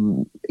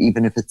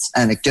 even if it's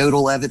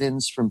anecdotal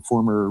evidence from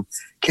former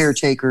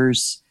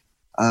caretakers.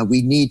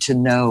 We need to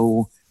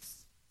know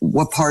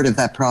what part of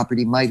that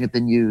property might have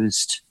been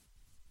used.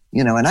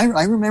 And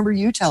I remember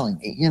you telling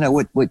me,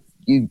 what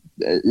you,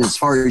 as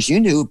far as you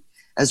knew,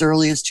 as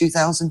early as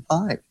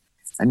 2005.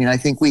 I mean, I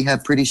think we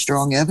have pretty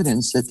strong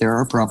evidence that there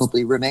are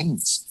probably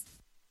remains.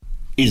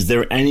 Is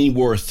there any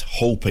worth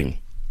hoping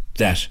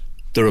that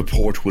the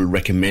report will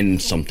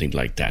recommend something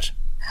like that?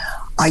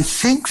 I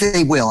think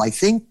they will. I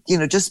think,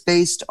 just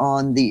based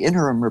on the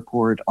interim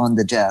report on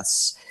the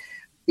deaths,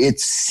 it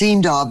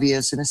seemed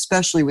obvious, and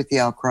especially with the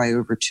outcry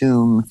over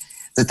Tomb,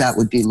 that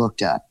would be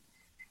looked at.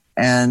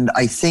 And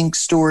I think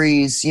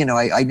stories,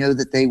 I know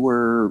that they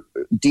were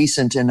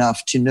decent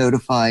enough to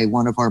notify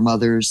one of our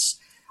mothers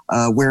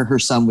where her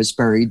son was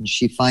buried, and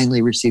she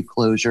finally received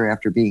closure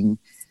after being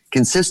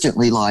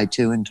consistently lied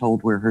to and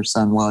told where her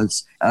son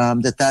was.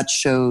 That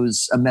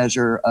shows a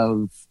measure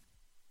of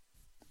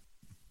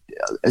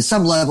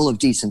some level of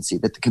decency,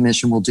 that the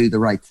commission will do the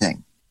right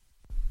thing.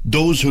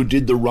 Those who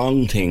did the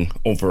wrong thing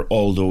over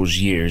all those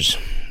years,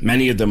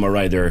 many of them are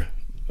either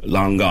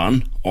long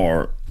gone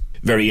or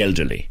very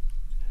elderly.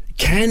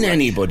 Can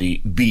anybody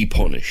be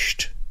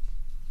punished,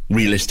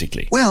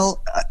 realistically?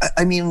 Well,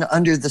 I mean,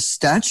 under the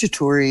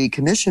Statutory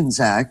Commissions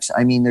Act,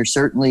 I mean, there's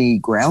certainly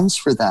grounds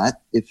for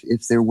that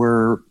if there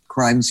were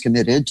crimes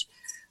committed.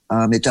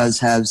 It does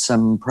have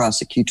some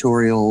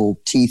prosecutorial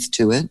teeth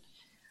to it.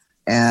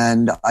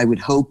 And I would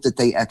hope that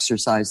they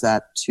exercise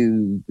that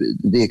to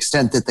the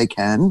extent that they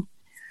can.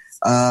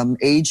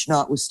 Age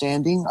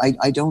notwithstanding,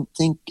 I don't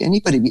think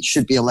anybody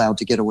should be allowed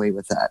to get away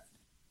with that.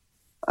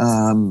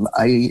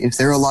 If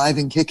they're alive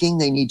and kicking,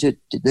 they need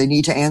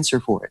to answer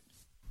for it.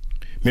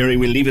 Mary,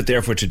 we'll leave it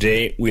there for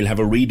today. We'll have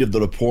a read of the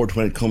report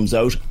when it comes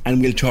out,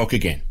 and we'll talk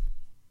again.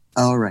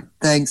 All right.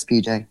 Thanks,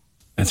 PJ.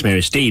 That's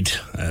Mary Steed,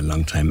 a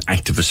long-time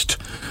activist,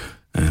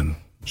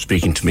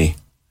 speaking to me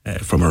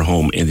from her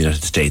home in the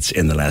United States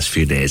in the last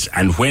few days.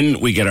 And when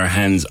we get our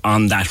hands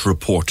on that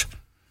report,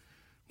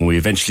 when we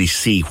eventually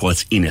see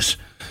what's in it,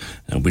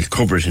 we'll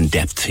cover it in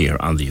depth here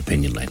on the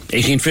Opinion Line.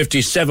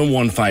 1850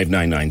 715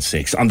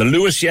 996. On the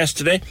Lewis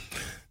yesterday,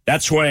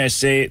 that's why I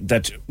say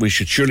that we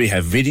should surely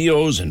have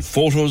videos and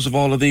photos of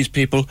all of these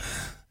people.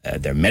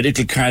 Their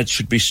medical cards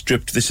should be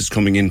stripped. This is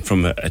coming in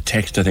from a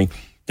text, I think,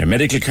 Their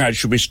medical cards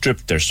should be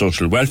stripped, their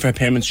social welfare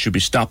payments should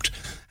be stopped,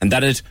 and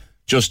that it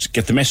just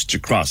get the message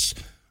across.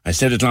 I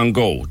said it long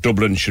ago,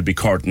 Dublin should be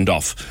cordoned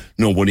off.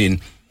 No one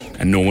in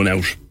and no one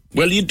out.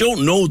 Well, you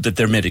don't know that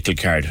they're medical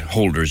card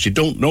holders. You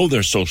don't know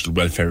they're social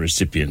welfare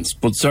recipients.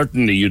 But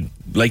certainly you'd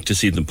like to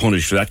see them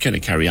punished for that kind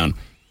of carry on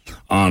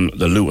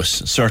the Lewis,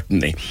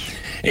 certainly.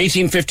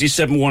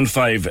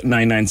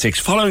 1850-715-996.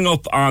 Following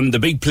up on the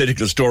big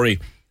political story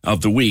of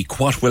the week,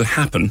 what will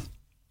happen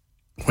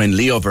when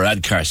Leo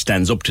Varadkar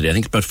stands up today, I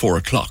think about 4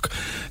 o'clock,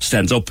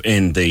 stands up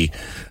in the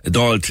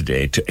Dáil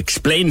today to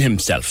explain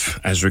himself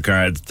as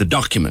regards the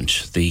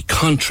document, the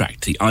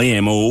contract, the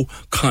IMO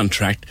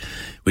contract,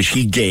 which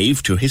he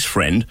gave to his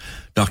friend,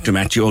 Dr.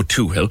 Matthew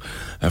O'Toohill,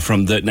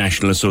 from the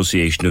National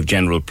Association of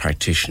General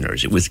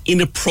Practitioners. It was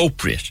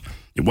inappropriate.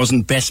 It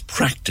wasn't best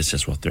practice,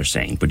 is what they're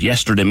saying. But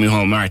yesterday,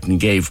 Micheál Martin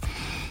gave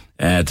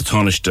the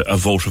Taoiseach a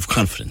vote of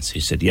confidence. He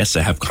said, yes,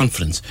 I have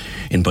confidence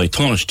in by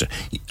Taoiseach.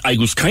 I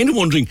was kind of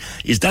wondering,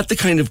 is that the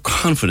kind of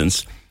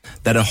confidence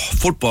that a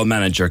football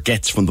manager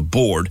gets from the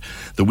board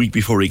the week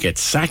before he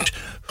gets sacked?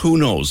 Who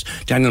knows?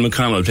 Daniel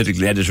McConnell,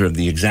 political editor of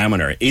The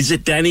Examiner. Is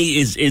it, Danny?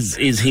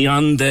 Is he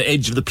on the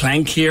edge of the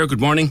plank here? Good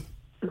morning.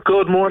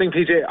 Good morning,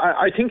 PJ.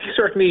 I think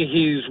certainly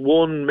he's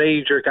one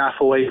major gaffe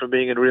away from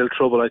being in real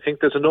trouble. I think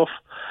there's enough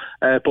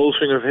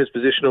bolstering of his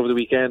position over the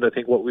weekend. I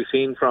think what we've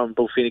seen from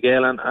both Fine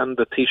Gael and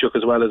the Taoiseach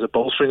as well is a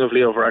bolstering of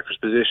Leo Varadkar's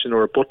position,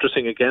 or a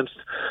buttressing against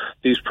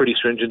these pretty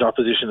stringent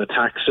opposition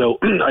attacks. So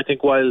I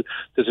think while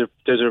there's a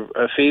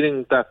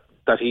feeling that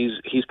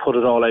he's put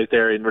it all out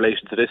there in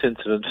relation to this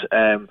incident,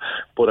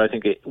 but I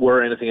think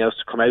were anything else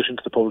to come out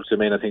into the public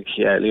domain, I think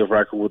Leo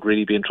Varadkar would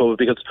really be in trouble,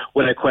 because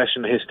when I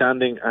question his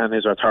standing and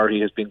his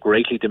authority has been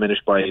greatly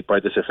diminished by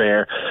this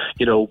affair.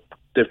 You know,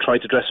 they've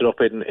tried to dress it up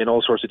in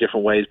all sorts of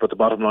different ways, but the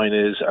bottom line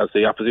is, as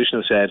the opposition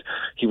have said,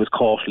 he was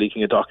caught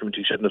leaking a document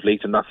he shouldn't have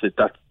leaked, and that's it.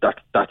 That's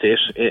it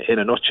in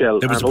a nutshell.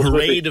 There was a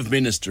parade of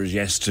ministers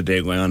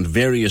yesterday going on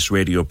various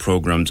radio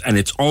programmes, and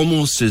it's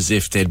almost as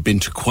if they'd been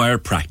to choir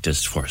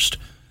practice first.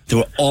 They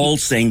were all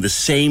saying the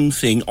same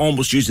thing,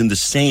 almost using the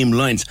same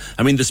lines.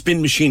 I mean, the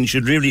spin machine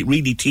should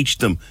really teach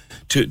them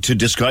to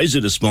disguise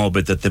it a small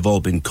bit that they've all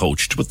been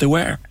coached, but they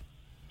were.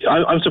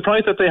 I'm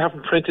surprised that they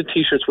haven't printed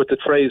T-shirts with the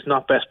phrase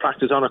 "not best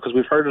practice" on it, because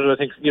we've heard it, I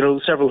think,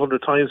 several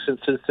hundred times since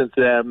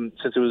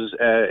it was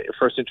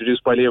first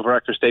introduced by Leo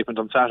Varadkar's statement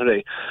on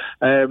Saturday.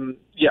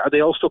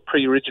 They all stuck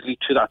pretty rigidly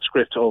to that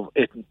script of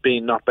it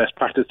being not best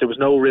practice. There was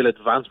no real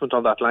advancement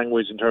on that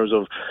language in terms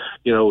of,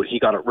 he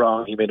got it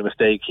wrong, he made a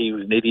mistake, he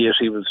was an idiot,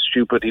 he was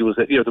stupid, there was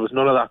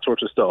none of that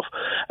sort of stuff.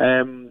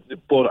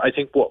 But I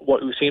think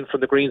what we've seen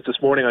from the Greens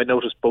this morning, I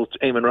noticed both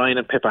Eamon Ryan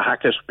and Pippa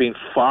Hackett being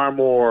far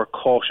more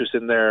cautious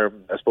in their,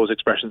 I suppose,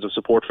 expressions of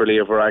support for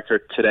Leo Varadkar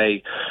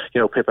today.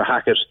 Pippa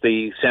Hackett,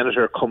 the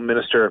senator cum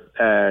minister,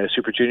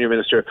 super junior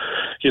minister,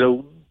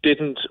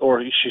 didn't,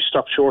 or she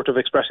stopped short of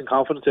expressing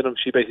confidence in him.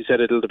 She basically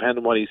said it'll depend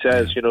on what he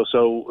says,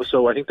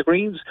 So I think the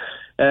Greens,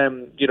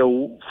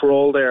 for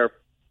all their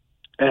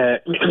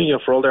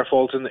for all their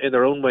faults in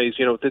their own ways,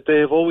 they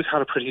have always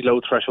had a pretty low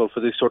threshold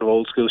for these sort of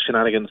old school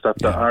shenanigans that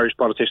the Irish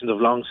politicians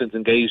have long since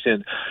engaged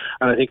in,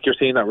 and I think you're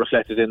seeing that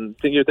reflected in.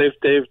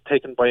 They've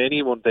taken, by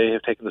anyone, they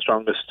have taken the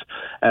strongest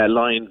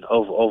line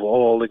of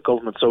all the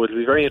government. So it'll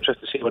be very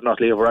interesting to see whether or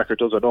not Leo Varadkar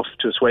does enough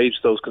to assuage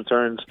those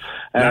concerns.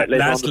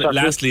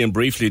 Lastly and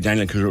briefly,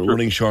 Daniel, because we're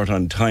running short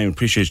on time,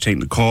 appreciate you taking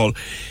the call.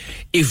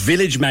 If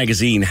Village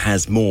magazine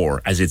has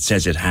more, as it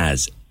says it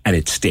has, and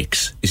it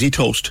sticks, is he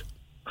toast?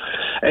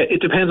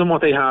 It depends on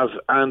what they have,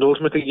 and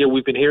ultimately,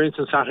 we've been hearing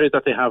since Saturday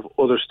that they have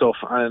other stuff,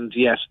 and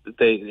yet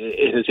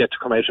it has yet to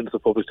come out into the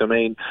public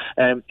domain.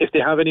 If they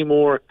have any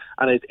more,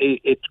 and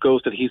it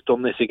goes that he's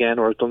done this again,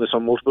 or has done this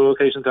on multiple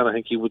occasions, then I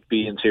think he would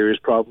be in serious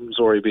problems,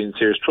 or he'd be in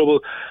serious trouble.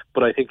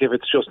 But I think if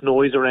it's just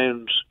noise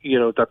around,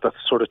 that's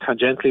sort of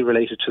tangentially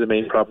related to the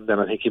main problem, then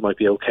I think he might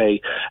be okay.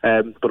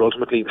 But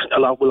ultimately, a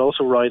lot will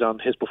also ride on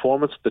his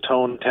performance, the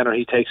tone, tenor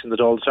he takes in the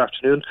Dáil this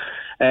afternoon.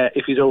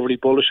 If he's overly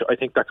bullish, I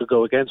think that could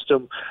go against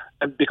him.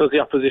 And because the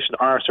opposition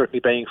are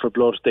certainly baying for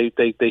blood, they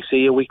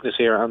see a weakness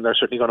here, and they're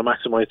certainly going to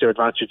maximise their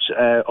advantage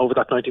over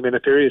that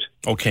 90-minute period.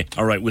 OK,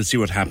 all right, we'll see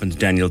what happens,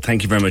 Daniel.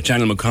 Thank you very much.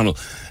 Daniel McConnell,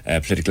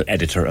 political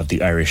editor of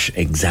the Irish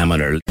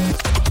Examiner.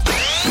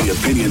 The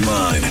Opinion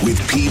Line with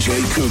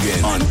PJ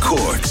Coogan on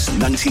Cork's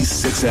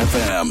 96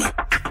 FM.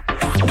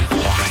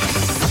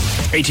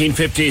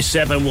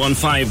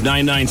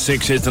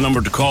 1850-715-996 is the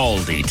number to call.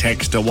 The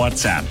text to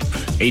WhatsApp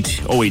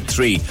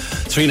 8083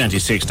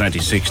 396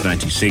 96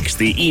 96.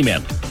 The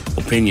email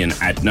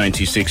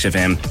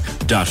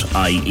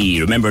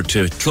opinion@96fm.ie. Remember,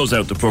 to close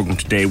out the programme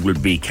today, we'll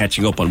be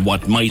catching up on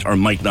what might or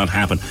might not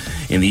happen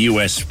in the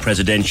US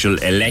presidential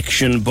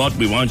election, but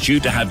we want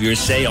you to have your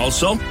say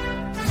also.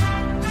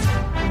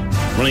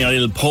 Running a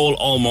little poll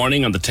all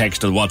morning on the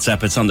text and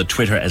WhatsApp. It's on the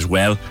Twitter as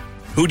well.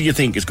 Who do you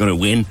think is going to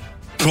win,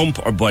 Trump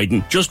or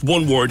Biden? Just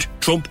one word,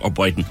 Trump or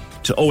Biden,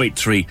 to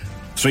 083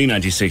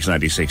 396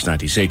 96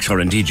 96, or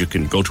indeed you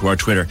can go to our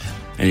Twitter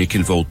and you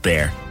can vote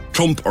there.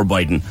 Trump or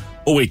Biden,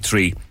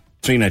 083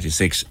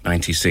 396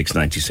 96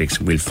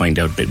 96. We'll find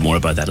out a bit more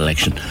about that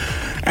election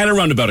And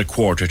around about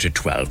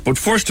 11:45. But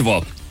first of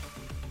all,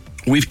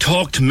 we've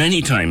talked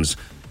many times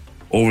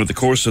over the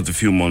course of the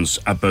few months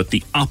about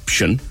the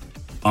option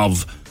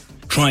of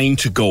trying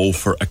to go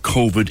for a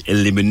COVID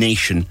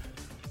elimination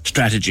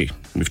strategy.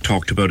 We've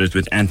talked about it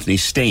with Anthony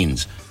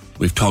Staines.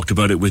 We've talked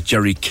about it with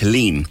Jerry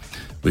Killeen.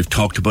 We've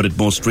talked about it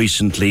most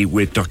recently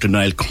with Dr.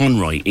 Niall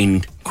Conroy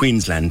in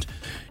Queensland,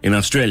 in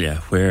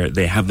Australia, where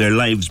they have their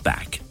lives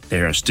back.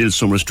 There are still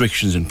some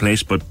restrictions in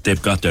place, but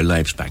they've got their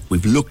lives back.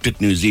 We've looked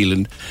at New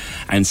Zealand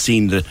and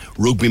seen the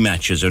rugby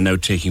matches are now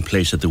taking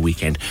place at the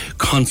weekend.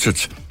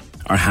 Concerts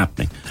are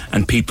happening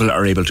and people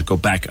are able to go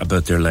back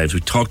about their lives. We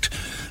talked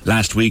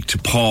last week to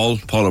Paul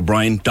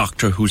O'Brien,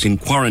 doctor who's in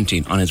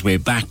quarantine on his way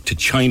back to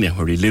China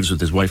where he lives with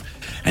his wife,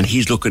 and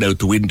he's looking out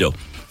the window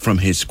from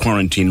his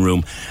quarantine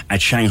room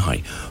at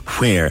Shanghai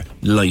where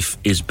life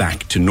is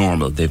back to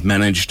normal. They've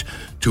managed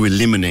to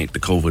eliminate the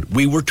COVID.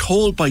 We were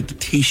told by the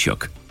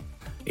Taoiseach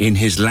in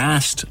his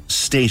last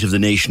State of the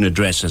Nation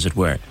address, as it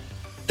were,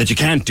 that you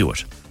can't do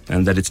it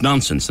and that it's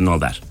nonsense and all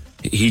that.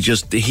 He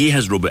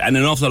has rubbish, and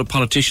an awful lot of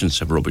politicians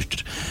have rubbished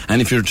it.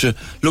 And if you're to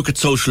look at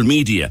social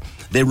media,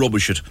 they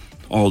rubbish it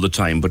all the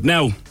time. But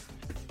now,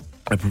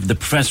 the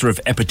professor of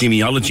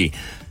epidemiology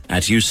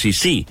at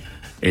UCC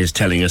is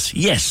telling us,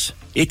 yes,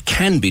 it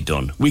can be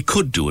done. We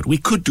could do it. We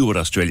could do what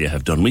Australia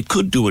have done. We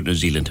could do what New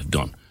Zealand have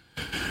done.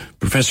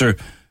 Professor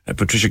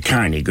Patricia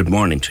Carney, good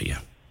morning to you.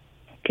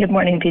 Good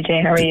morning,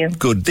 PJ. How are you?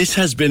 Good. This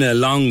has been a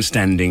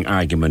long-standing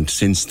argument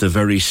since the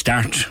very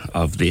start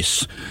of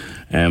this.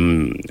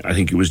 I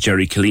think it was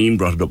Jerry Killeen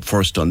brought it up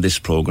first on this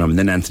programme, and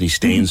then Anthony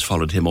Staines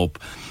followed him up.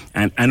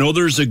 And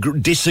others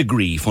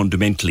disagree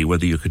fundamentally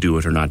whether you could do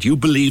it or not. You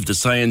believe the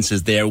science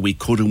is there, we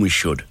could and we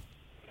should.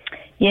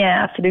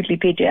 Yeah, absolutely,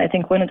 PJ. I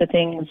think one of the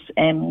things,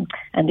 and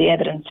the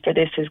evidence for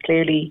this is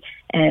clearly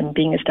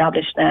being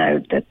established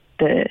now, that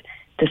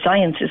the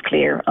science is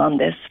clear on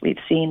this. We've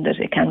seen that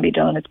it can be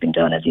done. It's been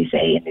done, as you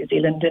say, in New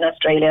Zealand, in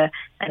Australia,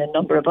 and a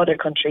number of other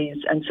countries.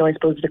 And so I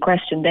suppose the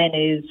question then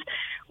is,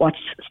 what's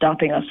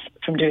stopping us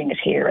from doing it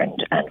here,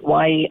 and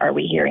why are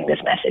we hearing this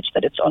message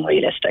that it's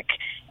unrealistic?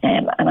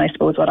 And I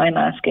suppose what I'm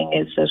asking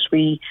is that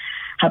we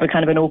have a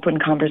kind of an open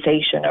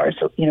conversation, or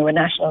a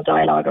national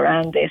dialogue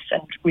around this,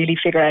 and really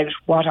figure out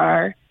what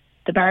are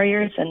the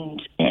barriers.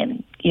 And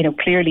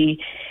clearly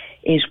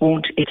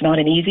it's not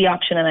an easy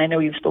option, and I know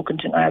you've spoken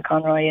to Niall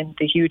Conroy and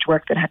the huge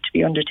work that had to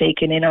be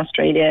undertaken in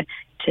Australia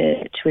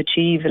to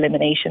achieve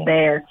elimination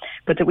there,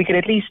 but that we could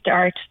at least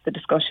start the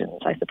discussions,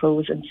 I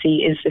suppose, and see,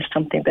 is this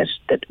something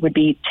that would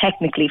be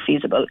technically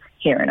feasible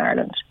here in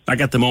Ireland? Like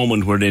at the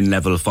moment, we're in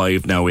level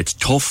 5 now. It's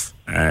tough.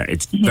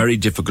 It's very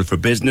difficult for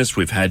business.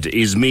 We've had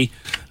ISME.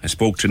 I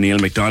spoke to Neil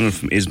McDonald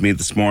from ISME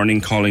this morning,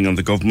 calling on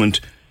the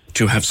government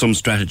to have some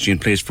strategy in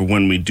place for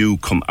when we do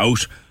come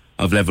out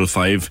of level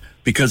 5,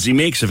 because he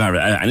makes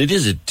and it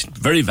is a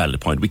very valid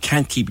point, we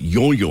can't keep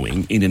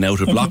yo-yoing in and out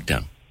of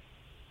lockdown.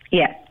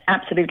 Yeah,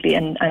 absolutely.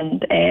 And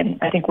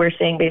I think we're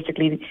saying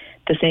basically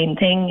the same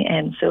thing.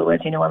 And so, as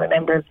you know, I'm a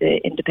member of the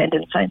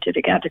Independent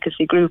Scientific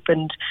Advocacy Group,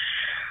 and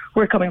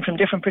we're coming from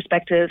different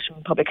perspectives,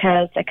 from public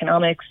health,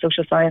 economics,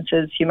 social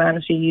sciences,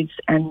 humanities.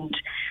 And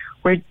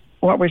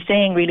what we're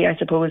saying really, I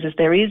suppose, is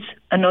there is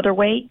another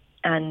way.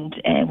 And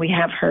we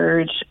have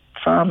heard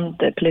from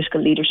the political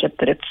leadership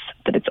that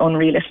it's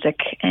unrealistic.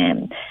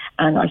 And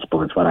I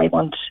suppose what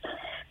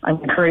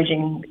I'm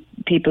encouraging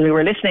people who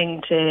are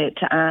listening to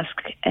ask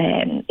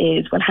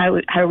is, well,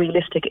 how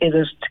realistic is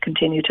it to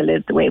continue to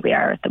live the way we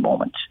are at the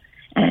moment?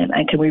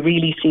 And can we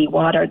really see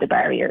what are the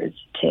barriers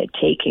to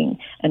taking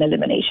an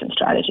elimination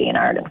strategy in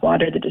Ireland?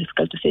 What are the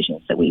difficult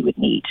decisions that we would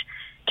need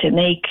to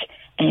make?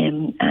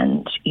 And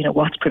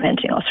what's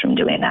preventing us from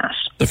doing that?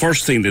 The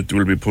first thing that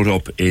will be put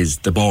up is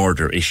the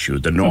border issue,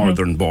 the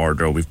northern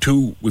border. We've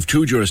two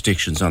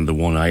jurisdictions on the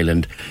one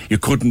island. You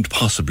couldn't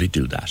possibly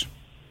do that.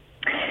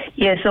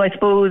 Yeah, so I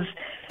suppose,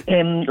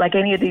 like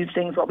any of these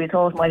things, what we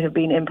thought might have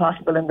been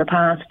impossible in the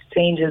past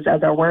changes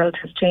as our world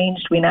has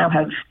changed. We now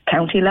have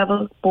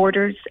county-level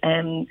borders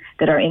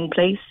that are in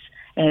place.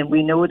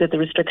 We know that the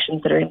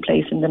restrictions that are in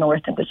place in the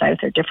north and the south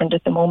are different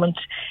at the moment,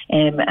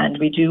 and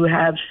we do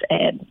have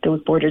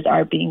those borders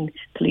are being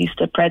policed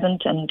at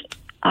present, and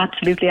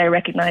absolutely I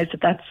recognise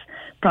that that's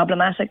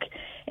problematic,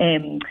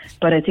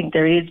 but I think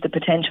there is the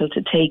potential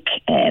to take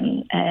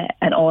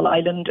an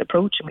all-island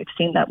approach, and we've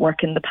seen that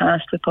work in the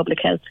past with public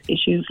health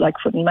issues like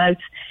foot and mouth.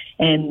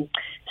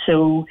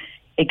 So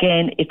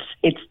again,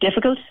 it's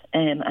difficult,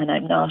 and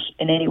I'm not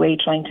in any way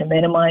trying to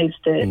minimise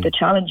the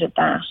challenge of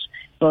that.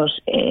 But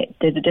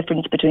there's a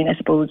difference between, I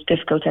suppose,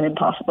 difficult and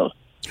impossible.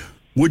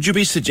 Would you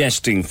be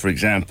suggesting, for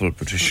example,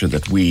 Patricia,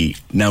 that we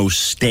now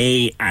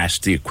stay at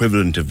the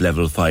equivalent of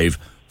level 5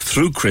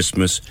 through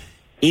Christmas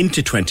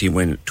into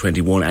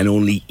 2021 and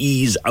only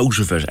ease out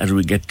of it as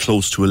we get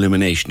close to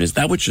elimination? Is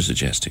that what you're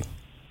suggesting?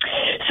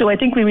 So I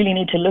think we really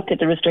need to look at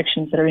the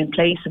restrictions that are in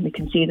place, and we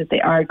can see that they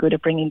are good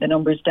at bringing the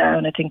numbers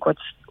down. I think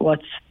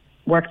what's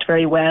worked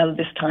very well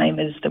this time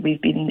is that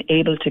we've been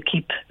able to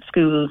keep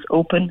schools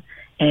open.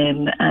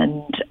 And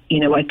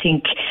I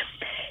think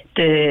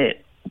the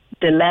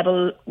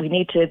level, we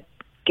need to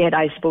get,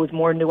 I suppose,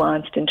 more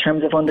nuanced in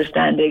terms of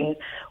understanding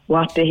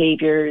what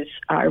behaviours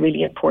are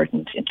really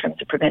important in terms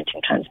of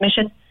preventing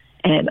transmission,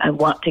 and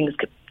what things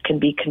can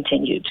be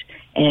continued.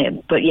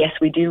 But yes,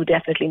 we do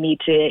definitely need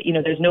to,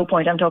 there's no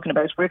point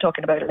we're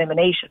talking about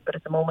elimination, but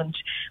at the moment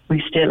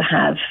we still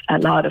have a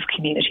lot of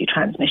community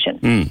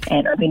transmission,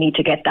 and we need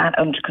to get that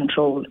under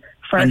control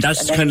first. And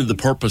that's kind of the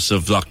purpose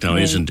of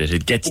lockdown, isn't it?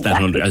 It gets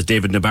that under, as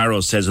David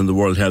Nabarro says in the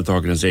World Health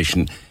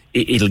Organization,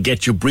 it'll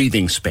get you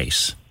breathing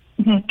space.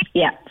 Mm-hmm.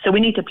 Yeah, so we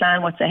need to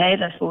plan what's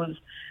ahead. I suppose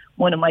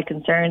one of my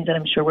concerns, and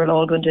I'm sure we're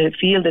all going to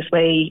feel this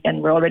way,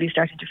 and we're already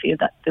starting to feel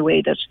that the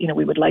way that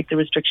we would like the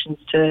restrictions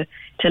to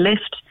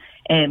lift.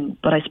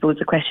 But I suppose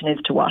the question is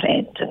to what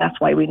end, and that's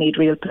why we need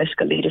real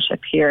political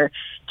leadership here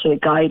to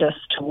guide us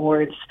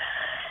towards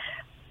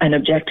an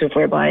objective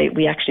whereby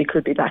we actually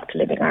could be back to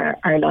living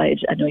our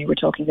lives. I know you were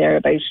talking there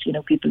about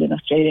people in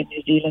Australia and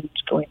New Zealand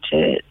going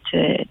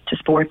to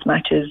sports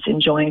matches,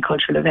 enjoying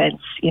cultural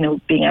events,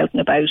 being out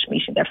and about,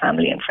 meeting their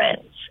family and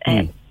friends.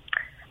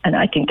 And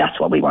I think that's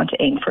what we want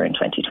to aim for in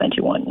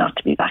 2021, not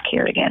to be back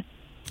here again.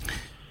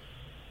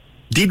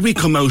 Did we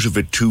come out of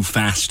it too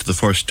fast the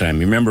first time?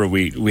 Remember,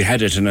 we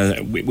had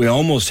it, we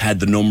almost had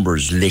the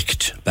numbers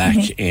licked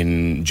back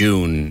in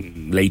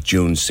June, late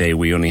June, say.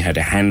 We only had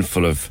a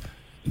handful of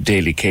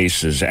daily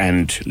cases,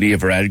 and Leo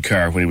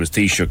Varadkar, when he was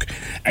Taoiseach,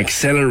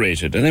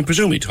 accelerated, and I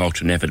presume we talked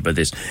to Neffet about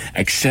this,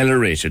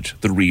 accelerated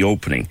the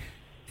reopening.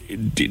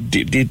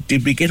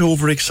 Did we get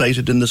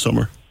overexcited in the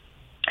summer?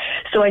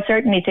 So I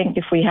certainly think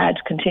if we had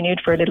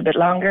continued for a little bit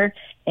longer,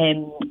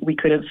 we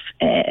could have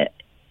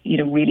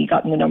really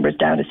gotten the numbers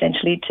down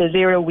essentially to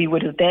zero. We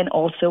would have then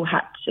also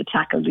had to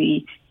tackle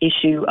the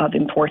issue of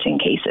importing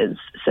cases.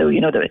 So,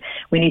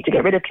 we need to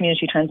get rid of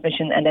community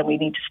transmission, and then we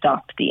need to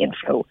stop the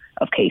inflow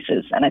of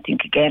cases. And I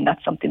think, again,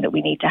 that's something that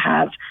we need to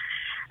have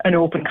an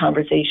open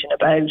conversation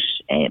about.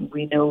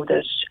 We know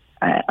that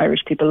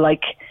Irish people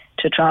like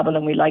to travel,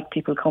 and we like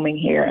people coming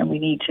here, and we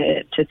need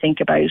to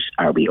think about,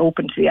 are we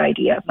open to the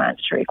idea of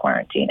mandatory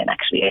quarantine and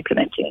actually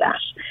implementing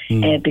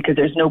that? Because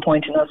there's no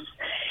point in us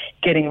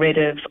getting rid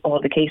of all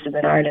the cases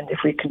in Ireland if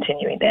we're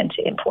continuing then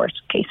to import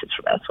cases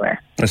from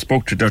elsewhere. I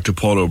spoke to Dr.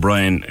 Paul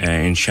O'Brien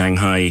in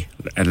Shanghai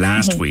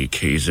last week.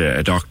 He's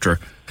a doctor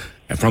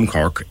from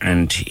Cork,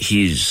 and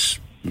he's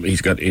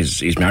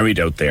married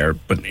out there,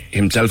 but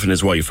himself and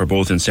his wife are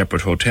both in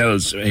separate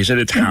hotels. He said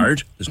it's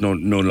hard. There's no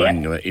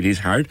lying about it. It is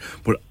hard,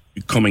 but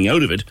coming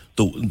out of it,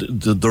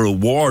 the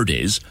reward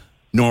is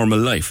normal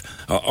life.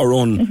 Our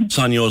own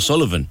Sonia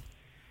O'Sullivan,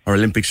 our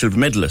Olympic silver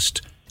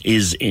medalist,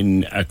 is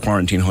in a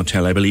quarantine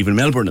hotel, I believe, in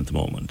Melbourne at the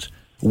moment,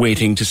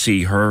 waiting to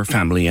see her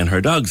family and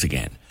her dogs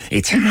again.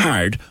 It's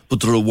hard, but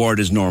the reward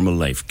is normal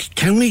life.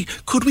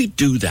 Could we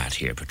do that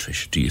here,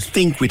 Patricia? Do you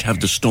think we'd have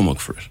the stomach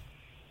for it?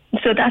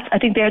 So I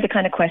think they're the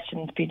kind of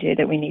questions, PJ,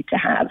 that we need to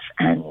have.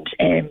 And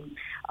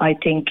I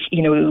think,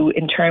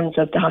 in terms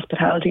of the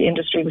hospitality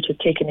industry, which has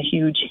taken a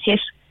huge hit,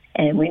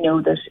 and we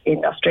know that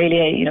in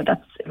Australia,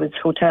 it was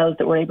hotels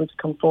that were able to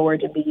come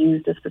forward and be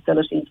used as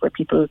facilities where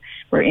people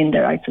were in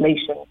their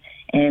isolation.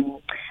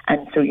 And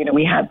so,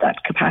 we have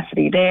that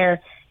capacity there.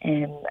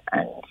 And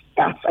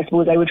that's, I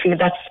suppose I would feel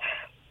that's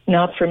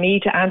not for me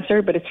to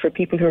answer, but it's for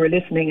people who are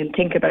listening and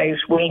think about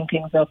weighing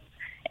things up.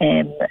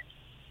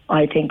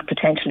 I think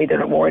potentially the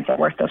rewards are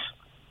worth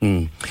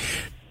it.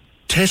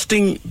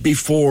 Testing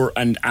before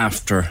and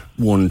after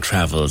one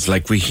travels,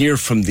 like we hear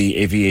from the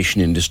aviation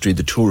industry,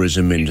 the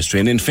tourism industry,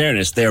 and in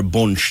fairness, they're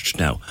bunched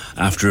now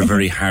after a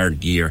very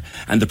hard year.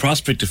 And the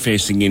prospect of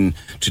facing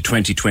into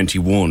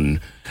 2021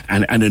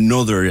 and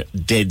another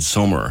dead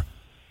summer,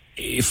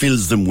 it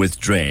fills them with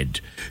dread.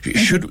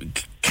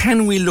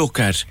 Can we look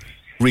at,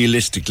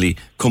 realistically,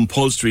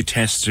 compulsory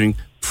testing,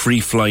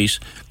 pre-flight,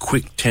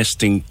 quick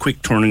testing,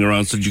 quick turning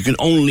around, so that you can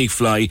only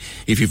fly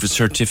if you have a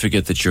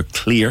certificate that you're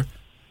clear?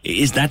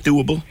 Is that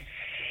doable?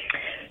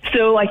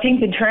 So I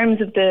think in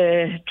terms of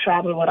the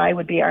travel, what I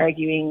would be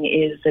arguing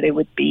is that it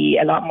would be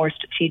a lot more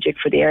strategic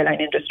for the airline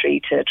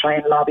industry to try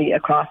and lobby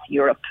across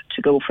Europe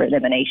to go for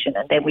elimination.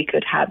 And then we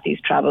could have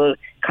these travel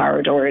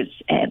corridors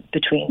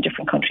between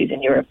different countries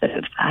in Europe that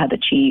have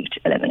achieved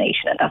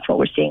elimination. And that's what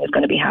we're seeing is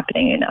going to be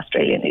happening in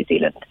Australia and New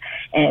Zealand,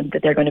 that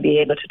they're going to be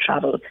able to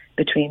travel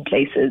between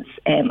places.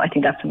 I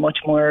think that's a much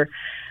more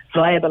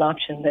viable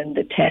option than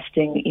the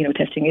testing.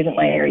 Testing isn't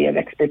my area of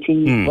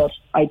expertise, but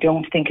I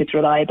don't think it's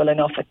reliable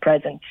enough at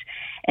present.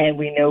 And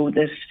we know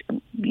that,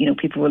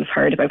 people will have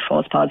heard about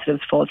false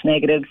positives, false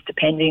negatives,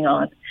 depending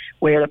on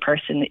where a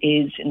person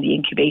is in the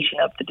incubation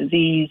of the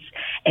disease.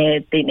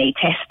 They may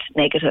test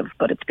negative,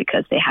 but it's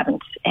because they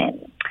haven't,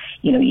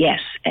 yet.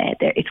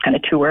 It's kind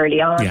of too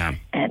early on. Yeah.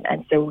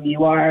 And so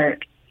you are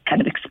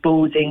kind of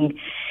exposing.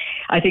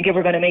 I think if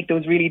we're going to make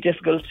those really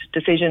difficult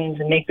decisions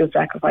and make those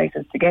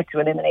sacrifices to get to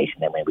elimination,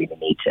 then we really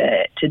need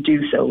to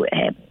do so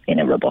in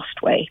a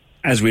robust way.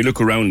 As we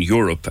look around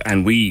Europe,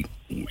 and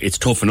it's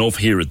tough enough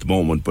here at the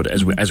moment, but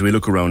as we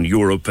look around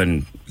Europe,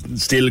 and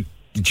still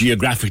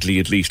geographically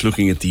at least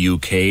looking at the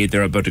UK,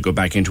 they're about to go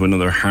back into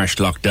another harsh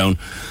lockdown.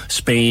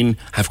 Spain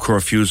have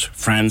curfews,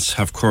 France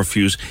have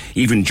curfews,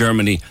 even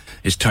Germany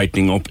is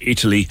tightening up.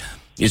 Italy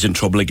is in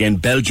trouble again.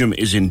 Belgium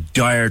is in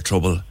dire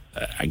trouble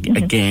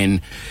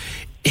again.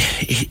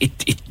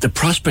 The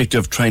prospect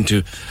of trying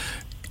to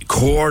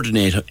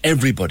coordinate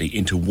everybody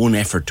into one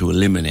effort to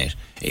eliminate,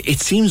 it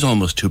seems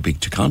almost too big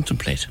to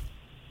contemplate.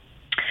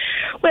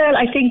 Well,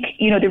 I think,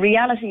 the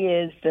reality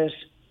is that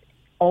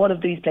all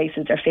of these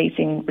places are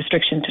facing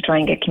restrictions to try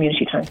and get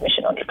community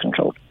transmission under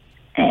control.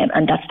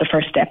 And that's the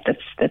first step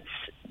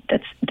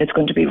that's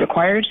going to be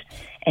required.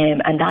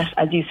 And that,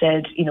 as you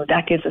said,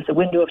 that gives us a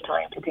window of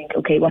time to think,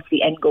 okay, what's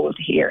the end goal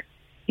here?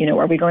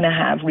 Are we going to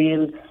have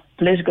real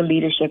political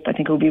leadership? I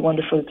think it would be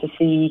wonderful to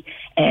see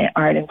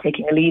Ireland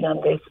taking a lead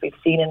on this. We've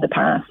seen in the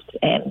past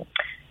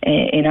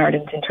in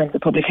Ireland in terms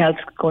of public health,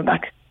 going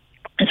back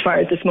as far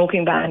as the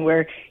smoking ban,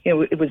 where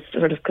it was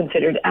sort of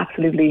considered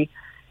absolutely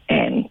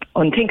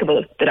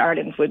unthinkable that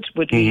Ireland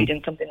would lead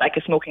in something like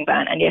a smoking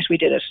ban, and yet we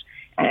did it.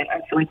 And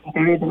so I think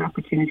there is an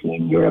opportunity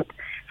in Europe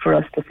for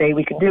us to say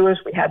we can do it.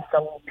 We have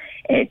some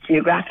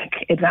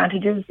geographic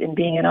advantages in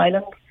being an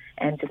island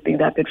and just being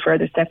that bit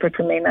further separate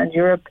from mainland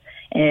Europe.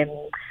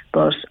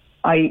 But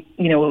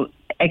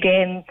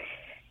again,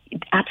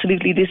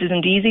 absolutely this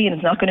isn't easy, and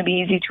it's not going to be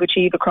easy to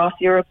achieve across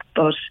Europe,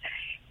 but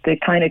the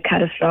kind of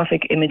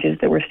catastrophic images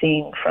that we're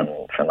seeing from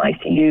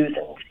ICUs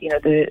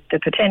and the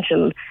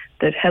potential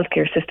that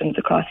healthcare systems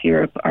across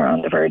Europe are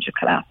on the verge of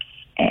collapse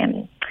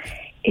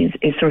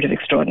is sort of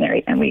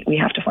extraordinary, and we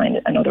have to find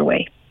another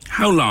way.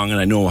 How long, and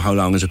I know how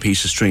long is a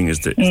piece of string is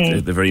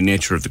the very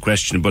nature of the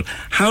question, but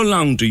how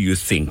long do you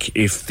think,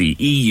 if the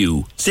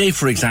EU, say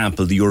for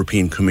example the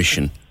European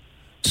Commission,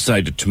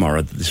 decided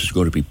tomorrow that this was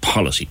going to be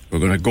policy, we're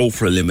going to go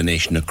for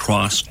elimination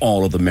across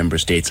all of the member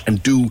states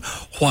and do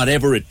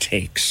whatever it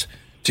takes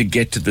to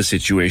get to the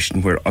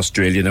situation where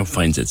Australia now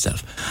finds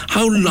itself.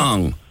 How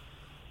long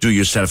do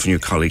yourself and your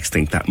colleagues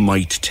think that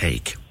might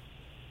take?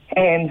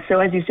 So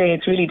as you say,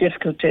 it's really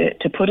difficult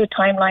to put a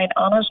timeline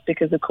on it,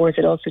 because of course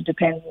it also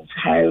depends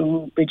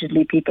how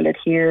rigidly people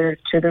adhere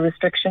to the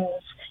restrictions.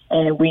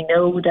 We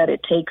know that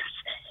it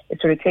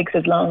sort of takes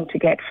as long to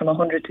get from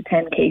 100 to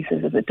 10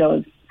 cases as it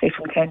does, say,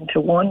 from 10 to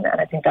 1.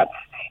 And I think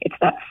it's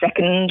that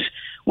second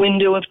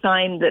window of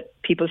time that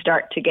people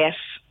start to get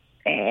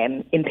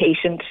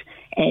impatient.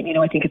 And,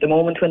 I think at the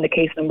moment when the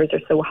case numbers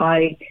are so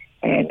high,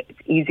 it's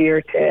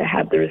easier to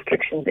have the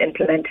restrictions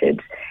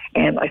implemented.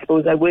 I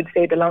suppose I would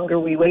say the longer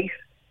we wait,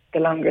 the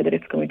longer that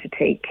it's going to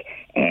take.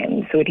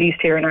 So at least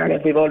here in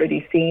Ireland, we've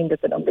already seen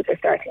that the numbers are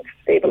starting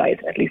to stabilise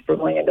and at least we're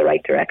going in the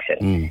right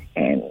direction.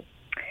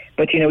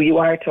 But, you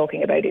are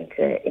talking about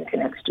into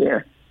next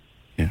year.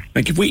 Yeah.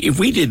 Like if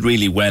we did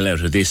really well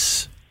out of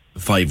this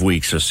 5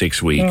 weeks or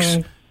 6 weeks,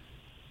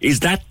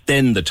 is that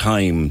then the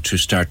time to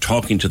start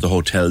talking to the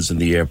hotels and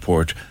the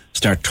airport,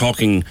 start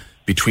talking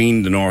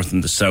between the north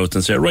and the south,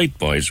 and say, right,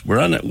 boys, we're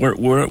on it.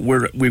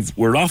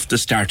 We're off the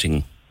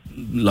starting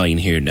line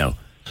here now.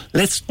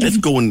 Let's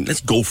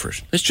go for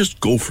it. Let's just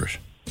go for it.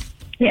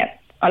 Yeah,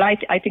 well,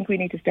 I think we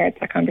need to start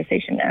that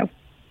conversation now.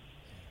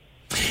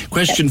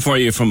 Question for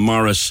you from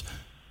Morris.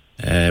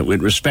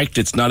 With respect,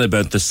 it's not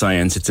about the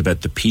science, it's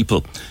about the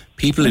people.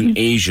 People in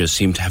Asia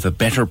seem to have a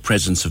better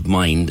presence of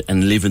mind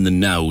and live in the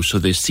now, so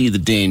they see the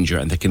danger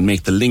and they can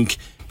make the link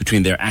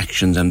between their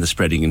actions and the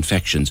spreading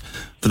infections.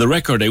 For the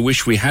record, I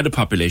wish we had a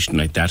population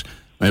like that.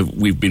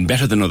 We've been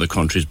better than other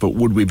countries, but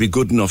would we be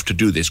good enough to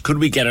do this? Could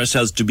we get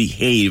ourselves to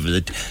behave,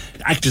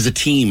 act as a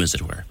team, as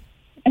it were?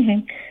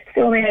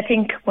 So, I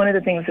think one of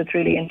the things that's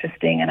really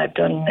interesting, and I've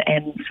done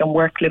some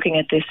work looking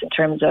at this in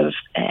terms of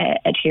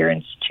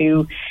adherence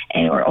to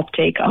or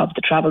uptake of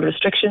the travel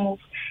restrictions,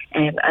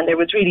 and there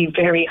was really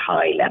very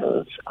high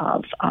levels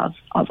of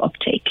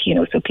uptake.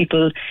 So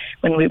people,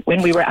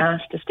 when we were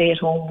asked to stay at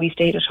home, we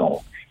stayed at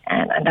home.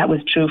 And that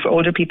was true for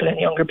older people and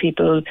younger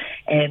people,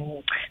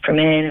 for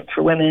men,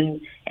 for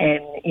women,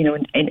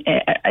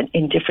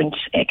 in different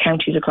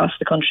counties across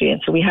the country.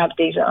 And so we have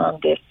data on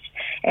this.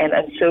 And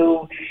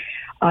so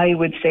I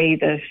would say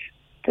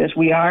that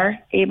we are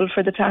able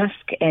for the task,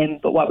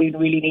 but what we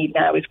really need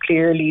now is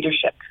clear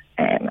leadership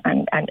and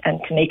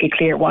to make it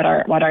clear what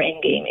our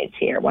end game is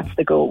here, what's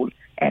the goal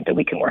that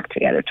we can work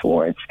together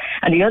towards.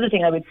 And the other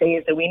thing I would say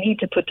is that we need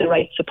to put the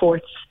right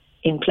supports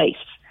in place.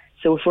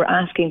 So if we're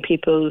asking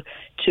people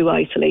to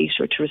isolate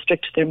or to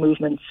restrict their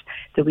movements,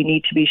 that we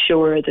need to be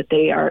sure that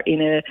they are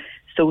in a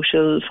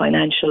social,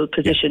 financial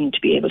position to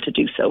be able to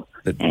do so.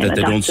 That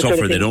they don't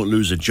suffer, they don't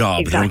lose a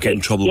job, they don't get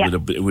in trouble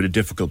with a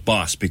difficult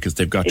boss because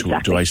they've got to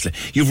isolate.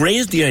 You've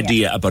raised the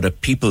idea about a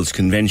people's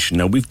convention.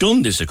 Now, we've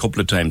done this a couple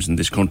of times in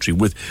this country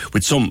with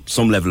some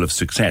level of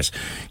success.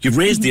 You've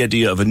raised the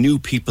idea of a new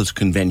people's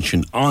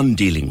convention on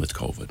dealing with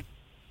COVID.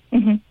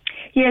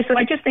 Yeah, so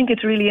I just think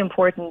it's really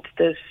important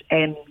that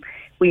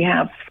we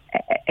have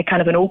a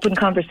kind of an open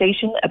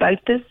conversation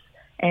about this.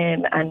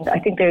 And I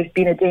think there's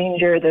been a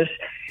danger that,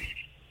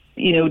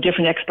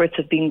 different experts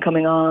have been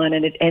coming on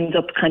and it ends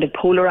up kind of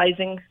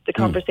polarizing the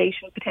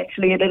conversation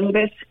potentially a little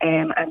bit.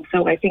 And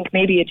so I think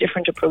maybe a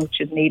different approach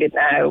is needed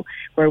now,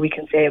 where we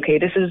can say, okay,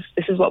 this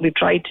is what we've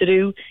tried to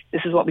do.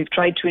 This is what we've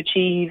tried to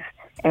achieve.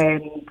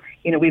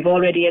 we've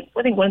already,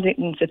 I think one of the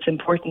things that's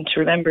important to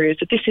remember is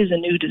that this is a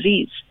new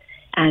disease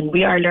and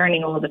we are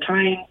learning all the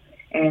time.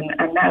 And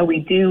now we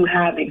do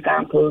have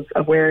examples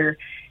of where,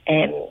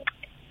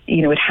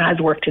 it has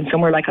worked in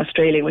somewhere like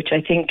Australia, which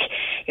I think,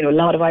 a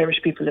lot of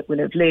Irish people that will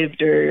have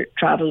lived or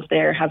travelled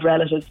there, have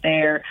relatives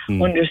there,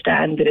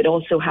 understand that it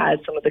also has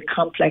some of the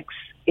complex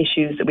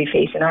issues that we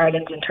face in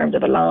Ireland in terms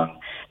of along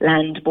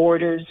land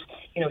borders.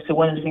 So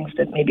one of the things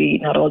that maybe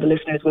not all the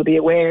listeners will be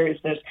aware is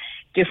that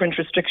different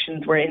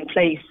restrictions were in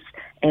place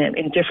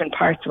in different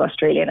parts of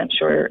Australia, and I'm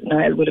sure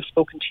Niall would have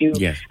spoken to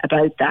you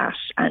about that.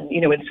 And,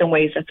 in some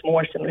ways that's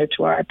more similar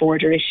to our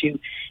border issue.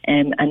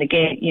 And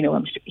again,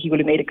 he would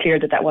have made it clear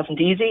that that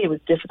wasn't easy. It was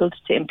difficult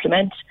to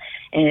implement.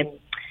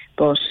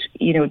 But,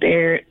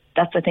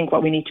 that's, I think,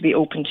 what we need to be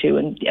open to.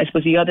 And I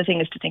suppose the other thing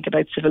is to think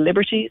about civil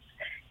liberties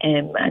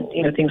and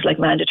things like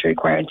mandatory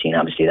quarantine.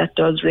 Obviously, that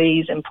does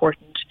raise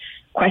important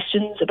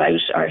questions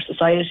about our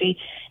society.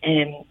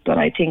 But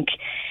I think,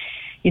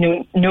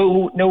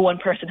 no one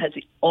person has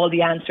all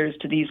the answers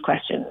to these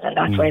questions, and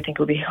that's why I think it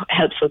would be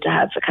helpful to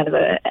have a kind of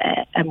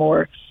a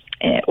more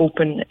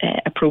open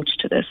approach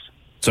to this.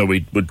 So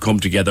we would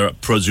come together,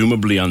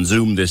 presumably on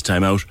Zoom this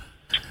time out,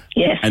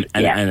 yes,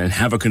 and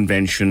have a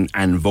convention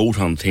and vote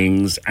on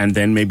things, and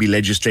then maybe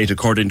legislate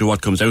according to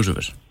what comes out of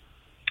it.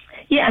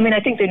 Yeah, I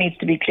think there needs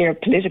to be clear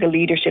political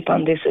leadership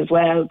on this as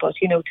well. But,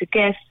 to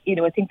guess,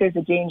 I think there's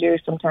a danger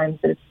sometimes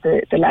that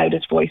it's the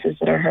loudest voices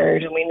that are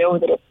heard, and we know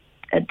that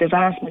the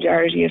vast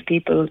majority of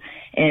people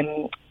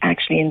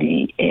actually in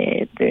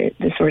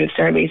the sort of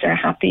surveys are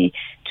happy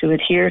to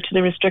adhere to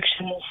the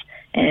restrictions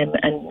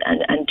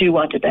and do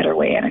want a better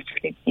way, and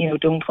actually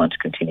don't want to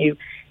continue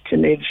to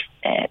live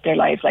their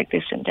lives like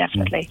this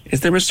indefinitely.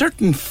 Is there a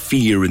certain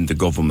fear in the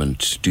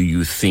government, do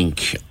you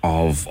think,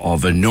 of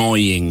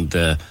annoying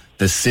the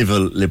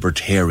civil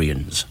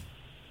libertarians,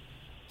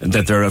 and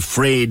that they're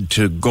afraid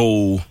to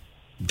go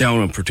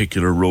down a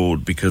particular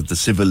road because the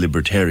civil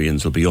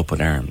libertarians will be up in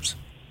arms?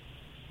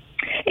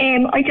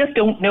 I just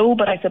don't know,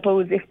 but I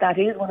suppose if that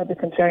is one of the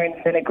concerns,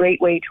 then a great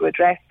way to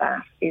address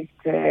that is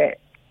to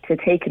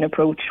take an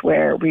approach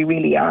where we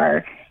really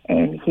are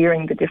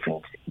hearing the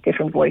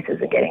different voices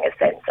and getting a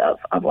sense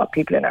of what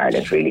people in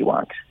Ireland really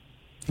want.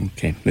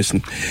 Okay,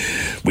 listen,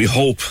 we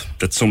hope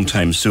that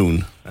sometime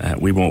soon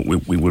we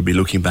will be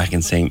looking back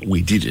and saying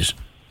we did it.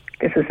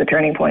 This is the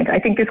turning point. I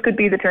think this could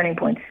be the turning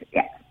point.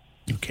 Yeah.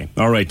 Okay.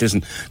 All right.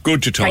 Listen,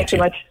 good to talk Thanks to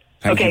you.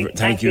 Thanks so much.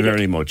 Thank you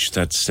very much.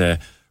 That's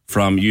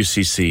from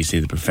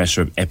UCC, the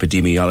Professor of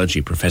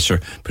Epidemiology,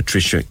 Professor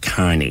Patricia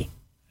Carney.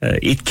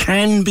 It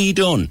can be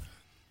done.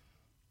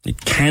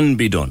 It can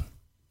be done.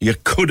 You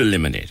could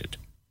eliminate it.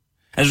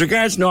 As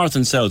regards North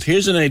and South,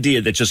 here's an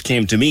idea that just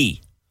came to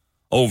me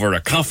over a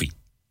coffee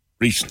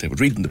recently. I was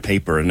reading the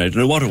paper and I don't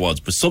know what it was,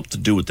 but something to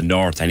do with the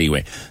North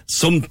anyway.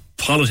 Some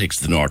politics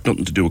of the North,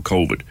 nothing to do with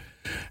COVID.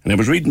 And I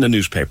was reading the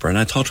newspaper and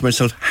I thought to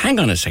myself, hang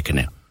on a second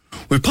now.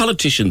 We're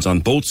politicians on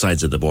both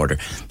sides of the border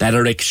that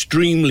are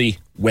extremely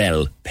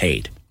well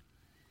paid.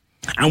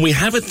 And we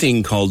have a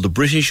thing called the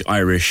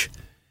British-Irish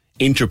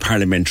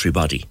Interparliamentary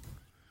Body.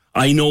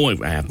 I know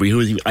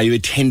I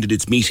attended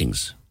its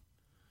meetings.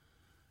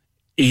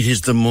 It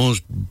is the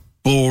most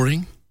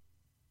boring,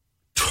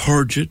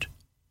 turgid,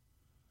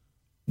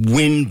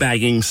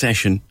 windbagging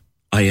session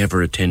I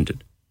ever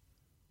attended.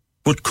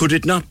 But could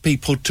it not be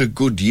put to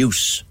good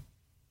use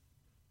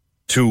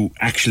to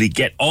actually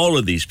get all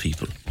of these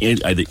people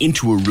either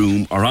into a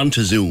room or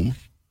onto Zoom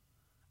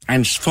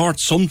and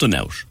sort something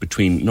out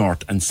between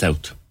North and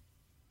South?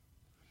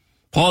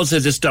 Paul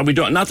says it's not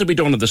that we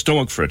don't have the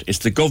stomach for it, it's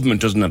the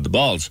government doesn't have the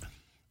balls.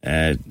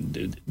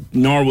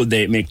 Nor will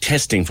they make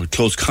testing for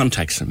close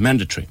contacts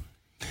mandatory.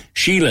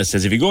 Sheila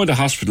says if you go into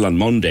hospital on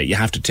Monday, you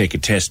have to take a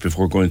test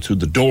before going through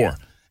the door,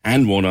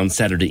 and one on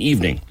Saturday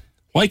evening.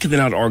 Why can they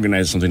not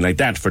organise something like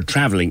that for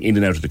travelling in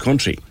and out of the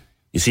country?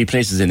 You see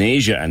places in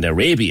Asia and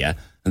Arabia,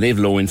 and they have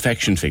low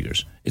infection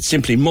figures. It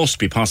simply must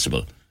be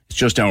possible. It's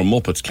just our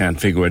Muppets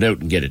can't figure it out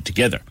and get it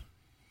together.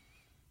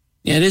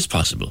 Yeah, it is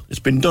possible. It's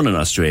been done in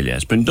Australia.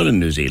 It's been done in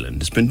New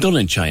Zealand. It's been done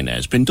in China.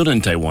 It's been done in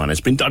Taiwan.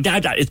 It's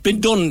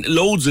been done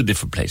loads of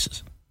different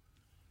places.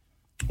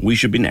 We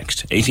should be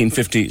next.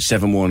 1850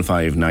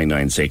 715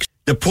 996.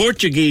 The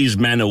Portuguese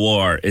man of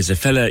war is a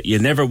fella you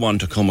never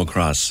want to come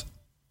across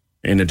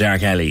in a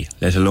dark alley,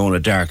 let alone a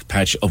dark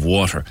patch of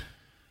water.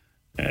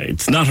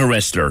 It's not a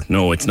wrestler.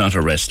 No, it's not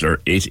a wrestler.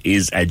 It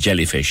is a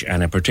jellyfish,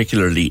 and a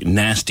particularly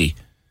nasty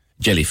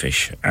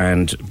jellyfish.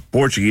 And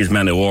Portuguese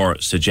man of war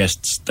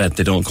suggests that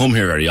they don't come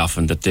here very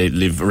often, that they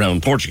live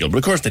around Portugal. But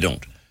of course they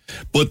don't.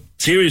 But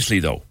seriously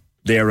though,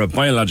 they are a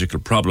biological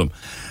problem,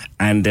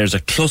 and there's a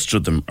cluster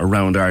of them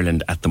around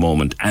Ireland at the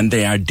moment, and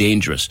they are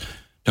dangerous.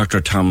 Dr.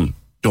 Tom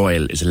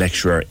Doyle is a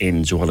lecturer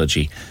in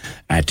zoology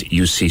at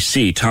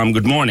UCC. Tom,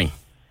 good morning.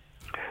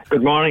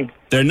 Good morning.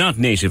 They're not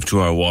native to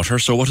our water,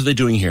 so what are they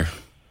doing here?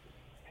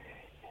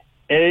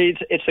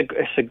 It's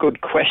a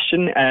good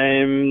question.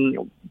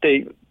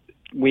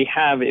 We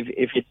have,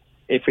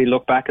 if we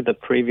look back at the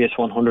previous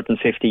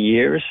 150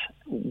 years,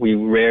 we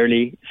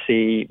rarely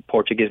see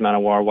Portuguese man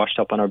of war washed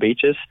up on our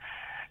beaches.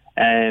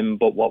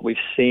 But what we've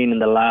seen in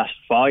the last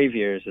 5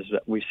 years is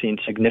that we've seen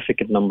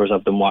significant numbers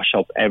of them wash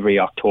up every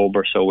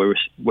October. So over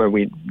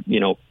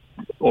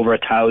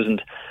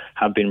 1,000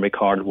 have been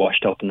recorded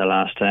washed up in the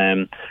last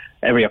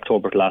every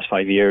October for the last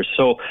 5 years.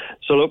 So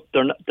look,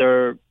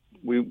 they're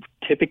we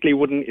typically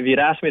wouldn't. If you'd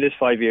asked me this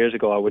 5 years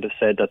ago, I would have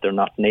said that they're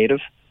not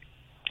native.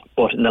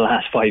 But in the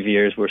last 5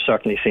 years, we're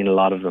certainly seeing a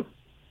lot of them.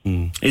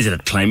 Is it a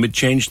climate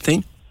change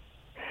thing?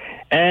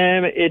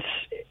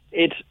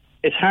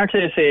 It's hard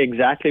to say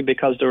exactly,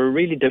 because they're a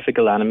really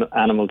difficult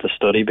animal to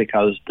study,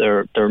 because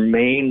their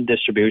main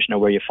distribution, or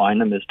where you find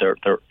them, is they're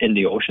in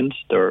the oceans.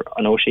 They're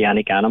an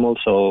oceanic animal,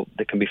 so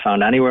they can be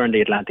found anywhere in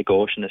the Atlantic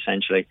Ocean,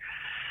 essentially.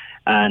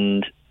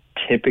 And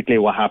typically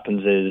what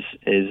happens is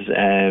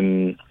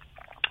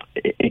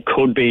it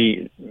could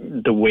be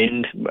the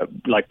wind,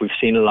 like we've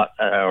seen a lot,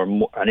 or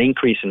an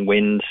increase in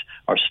winds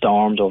or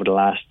storms over the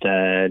last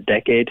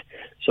decade.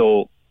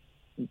 So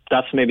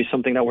that's maybe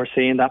something that we're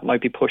seeing that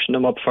might be pushing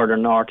them up further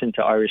north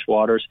into Irish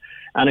waters.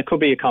 And it could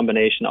be a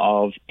combination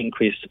of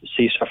increased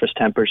sea surface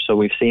temperatures. So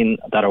we've seen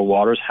that our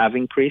waters have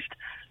increased.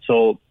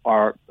 So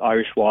our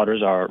Irish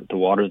waters, or the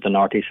waters of the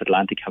Northeast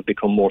Atlantic, have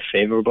become more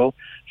favourable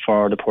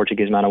for the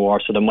Portuguese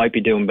man-of-war. So they might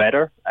be doing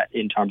better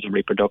in terms of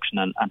reproduction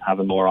and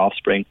having more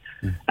offspring.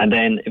 And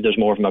then if there's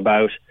more of them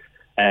about,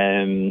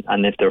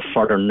 and if they're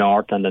further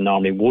north than they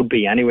normally would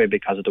be anyway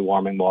because of the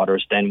warming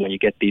waters, then when you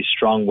get these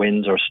strong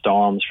winds or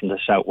storms from the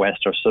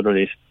southwest or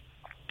southerlies,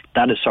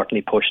 that is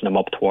certainly pushing them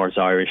up towards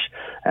Irish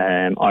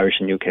and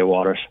UK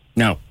waters.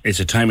 Now, it's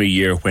a time of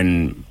year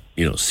when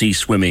sea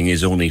swimming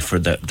is only for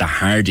the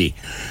hardy,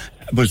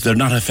 but they're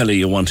not a fellow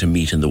you want to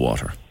meet in the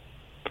water.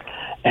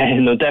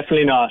 No,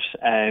 definitely not.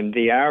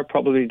 They are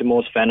probably the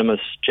most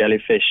venomous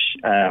jellyfish,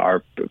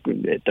 or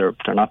they're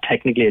not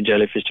technically a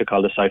jellyfish, they're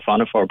called a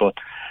siphonophore, but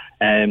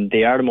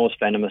they are the most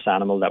venomous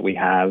animal that we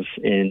have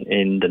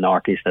in the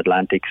Northeast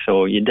Atlantic,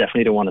 so you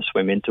definitely don't want to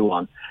swim into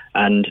one.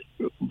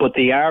 But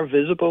they are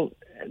visible.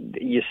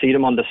 You see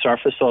them on the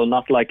surface, so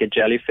not like a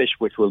jellyfish,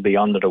 which will be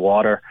under the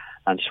water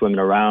and swimming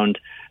around.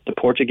 The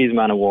Portuguese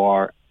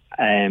man-of-war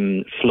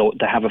float.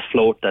 They have a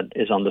float that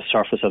is on the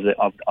surface of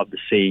the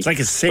sea. It's like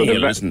a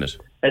sail, isn't it?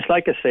 It's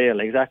like a sail,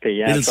 exactly.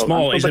 Yeah. Little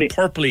small. It's a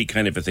purpley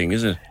kind of a thing,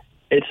 isn't it?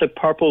 It's a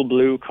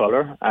purple-blue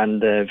colour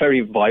and a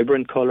very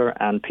vibrant colour,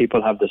 and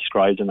people have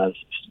described them as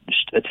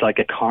it's like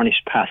a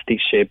Cornish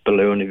pasty-shaped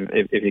balloon,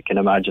 if you can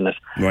imagine it,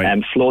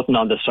 right. Floating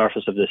on the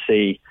surface of the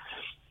sea.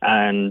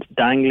 And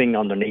dangling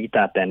underneath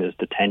that then is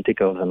the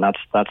tentacles, and that's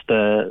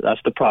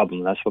the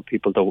problem. That's what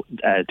people do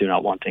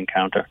not want to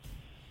encounter.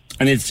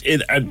 And is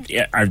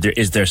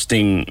their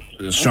sting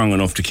strong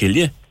enough to kill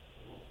you?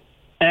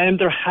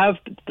 There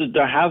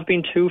have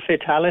been 2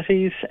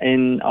 fatalities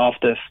off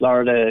the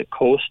Florida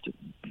coast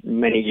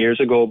many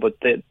years ago, but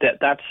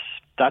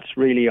that's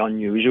really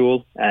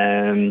unusual.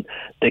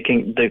 They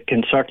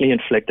can certainly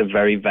inflict a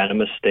very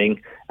venomous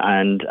sting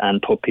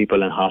and put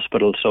people in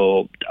hospital.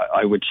 So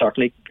I would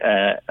certainly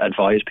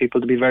advise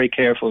people to be very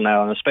careful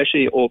now, and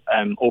especially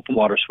open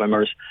water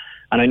swimmers.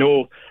 And I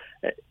know,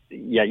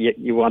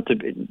 you want to.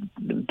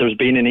 There's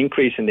been an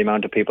increase in the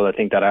amount of people I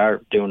think that are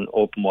doing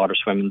open water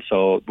swimming.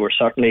 So we're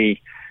certainly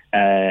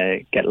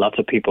get lots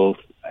of people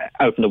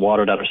out in the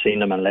water that are seeing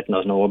them and letting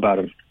us know about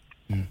them.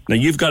 Now,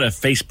 you've got a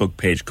Facebook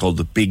page called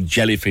The Big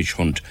Jellyfish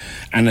Hunt,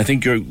 and I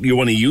think you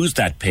want to use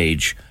that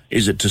page,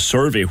 is it to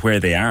survey where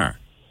they are?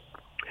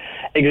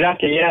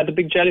 Exactly, yeah. The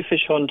Big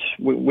Jellyfish Hunt,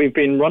 we've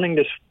been running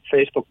this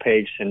Facebook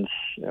page since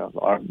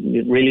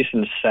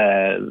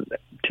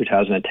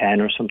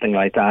 2010 or something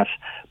like that,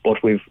 but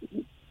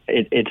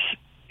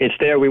it's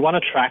there. We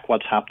want to track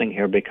what's happening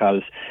here,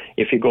 because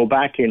if you go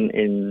back in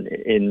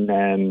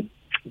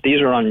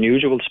these are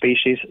unusual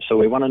species, so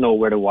we want to know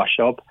where to wash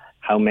up,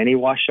 how many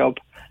wash up,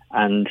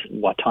 and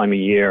what time of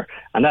year.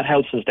 And that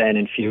helps us then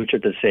in future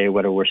to say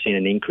whether we're seeing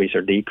an increase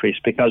or decrease,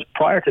 because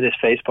prior to this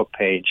Facebook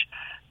page,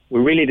 we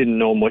really didn't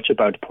know much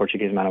about the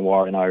Portuguese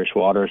man-of-war in Irish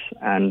waters,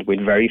 and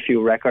with very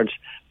few records.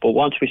 But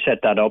once we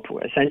set that up,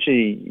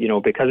 essentially,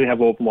 because we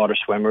have open water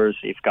swimmers,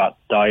 you've got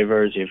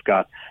divers, you've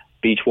got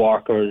beach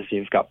walkers,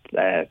 you've got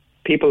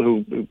people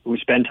who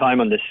spend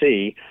time on the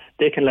sea,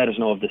 they can let us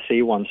know of the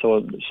sea one.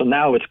 So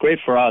now it's great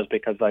for us,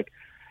 because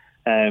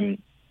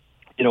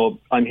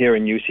I'm here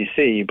in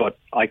UCC, but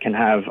I can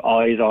have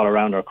eyes all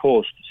around our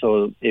coast.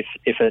 So if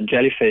a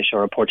jellyfish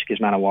or a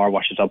Portuguese man-of-war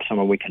washes up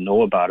somewhere, we can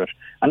know about it.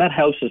 And that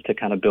helps us to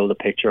kind of build a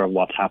picture of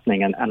what's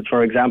happening. And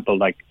for example,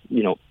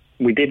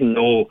 we didn't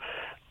know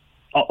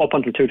up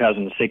until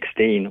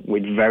 2016,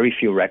 with very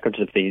few records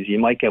of these. You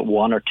might get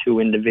 1 or 2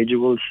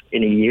 individuals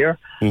in a year.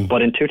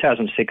 But in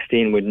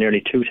 2016, with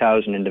nearly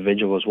 2,000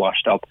 individuals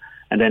washed up,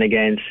 and then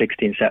again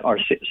 17,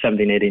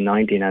 18,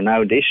 19, and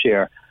now this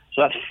year.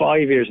 So that's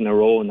 5 years in a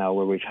row now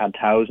where we've had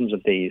thousands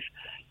of these.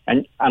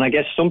 And I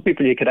guess some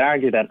people, you could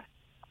argue that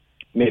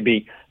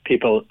maybe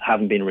people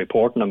haven't been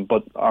reporting them,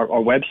 but our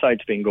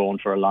website's been going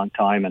for a long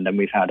time, and then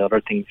we've had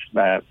other things,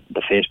 the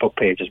Facebook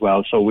page as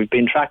well. So we've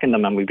been tracking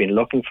them, and we've been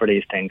looking for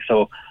these things.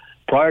 So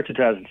prior to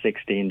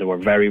 2016, they were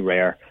very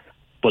rare,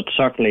 but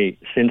certainly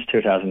since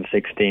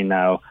 2016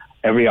 now,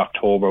 every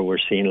October we're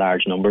seeing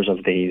large numbers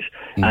of these,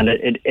 and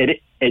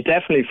it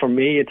definitely, for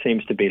me, it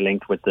seems to be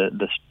linked with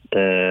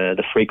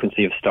the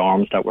frequency of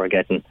storms that we're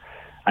getting.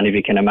 And if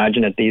you can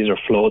imagine it, these are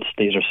floats,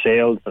 these are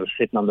sails that are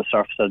sitting on the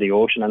surface of the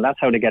ocean, and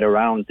that's how they get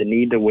around. They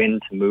need the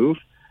wind to move.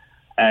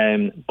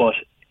 But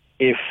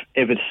if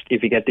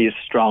you get these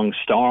strong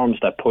storms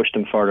that push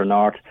them further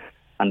north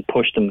and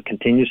push them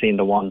continuously in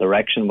the one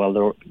direction,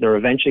 well, they're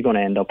eventually going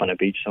to end up on a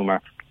beach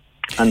somewhere.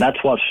 And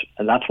that's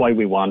why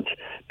we want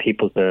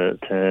people to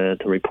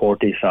report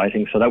these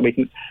sightings, so that we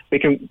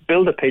can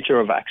build a picture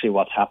of actually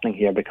what's happening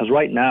here. Because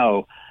right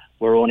now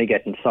we're only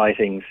getting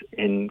sightings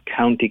in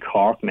County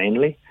Cork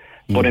mainly.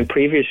 But in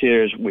previous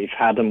years, we've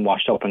had them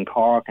washed up in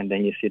Cork, and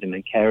then you see them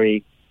in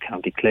Kerry,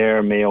 County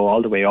Clare, Mayo,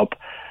 all the way up.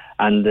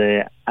 And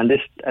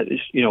this,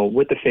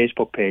 with the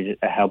Facebook page, it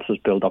helps us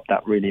build up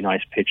that really nice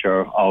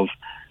picture of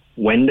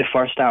when they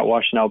first start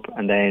washing up,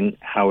 and then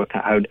how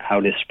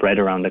they spread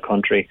around the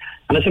country.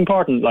 And it's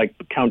important, like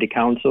county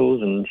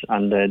councils,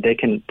 and they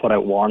can put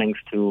out warnings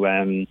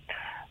to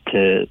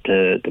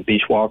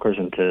beach walkers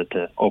and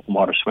to open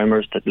water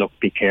swimmers that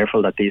be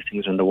careful that these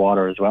things are in the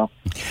water as well.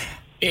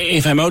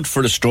 If I'm out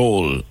for a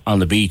stroll on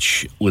the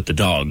beach with the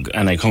dog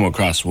and I come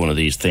across one of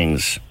these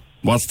things,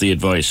 what's the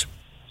advice?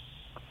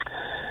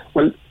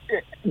 Well,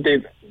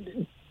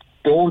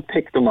 don't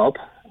pick them up.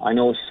 I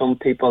know some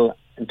people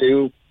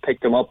do pick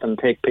them up and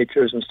take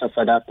pictures and stuff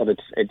like that, but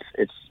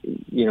it's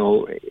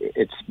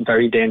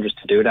very dangerous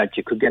to do that.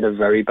 You could get a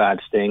very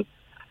bad sting,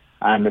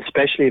 and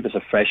especially if it's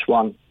a fresh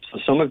one. So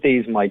some of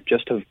these might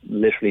just have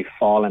literally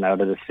fallen out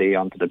of the sea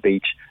onto the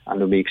beach, and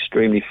they'll be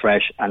extremely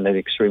fresh and they're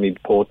extremely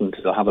potent.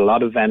 They'll have a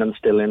lot of venom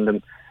still in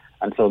them.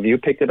 And so if you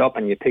pick it up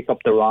and you pick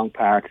up the wrong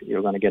part,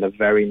 you're going to get a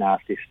very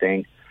nasty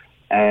sting.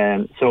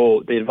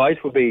 So the advice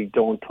would be,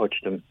 don't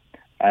touch them.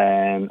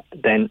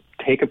 Then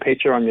take a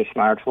picture on your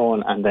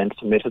smartphone and then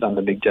submit it on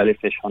the Big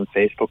Jellyfish Hunt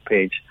Facebook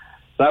page.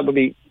 So that would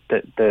be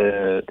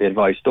the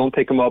advice. Don't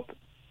pick them up.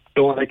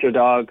 Don't let your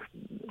dog,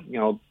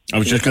 I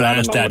was just going to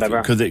ask that.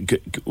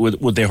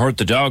 Would they hurt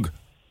the dog?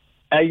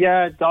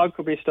 Yeah, dog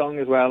could be stung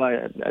as well,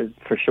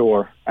 for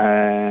sure.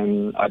 I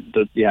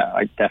would say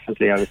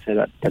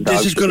that.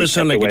 This is going to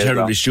sound like a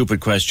terribly stupid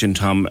question,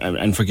 Tom,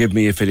 and forgive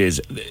me if it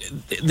is.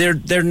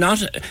 They're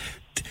not.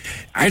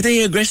 Are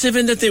they aggressive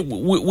in that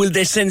will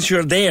they sense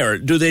you're there?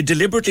 Do they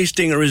deliberately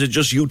sting, or is it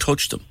just you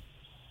touch them?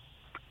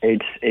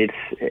 It's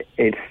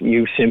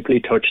you simply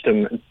touch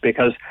them,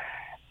 because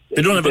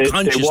they don't have a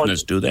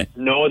consciousness, do they?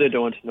 No, they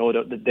don't. No,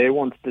 they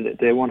won't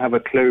have a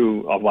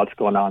clue of what's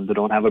going on. They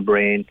don't have a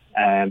brain.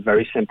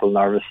 Very simple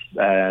nervous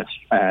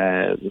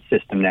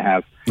system they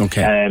have.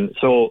 Okay.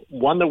 So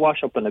when they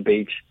wash up on the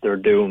beach, they're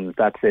doomed.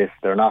 That's it.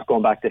 They're not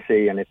going back to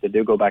sea, and if they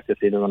do go back to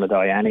sea, they're going to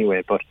die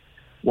anyway. But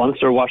once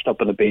they're washed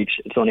up on the beach,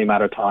 it's only a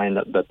matter of time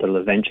that they'll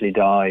eventually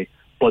die.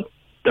 But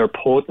their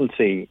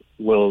potency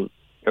will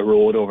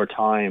erode over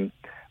time,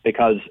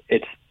 because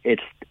it's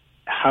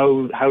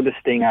how the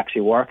sting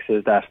actually works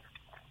is that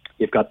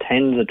you've got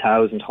tens of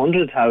thousands,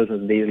 hundreds of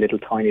thousands of these little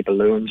tiny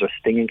balloons or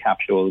stinging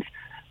capsules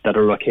that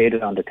are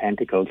located on the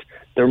tentacles.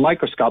 They're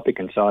microscopic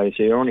in size,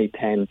 so you're only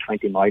 10,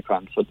 20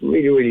 microns, so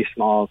really, really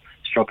small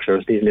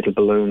structures, these little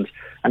balloons.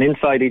 And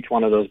inside each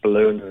one of those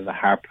balloons is a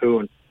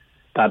harpoon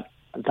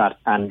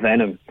and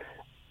venom.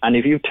 And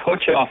if you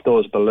touch off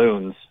those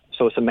balloons,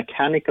 so it's a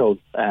mechanical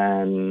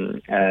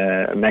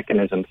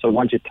mechanism. So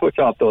once you touch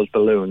off those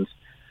balloons,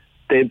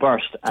 they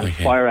burst and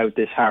fire out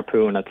this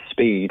harpoon at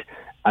speed,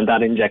 and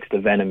that injects the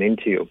venom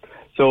into you.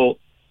 So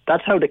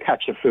that's how they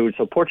catch the food.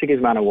 So Portuguese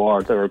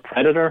man-o-war, they're a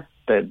predator.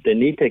 They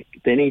need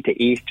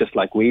to eat just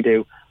like we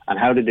do, and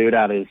how to do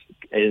that is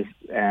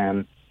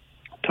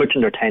touching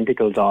their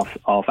tentacles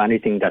off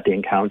anything that they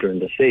encounter in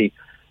the sea.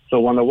 So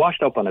when they're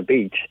washed up on a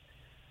beach,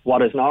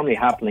 what is normally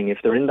happening, if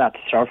they're in that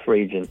surf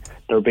region,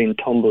 they're being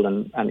tumbled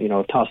and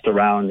tossed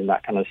around in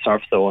that kind of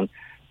surf zone.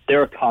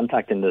 They're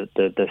contacting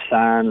the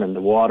sand and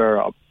the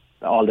water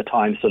all the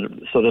time, so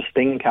the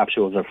stinging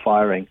capsules are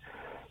firing.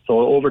 So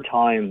over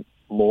time,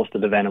 most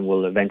of the venom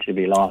will eventually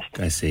be lost.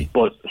 I see.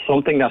 But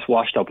something that's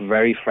washed up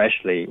very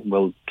freshly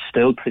will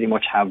still pretty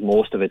much have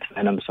most of its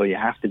venom, so you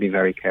have to be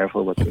very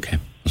careful with it. Okay.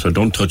 So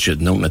don't touch it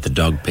and don't let the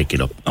dog pick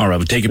it up. All right,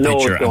 we'll take a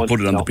picture and put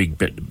it on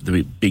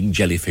the Big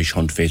Jellyfish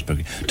Hunt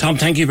Facebook. Tom,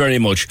 thank you very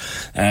much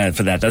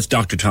for that. That's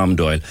Dr. Tom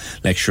Doyle,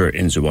 lecturer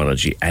in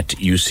zoology at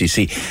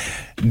UCC.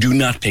 Do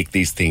not pick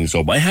these things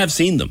up. I have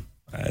seen them.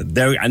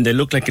 They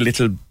look like a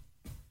little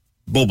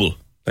bubble,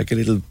 like a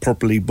little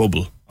purpley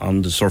bubble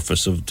on the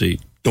surface of the...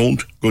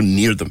 Don't go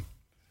near them.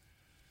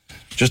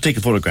 Just take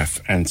a photograph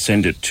and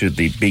send it to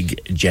the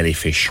Big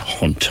Jellyfish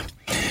Hunt.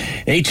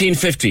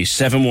 1850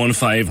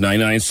 715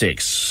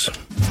 996.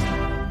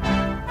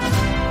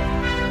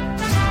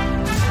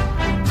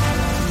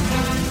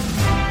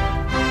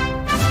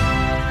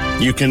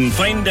 You can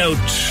find out,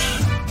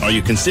 or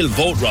you can still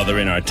vote rather,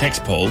 in our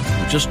text poll.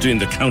 We're just doing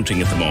the counting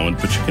at the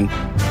moment, but you can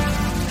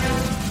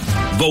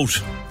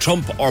vote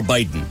Trump or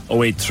Biden.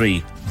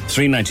 083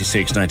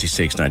 396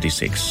 96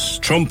 96.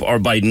 Trump or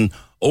Biden.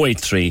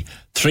 083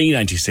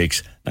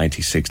 396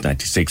 96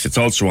 96. It's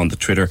also on the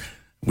Twitter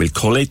We'll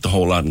collate the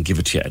whole lot and give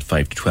it to you at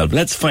 5 to 12.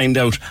 Let's find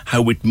out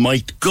how it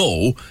might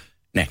go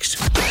next.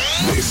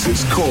 This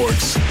is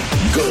Cork's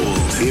Gold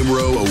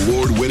IMRO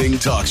award-winning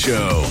talk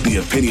show,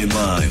 The Opinion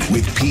Line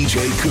with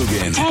PJ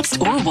Coogan. Text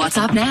or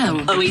WhatsApp now.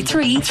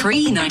 083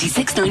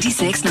 396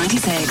 96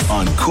 96.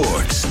 On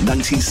Cork's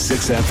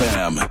 96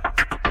 FM.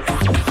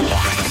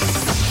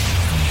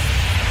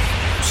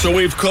 So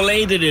we've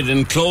collated it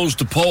and closed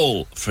the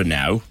poll for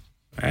now.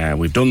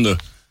 We've done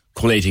the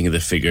collating of the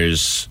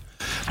figures.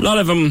 A lot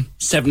of them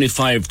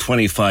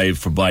 75-25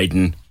 for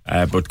Biden,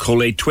 but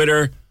collate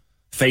Twitter,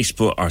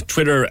 Facebook, or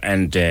Twitter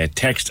and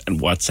text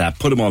and WhatsApp,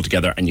 put them all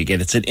together and you get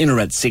it's an inner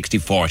at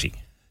 60-40.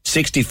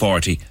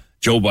 60-40,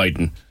 Joe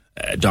Biden,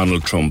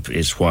 Donald Trump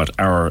is what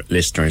our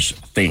listeners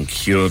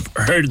think. You've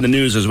heard in the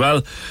news as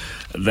well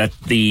that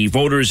the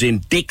voters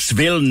in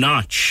Dixville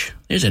Notch,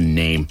 there's a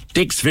name,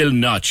 Dixville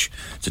Notch,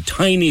 it's a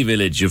tiny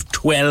village of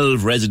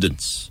 12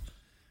 residents.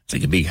 It's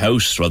like a big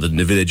house rather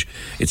than a village.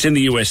 It's in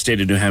the US state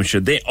of New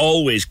Hampshire. They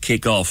always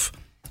kick off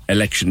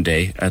Election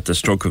Day at the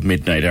stroke of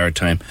midnight our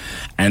time,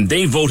 and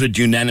they voted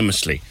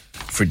unanimously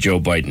for Joe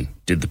Biden,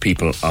 did the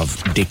people of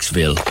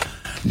Dixville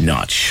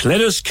Notch.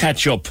 Let us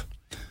catch up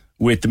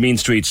with the mean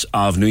streets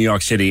of New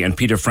York City and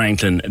Peter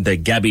Franklin, the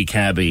Gabby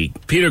Cabby.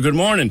 Peter, good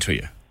morning to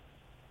you.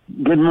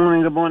 Good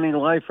morning,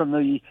 live from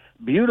the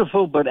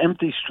beautiful but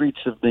empty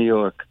streets of New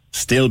York.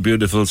 Still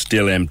beautiful,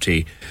 still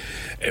empty.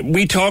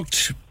 We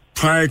talked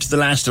prior to the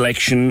last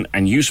election,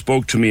 and you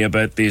spoke to me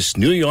about this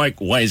New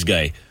York wise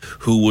guy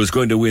who was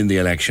going to win the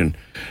election.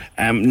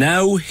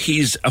 Now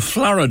he's a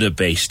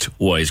Florida-based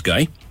wise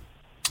guy.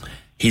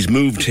 He's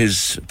moved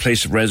his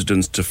place of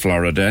residence to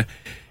Florida,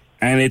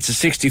 and it's a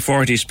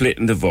 60-40 split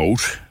in the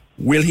vote.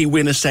 Will he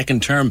win a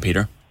second term,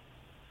 Peter?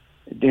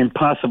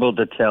 Impossible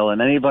to tell,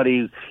 and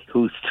anybody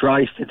who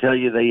tries to tell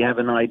you they have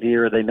an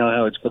idea or they know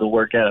how it's going to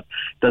work out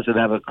doesn't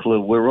have a clue.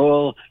 We're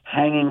all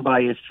hanging by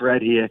a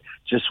thread here,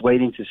 just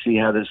waiting to see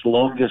how this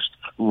longest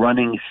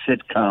running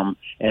sitcom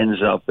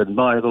ends up. And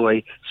by the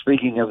way,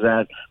 speaking of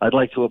that, I'd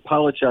like to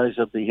apologize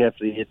on behalf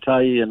of the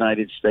entire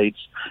United States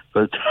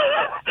for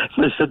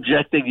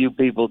subjecting you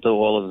people to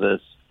all of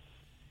this.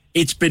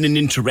 It's been an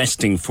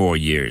interesting 4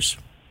 years,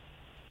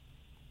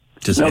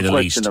 to say the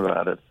least. No question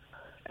about it.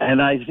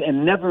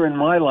 And never in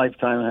my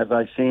lifetime have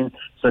I seen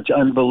such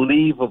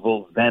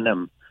unbelievable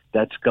venom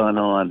that's gone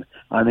on.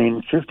 I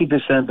mean,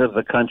 50% of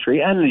the country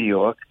and New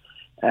York,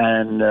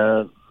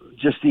 and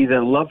just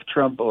either love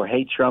Trump or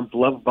hate Trump,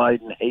 love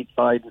Biden, hate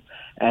Biden.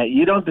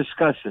 You don't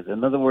discuss it.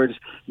 In other words,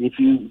 if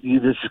you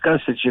discuss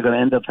it, you're going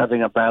to end up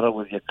having a battle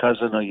with your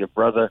cousin or your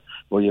brother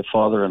or your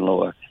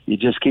father-in-law. You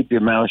just keep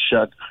your mouth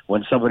shut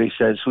when somebody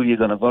says who you're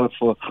going to vote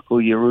for, who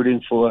you're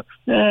rooting for.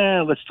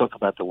 Let's talk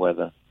about the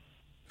weather.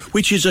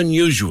 Which is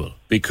unusual,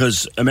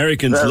 because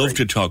Americans love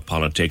to talk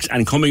politics,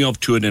 and coming up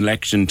to an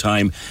election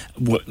time,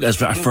 as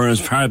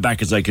far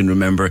back as I can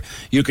remember,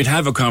 you could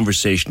have a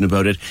conversation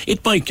about it.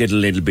 It might get a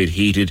little bit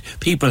heated.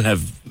 People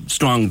have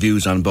strong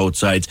views on both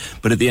sides,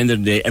 but at the end of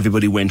the day,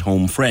 everybody went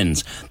home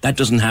friends. That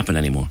doesn't happen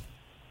anymore.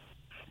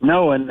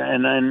 No, and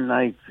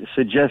I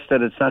suggest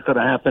that it's not going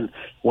to happen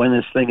when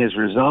this thing is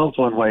resolved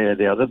one way or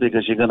the other,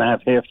 because you're going to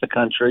have half the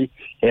country,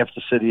 half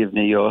the city of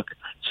New York,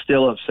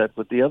 still upset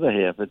with the other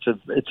half.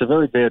 It's a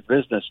very bad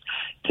business.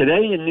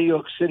 Today in New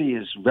York City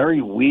is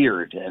very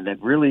weird, and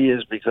it really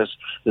is, because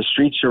the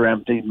streets are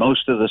empty.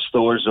 Most of the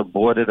stores are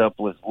boarded up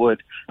with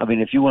wood. I mean,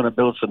 if you want to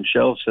build some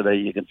shelves today,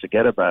 you can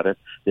forget about it.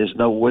 There's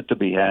no wood to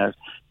be had.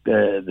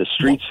 The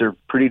streets are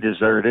pretty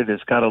deserted.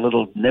 It's got a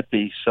little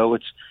nippy, so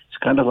it's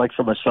kind of like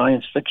from a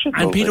science fiction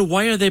movie. And Peter,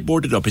 why are they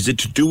boarded up? Is it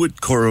to do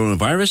with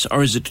coronavirus,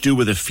 or is it to do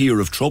with a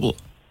fear of trouble?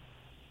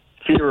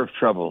 Fear of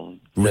trouble.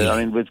 Really?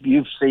 I mean,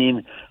 you've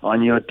seen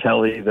on your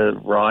telly the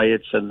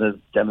riots and the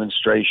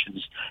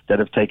demonstrations that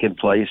have taken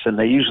place, and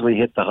they usually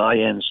hit the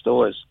high-end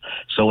stores.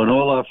 So in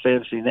all our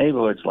fancy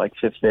neighborhoods like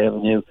Fifth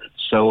Avenue,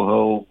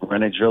 Soho,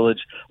 Greenwich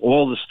Village,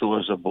 all the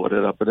stores are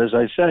boarded up. But as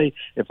I say,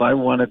 if I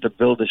wanted to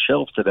build a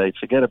shelf today,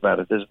 forget about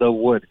it. There's no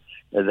wood.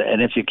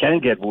 And if you can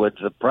get wood,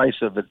 the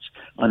price of it's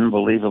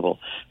unbelievable.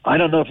 I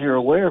don't know if you're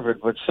aware of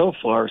it, but so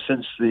far,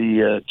 since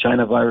the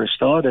China virus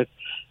started,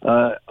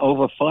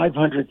 over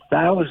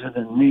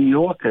 500,000 New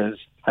Yorkers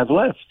have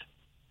left,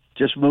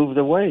 just moved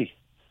away.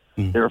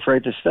 They're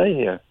afraid to stay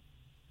here.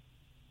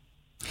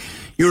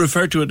 You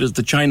refer to it as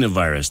the China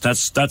virus.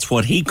 That's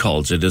what he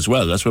calls it as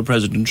well. That's what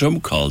President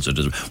Trump calls it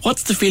as well.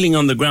 What's the feeling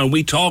on the ground?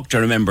 We talked, I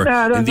remember,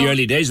 in the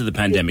early days of the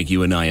pandemic,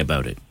 you and I,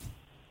 about it.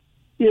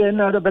 Yeah,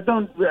 no, but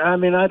don't,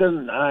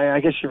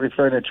 I guess you're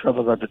referring to Trump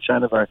about the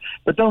China virus,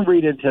 but don't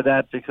read into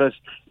that, because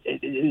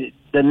the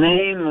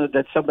name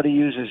that somebody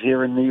uses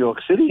here in New York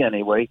City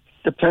anyway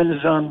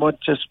depends on what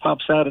just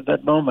pops out at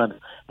that moment.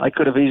 I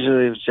could have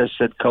easily just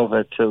said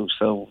COVID too,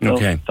 so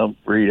don't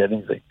read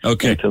anything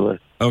into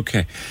it.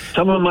 Okay.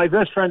 Some of my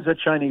best friends are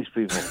Chinese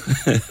people.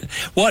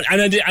 What? And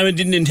I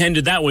didn't intend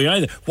it that way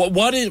either.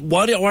 What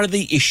are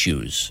the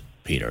issues,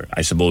 Peter?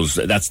 I suppose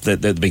that's the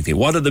big thing.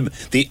 What are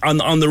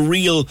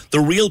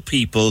the real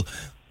people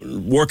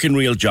working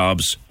real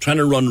jobs, trying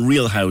to run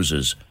real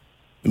houses?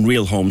 in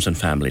real homes and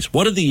families.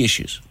 What are the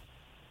issues?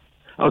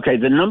 Okay,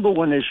 the number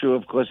one issue,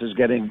 of course, is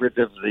getting rid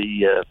of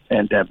the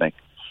pandemic.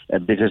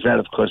 And because that,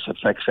 of course,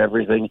 affects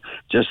everything,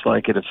 just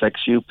like it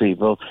affects you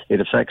people. It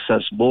affects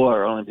us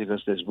more only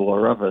because there's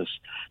more of us.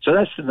 So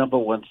that's the number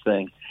one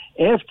thing.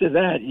 After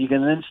that, you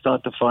can then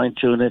start to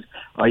fine-tune it.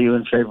 Are you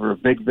in favor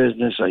of big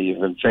business? Are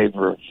you in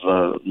favor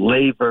of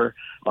labor?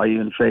 Are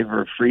you in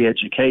favor of free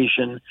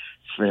education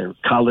for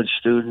college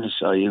students?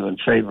 Are you in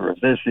favor of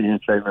this? Are you in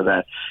favor of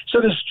that?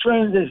 So there's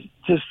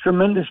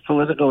tremendous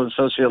political and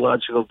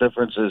sociological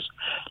differences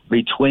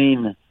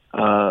between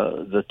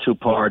the two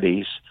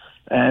parties.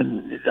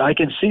 And I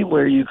can see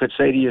where you could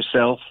say to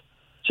yourself,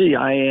 gee,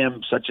 I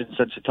am such and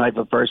such a type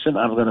of person.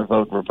 I'm going to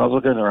vote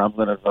Republican or I'm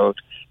going to vote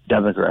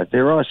Democrat.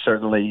 There are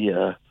certainly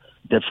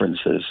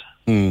differences.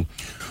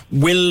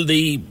 Will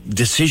the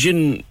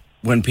decision,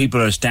 when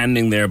people are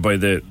standing there by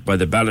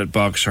the ballot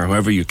box or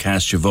however you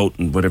cast your vote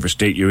in whatever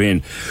state you're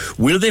in,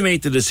 will they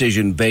make the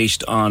decision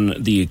based on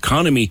the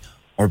economy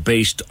or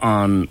based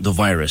on the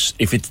virus?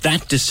 If it's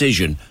that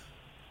decision,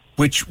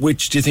 which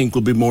do you think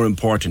will be more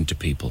important to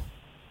people?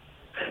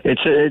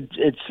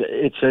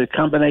 It's a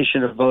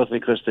combination of both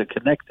because they're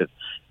connected.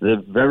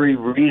 The very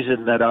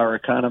reason that our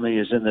economy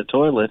is in the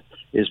toilet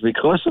is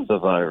because of the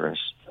virus.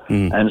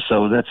 And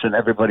so that's in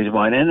everybody's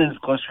mind. And then,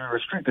 of course, we're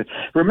restricted.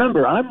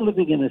 Remember, I'm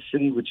living in a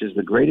city which is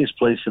the greatest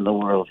place in the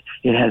world.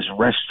 It has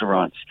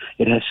restaurants.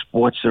 It has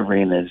sports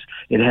arenas.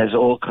 It has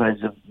all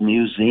kinds of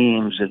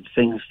museums and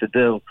things to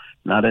do.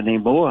 Not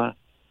anymore.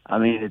 I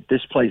mean,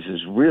 this place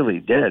is really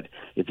dead.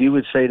 If you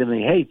would say to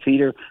me, hey,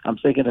 Peter, I'm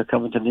thinking of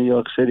coming to New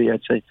York City,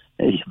 I'd say,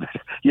 hey,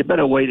 you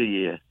better wait a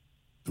year.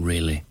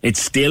 Really?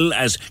 It's still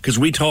because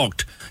we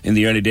talked in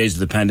the early days of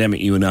the pandemic,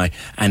 you and I,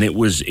 and it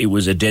was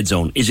a dead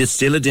zone. Is it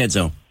still a dead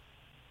zone?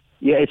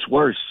 Yeah, it's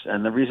worse.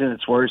 And the reason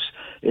it's worse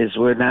is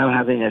we're now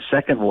having a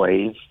second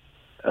wave,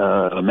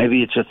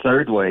 maybe it's a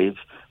third wave,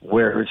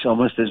 where it's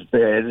almost as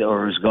bad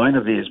or is going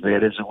to be as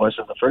bad as it was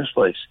in the first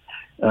place.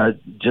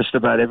 Just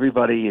about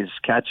everybody is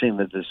catching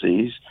the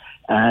disease,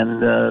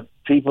 and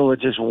people are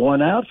just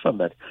worn out from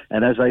it.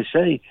 And as I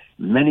say,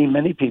 many,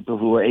 many people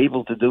who are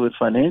able to do it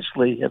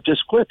financially have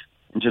just quit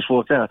and just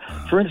walked out.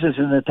 For instance,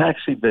 in the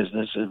taxi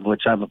business, in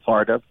which I'm a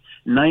part of,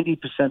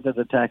 90% of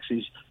the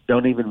taxis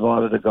don't even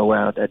bother to go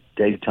out at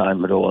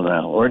daytime at all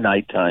now, or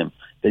nighttime.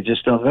 They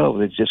just don't go.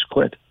 They just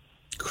quit.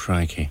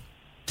 Crikey.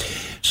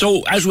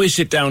 So as we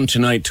sit down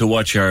tonight to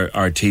watch our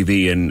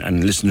TV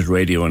and listen to the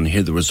radio and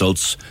hear the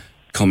results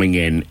coming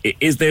in,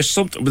 is there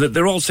something that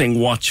they're all saying,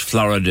 watch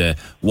Florida,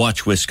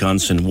 watch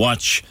Wisconsin,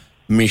 watch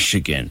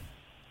Michigan?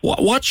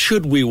 What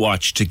should we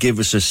watch to give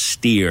us a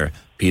steer,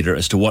 Peter,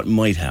 as to what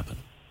might happen?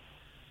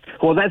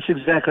 Well, that's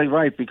exactly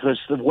right, because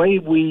the way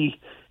we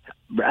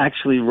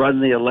actually run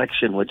the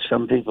election, which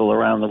some people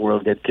around the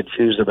world get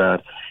confused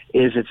about,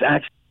 is it's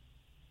actually...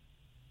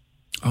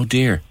 Oh,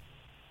 dear.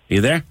 Are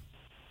you there?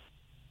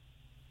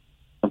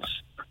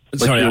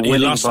 Sorry,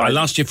 I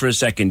lost you for a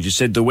second. You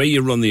said the way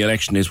you run the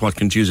election is what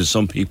confuses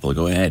some people.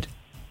 Go ahead.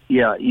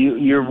 Yeah,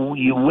 you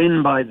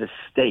win by the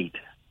state.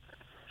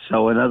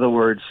 So, in other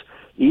words,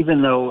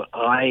 even though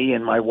I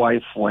and my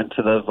wife went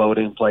to the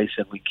voting place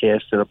and we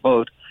casted a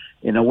vote,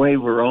 in a way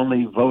we're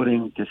only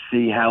voting to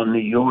see how New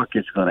York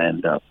is going to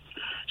end up.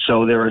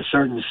 So there are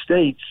certain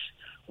states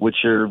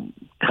which are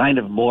kind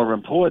of more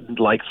important,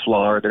 like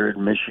Florida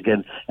and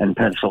Michigan and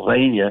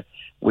Pennsylvania,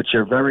 which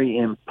are very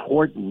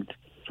important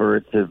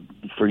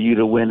for you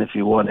to win if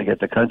you want to get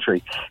the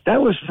country.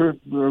 That was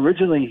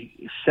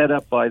originally set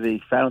up by the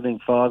founding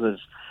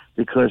fathers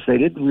because they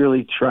didn't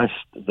really trust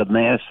the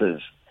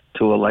masses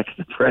to elect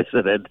the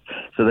president.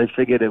 So they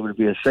figured it would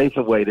be a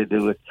safer way to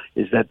do it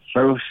is that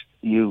first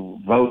you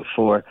vote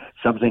for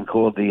something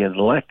called the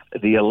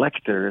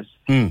electors,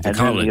 and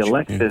then the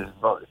electors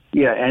vote.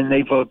 Yeah, and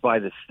they vote by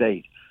the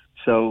state.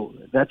 So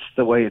that's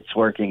the way it's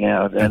working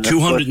out. And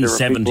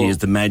 270 is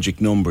the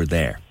magic number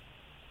there.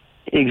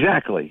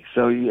 Exactly.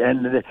 So,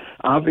 and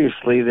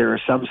obviously there are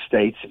some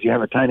states, if you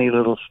have a tiny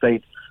little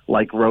state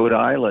like Rhode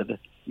Island,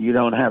 you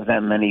don't have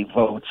that many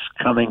votes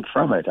coming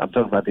from it. I'm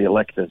talking about the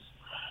electors.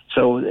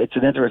 So it's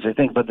an interesting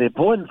thing. But the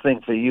important thing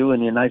for you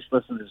and your nice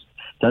listeners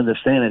to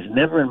understand is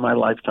never in my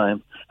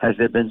lifetime has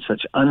there been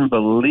such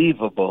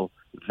unbelievable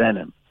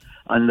venom.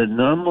 Under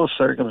normal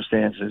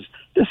circumstances,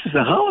 this is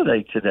a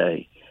holiday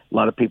today. A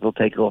lot of people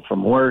take off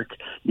from work.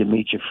 You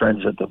meet your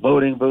friends at the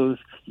voting booth.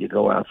 You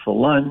go out for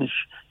lunch.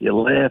 You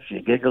laugh.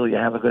 You giggle. You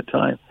have a good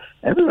time.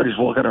 Everybody's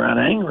walking around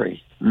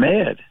angry,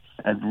 mad,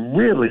 and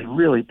really,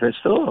 really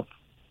pissed off.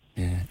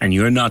 Yeah. And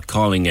you're not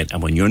calling it.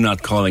 And when you're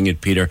not calling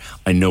it, Peter,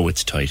 I know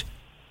it's tight.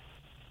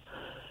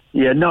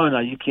 Yeah, no,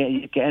 you can't.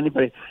 You can't.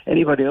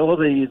 Anybody, all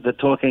the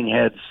talking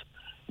heads.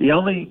 The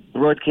only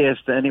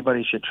broadcaster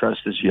anybody should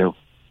trust is you.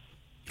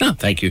 Oh,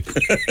 thank you.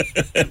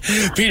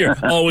 Peter,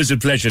 always a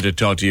pleasure to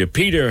talk to you.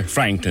 Peter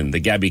Frankton, the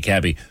Gabby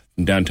Cabbie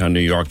from downtown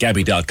New York.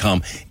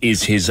 Gabby.com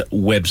is his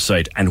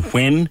website. And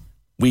when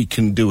we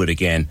can do it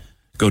again,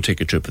 Go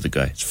take a trip with the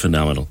guy. It's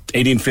phenomenal.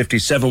 1850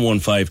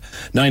 715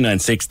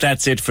 996.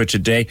 That's it for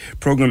today.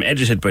 Programme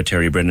edited by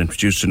Terry Brennan,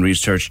 produced and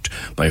researched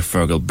by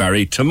Fergal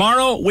Barry.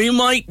 Tomorrow we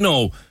might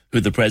know who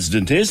the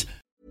president is.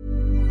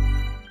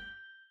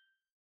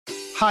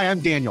 Hi, I'm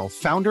Daniel,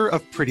 founder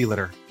of Pretty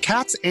Litter.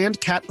 Cats and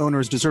cat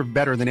owners deserve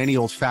better than any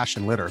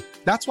old-fashioned litter.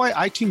 That's why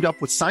I teamed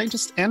up with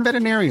scientists and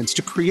veterinarians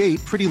to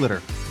create Pretty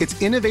Litter. Its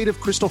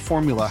innovative crystal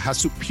formula has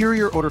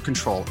superior odor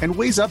control and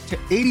weighs up to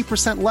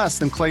 80% less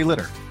than clay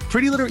litter.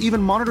 Pretty Litter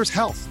even monitors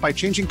health by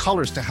changing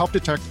colors to help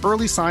detect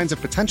early signs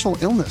of potential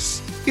illness.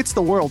 It's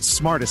the world's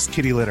smartest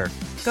kitty litter.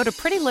 Go to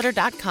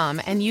prettylitter.com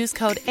and use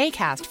code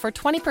ACAST for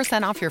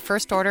 20% off your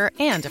first order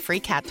and a free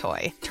cat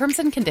toy. Terms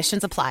and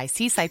conditions apply.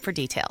 See site for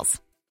details.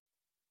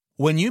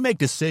 When you make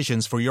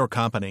decisions for your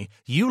company,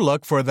 you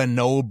look for the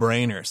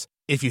no-brainers.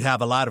 If you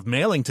have a lot of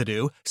mailing to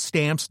do,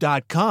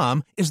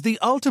 Stamps.com is the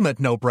ultimate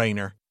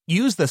no-brainer.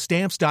 Use the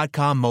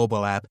Stamps.com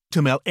mobile app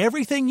to mail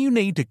everything you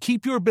need to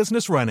keep your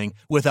business running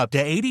with up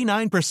to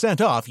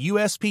 89% off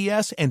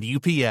USPS and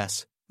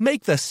UPS.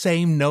 Make the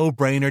same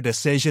no-brainer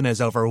decision as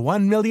over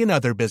 1 million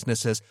other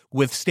businesses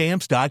with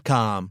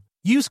Stamps.com.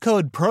 Use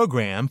code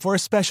PROGRAM for a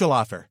special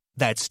offer.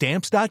 That's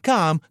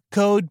Stamps.com,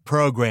 code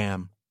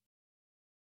PROGRAM.